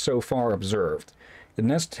largest so far observed. The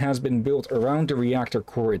nest has been built around the reactor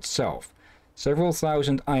core itself. Several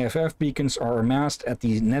thousand IFF beacons are amassed at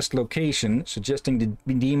the nest location, suggesting the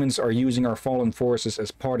demons are using our fallen forces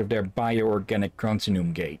as part of their bioorganic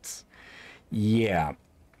continuum gates. Yeah.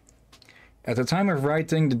 At the time of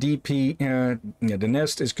writing, the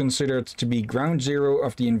nest is considered to be ground zero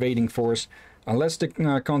of the invading force. Unless the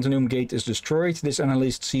continuum gate is destroyed, this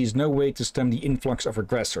analyst sees no way to stem the influx of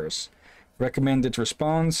aggressors. Recommended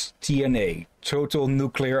response, TNA, total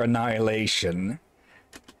nuclear annihilation.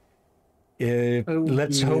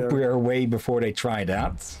 Let's hope we are away before they try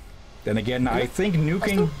that. Then again, I think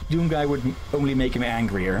nuking Doomguy would only make him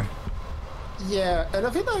angrier. Yeah, and I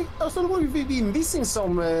feel like also we've been missing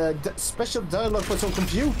some special dialogue with some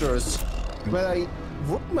computers, where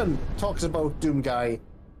Woodman talks about Doomguy.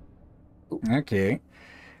 Okay.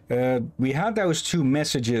 We had those 2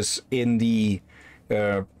 messages in the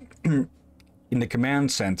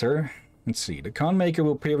command center. Let's see. The Conmaker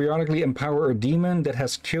will periodically empower a demon that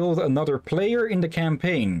has killed another player in the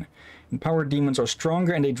campaign. Empowered demons are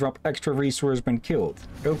stronger and they drop extra resources when killed.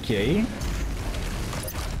 Okay.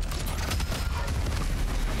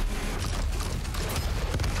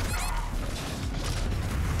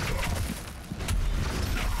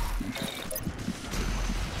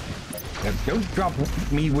 Don't drop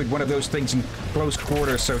me with one of those things in close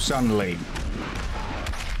quarters so suddenly.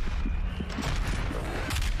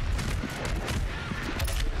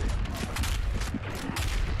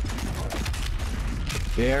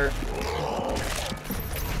 There.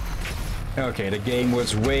 Okay, the game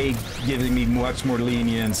was giving me much more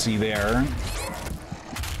leniency there.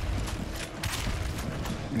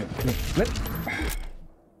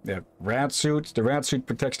 The rat suit. The rat suit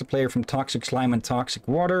protects the player from toxic slime and toxic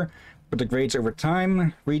water, but degrades over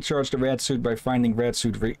time. Recharge the rat suit by finding rat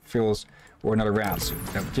suit refills or another rat suit.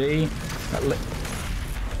 Okay.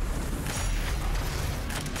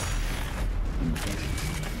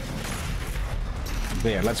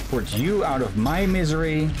 There, let's put you out of my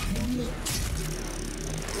misery.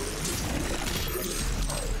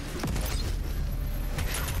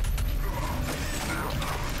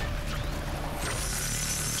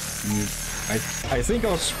 I think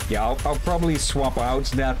I'll probably swap out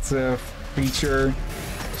that feature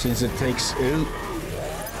since it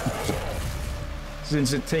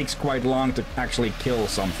takes quite long to actually kill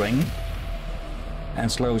something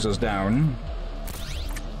and slows us down.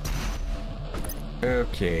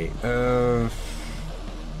 Okay,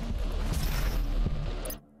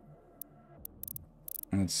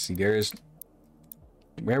 let's see,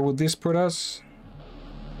 where would this put us?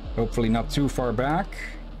 Hopefully not too far back.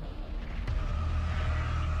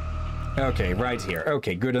 Okay, right here.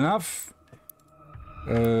 Okay, good enough.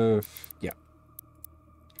 Yeah.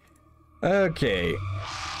 Okay.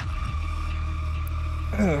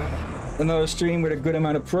 Another stream with a good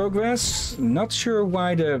amount of progress. Not sure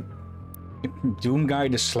why the Doom guy,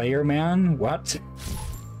 the Slayer man? What?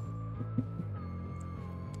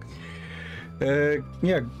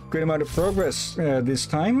 Yeah, good amount of progress this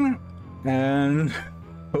time. And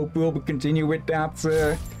hope we'll continue with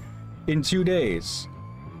that in 2 days.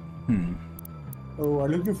 Oh,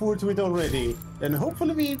 I'm looking forward to it already. And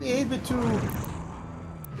hopefully we'll be able to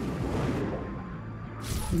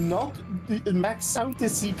not max out the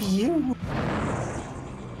CPU.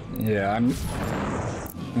 Yeah,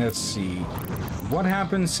 let's see. What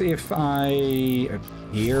happens if I...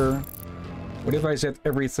 here? What if I set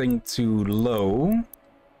everything to low?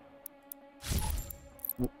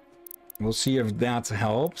 We'll see if that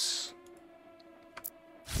helps.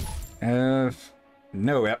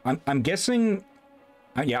 No, I'm guessing...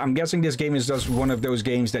 yeah, I'm guessing this game is just one of those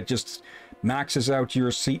games that just maxes out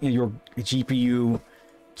your GPU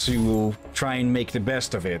to try and make the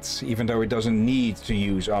best of it, even though it doesn't need to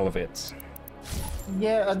use all of it.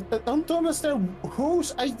 Yeah, I don't understand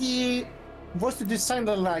whose idea was to design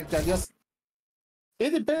it like that. Just,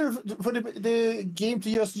 is it better for the game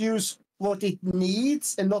to just use what it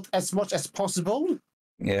needs and not as much as possible?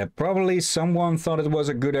 Yeah, probably someone thought it was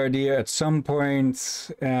a good idea at some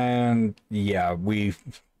point, and yeah, we've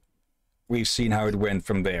seen how it went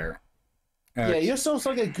from there. Yeah, it sounds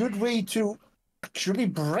like a good way to actually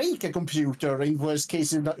break a computer in worst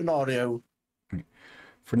case scenario.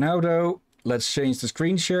 For now, though, let's change the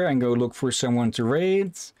screen share and go look for someone to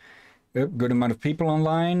raid. Good amount of people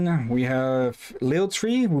online. We have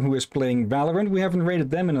Liltree, who is playing Valorant. We haven't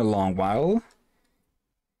raided them in a long while.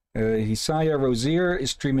 Hisaya Rosier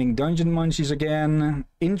is streaming Dungeon Munchies again.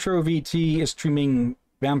 Intro VT is streaming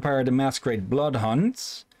Vampire the Masquerade Blood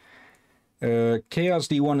Hunt. Chaos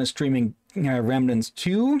D1 is streaming Remnants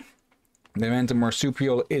 2. Memento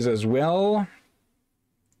Marsupial is as well.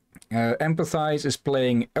 Empathize is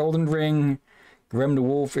playing Elden Ring. Graham the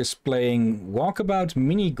Wolf is playing Walkabout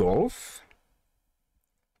Mini Golf.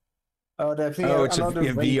 Oh, definitely. Oh, it's a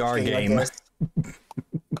VR game.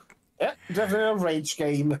 Yeah, definitely a rage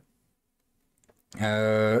game.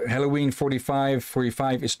 Halloween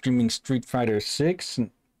 45 is streaming Street Fighter 6.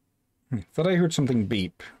 Thought I heard something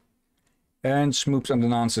beep. And Smoops and the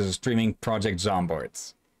Nonsense is streaming Project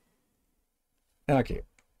Zomboid. Okay.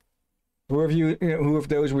 Who of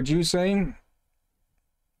those would you say?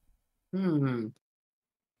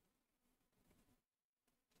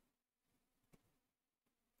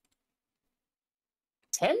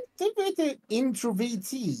 Tempted with the intro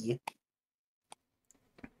VT.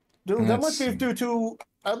 That must be due to...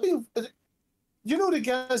 I mean, you know the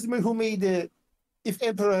guys who made the If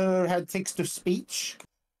Emperor Had Text-to-Speech?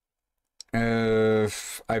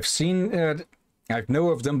 I've seen... I know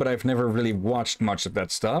of them, but I've never really watched much of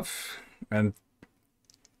that stuff. And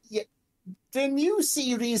yeah, the new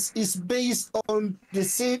series is based on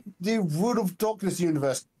the World of Darkness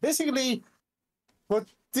universe. Basically, what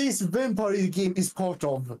this vampire game is part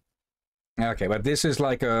of. Okay, but this is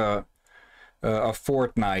like a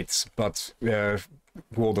Fortnite, but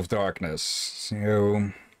World of Darkness.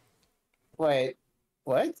 So wait,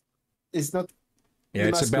 what? It's not. Yeah,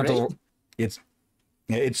 it's a battle.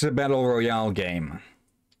 it's a battle royale game.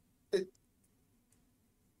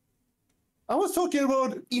 I was talking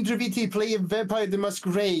about InterVT playing Vampire the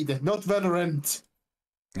Masquerade, not Valorant.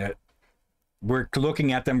 We're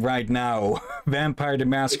looking at them right now. Vampire the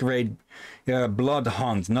Masquerade, Blood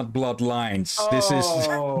Hunt, not Bloodlines.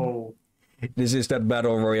 Oh. This is that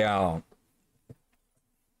battle royale.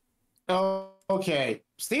 Oh, okay.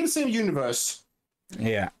 Still same universe.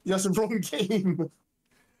 Yeah. Just a wrong game.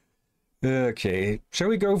 Okay. Shall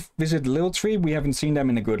we go visit Little Tree? We haven't seen them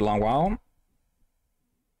in a good long while.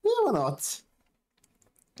 Yeah, why not?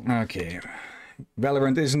 Okay.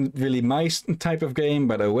 Valorant isn't really my type of game,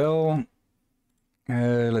 but I will.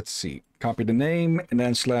 Let's see. Copy the name and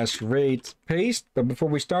then /raid paste. But before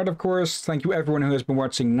we start, of course, thank you everyone who has been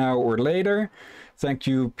watching now or later. Thank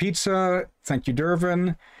you, Pizza. Thank you,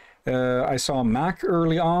 Dervin. I saw Mac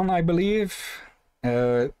early on, I believe.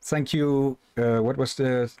 Thank you. What was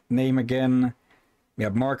the name again? We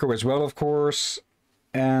have Marco as well, of course.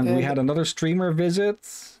 And we had another streamer visit.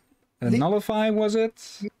 Nullify, was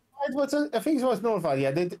it? I think it was Nullify.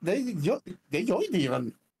 Yeah, they joined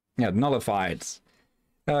even. Yeah, Nullified.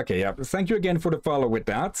 Okay, yeah. Thank you again for the follow with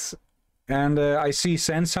that. And I see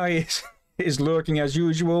Sensei is lurking as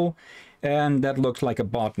usual. And that looks like a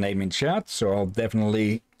bot name in chat, so I'll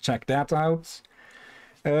definitely check that out.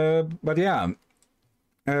 But yeah,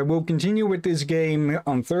 we'll continue with this game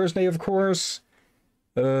on Thursday, of course.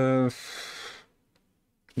 There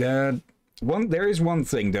is one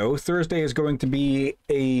thing though. Thursday is going to be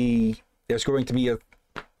there's going to be a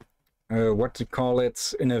what to call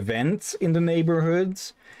it, an event in the neighborhood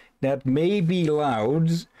that may be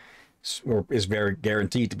loud, or is very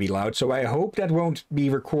guaranteed to be loud. So I hope that won't be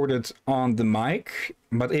recorded on the mic.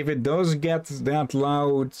 But if it does get that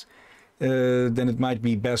loud, then it might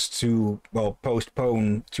be best to, well,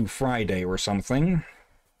 postpone to Friday or something.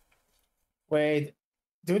 Wait,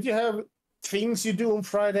 don't you have things you do on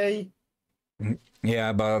Friday?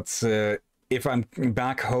 Yeah, but if I'm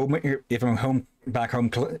back home, back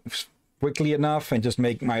home quickly enough and just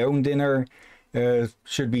make my own dinner,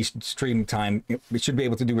 should be stream time. We should be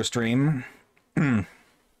able to do a stream.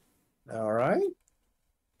 All right.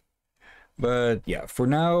 But yeah, for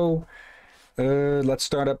now, let's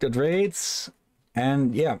start up the raids.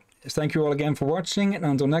 And yeah, thank you all again for watching. And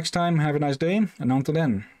until next time, have a nice day. And until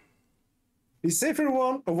then. Be safe,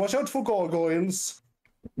 everyone. And watch out for gargoyles.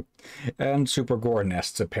 And super gore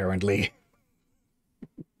nests, apparently.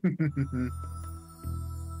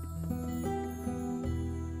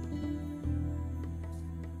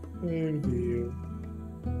 Oh dear.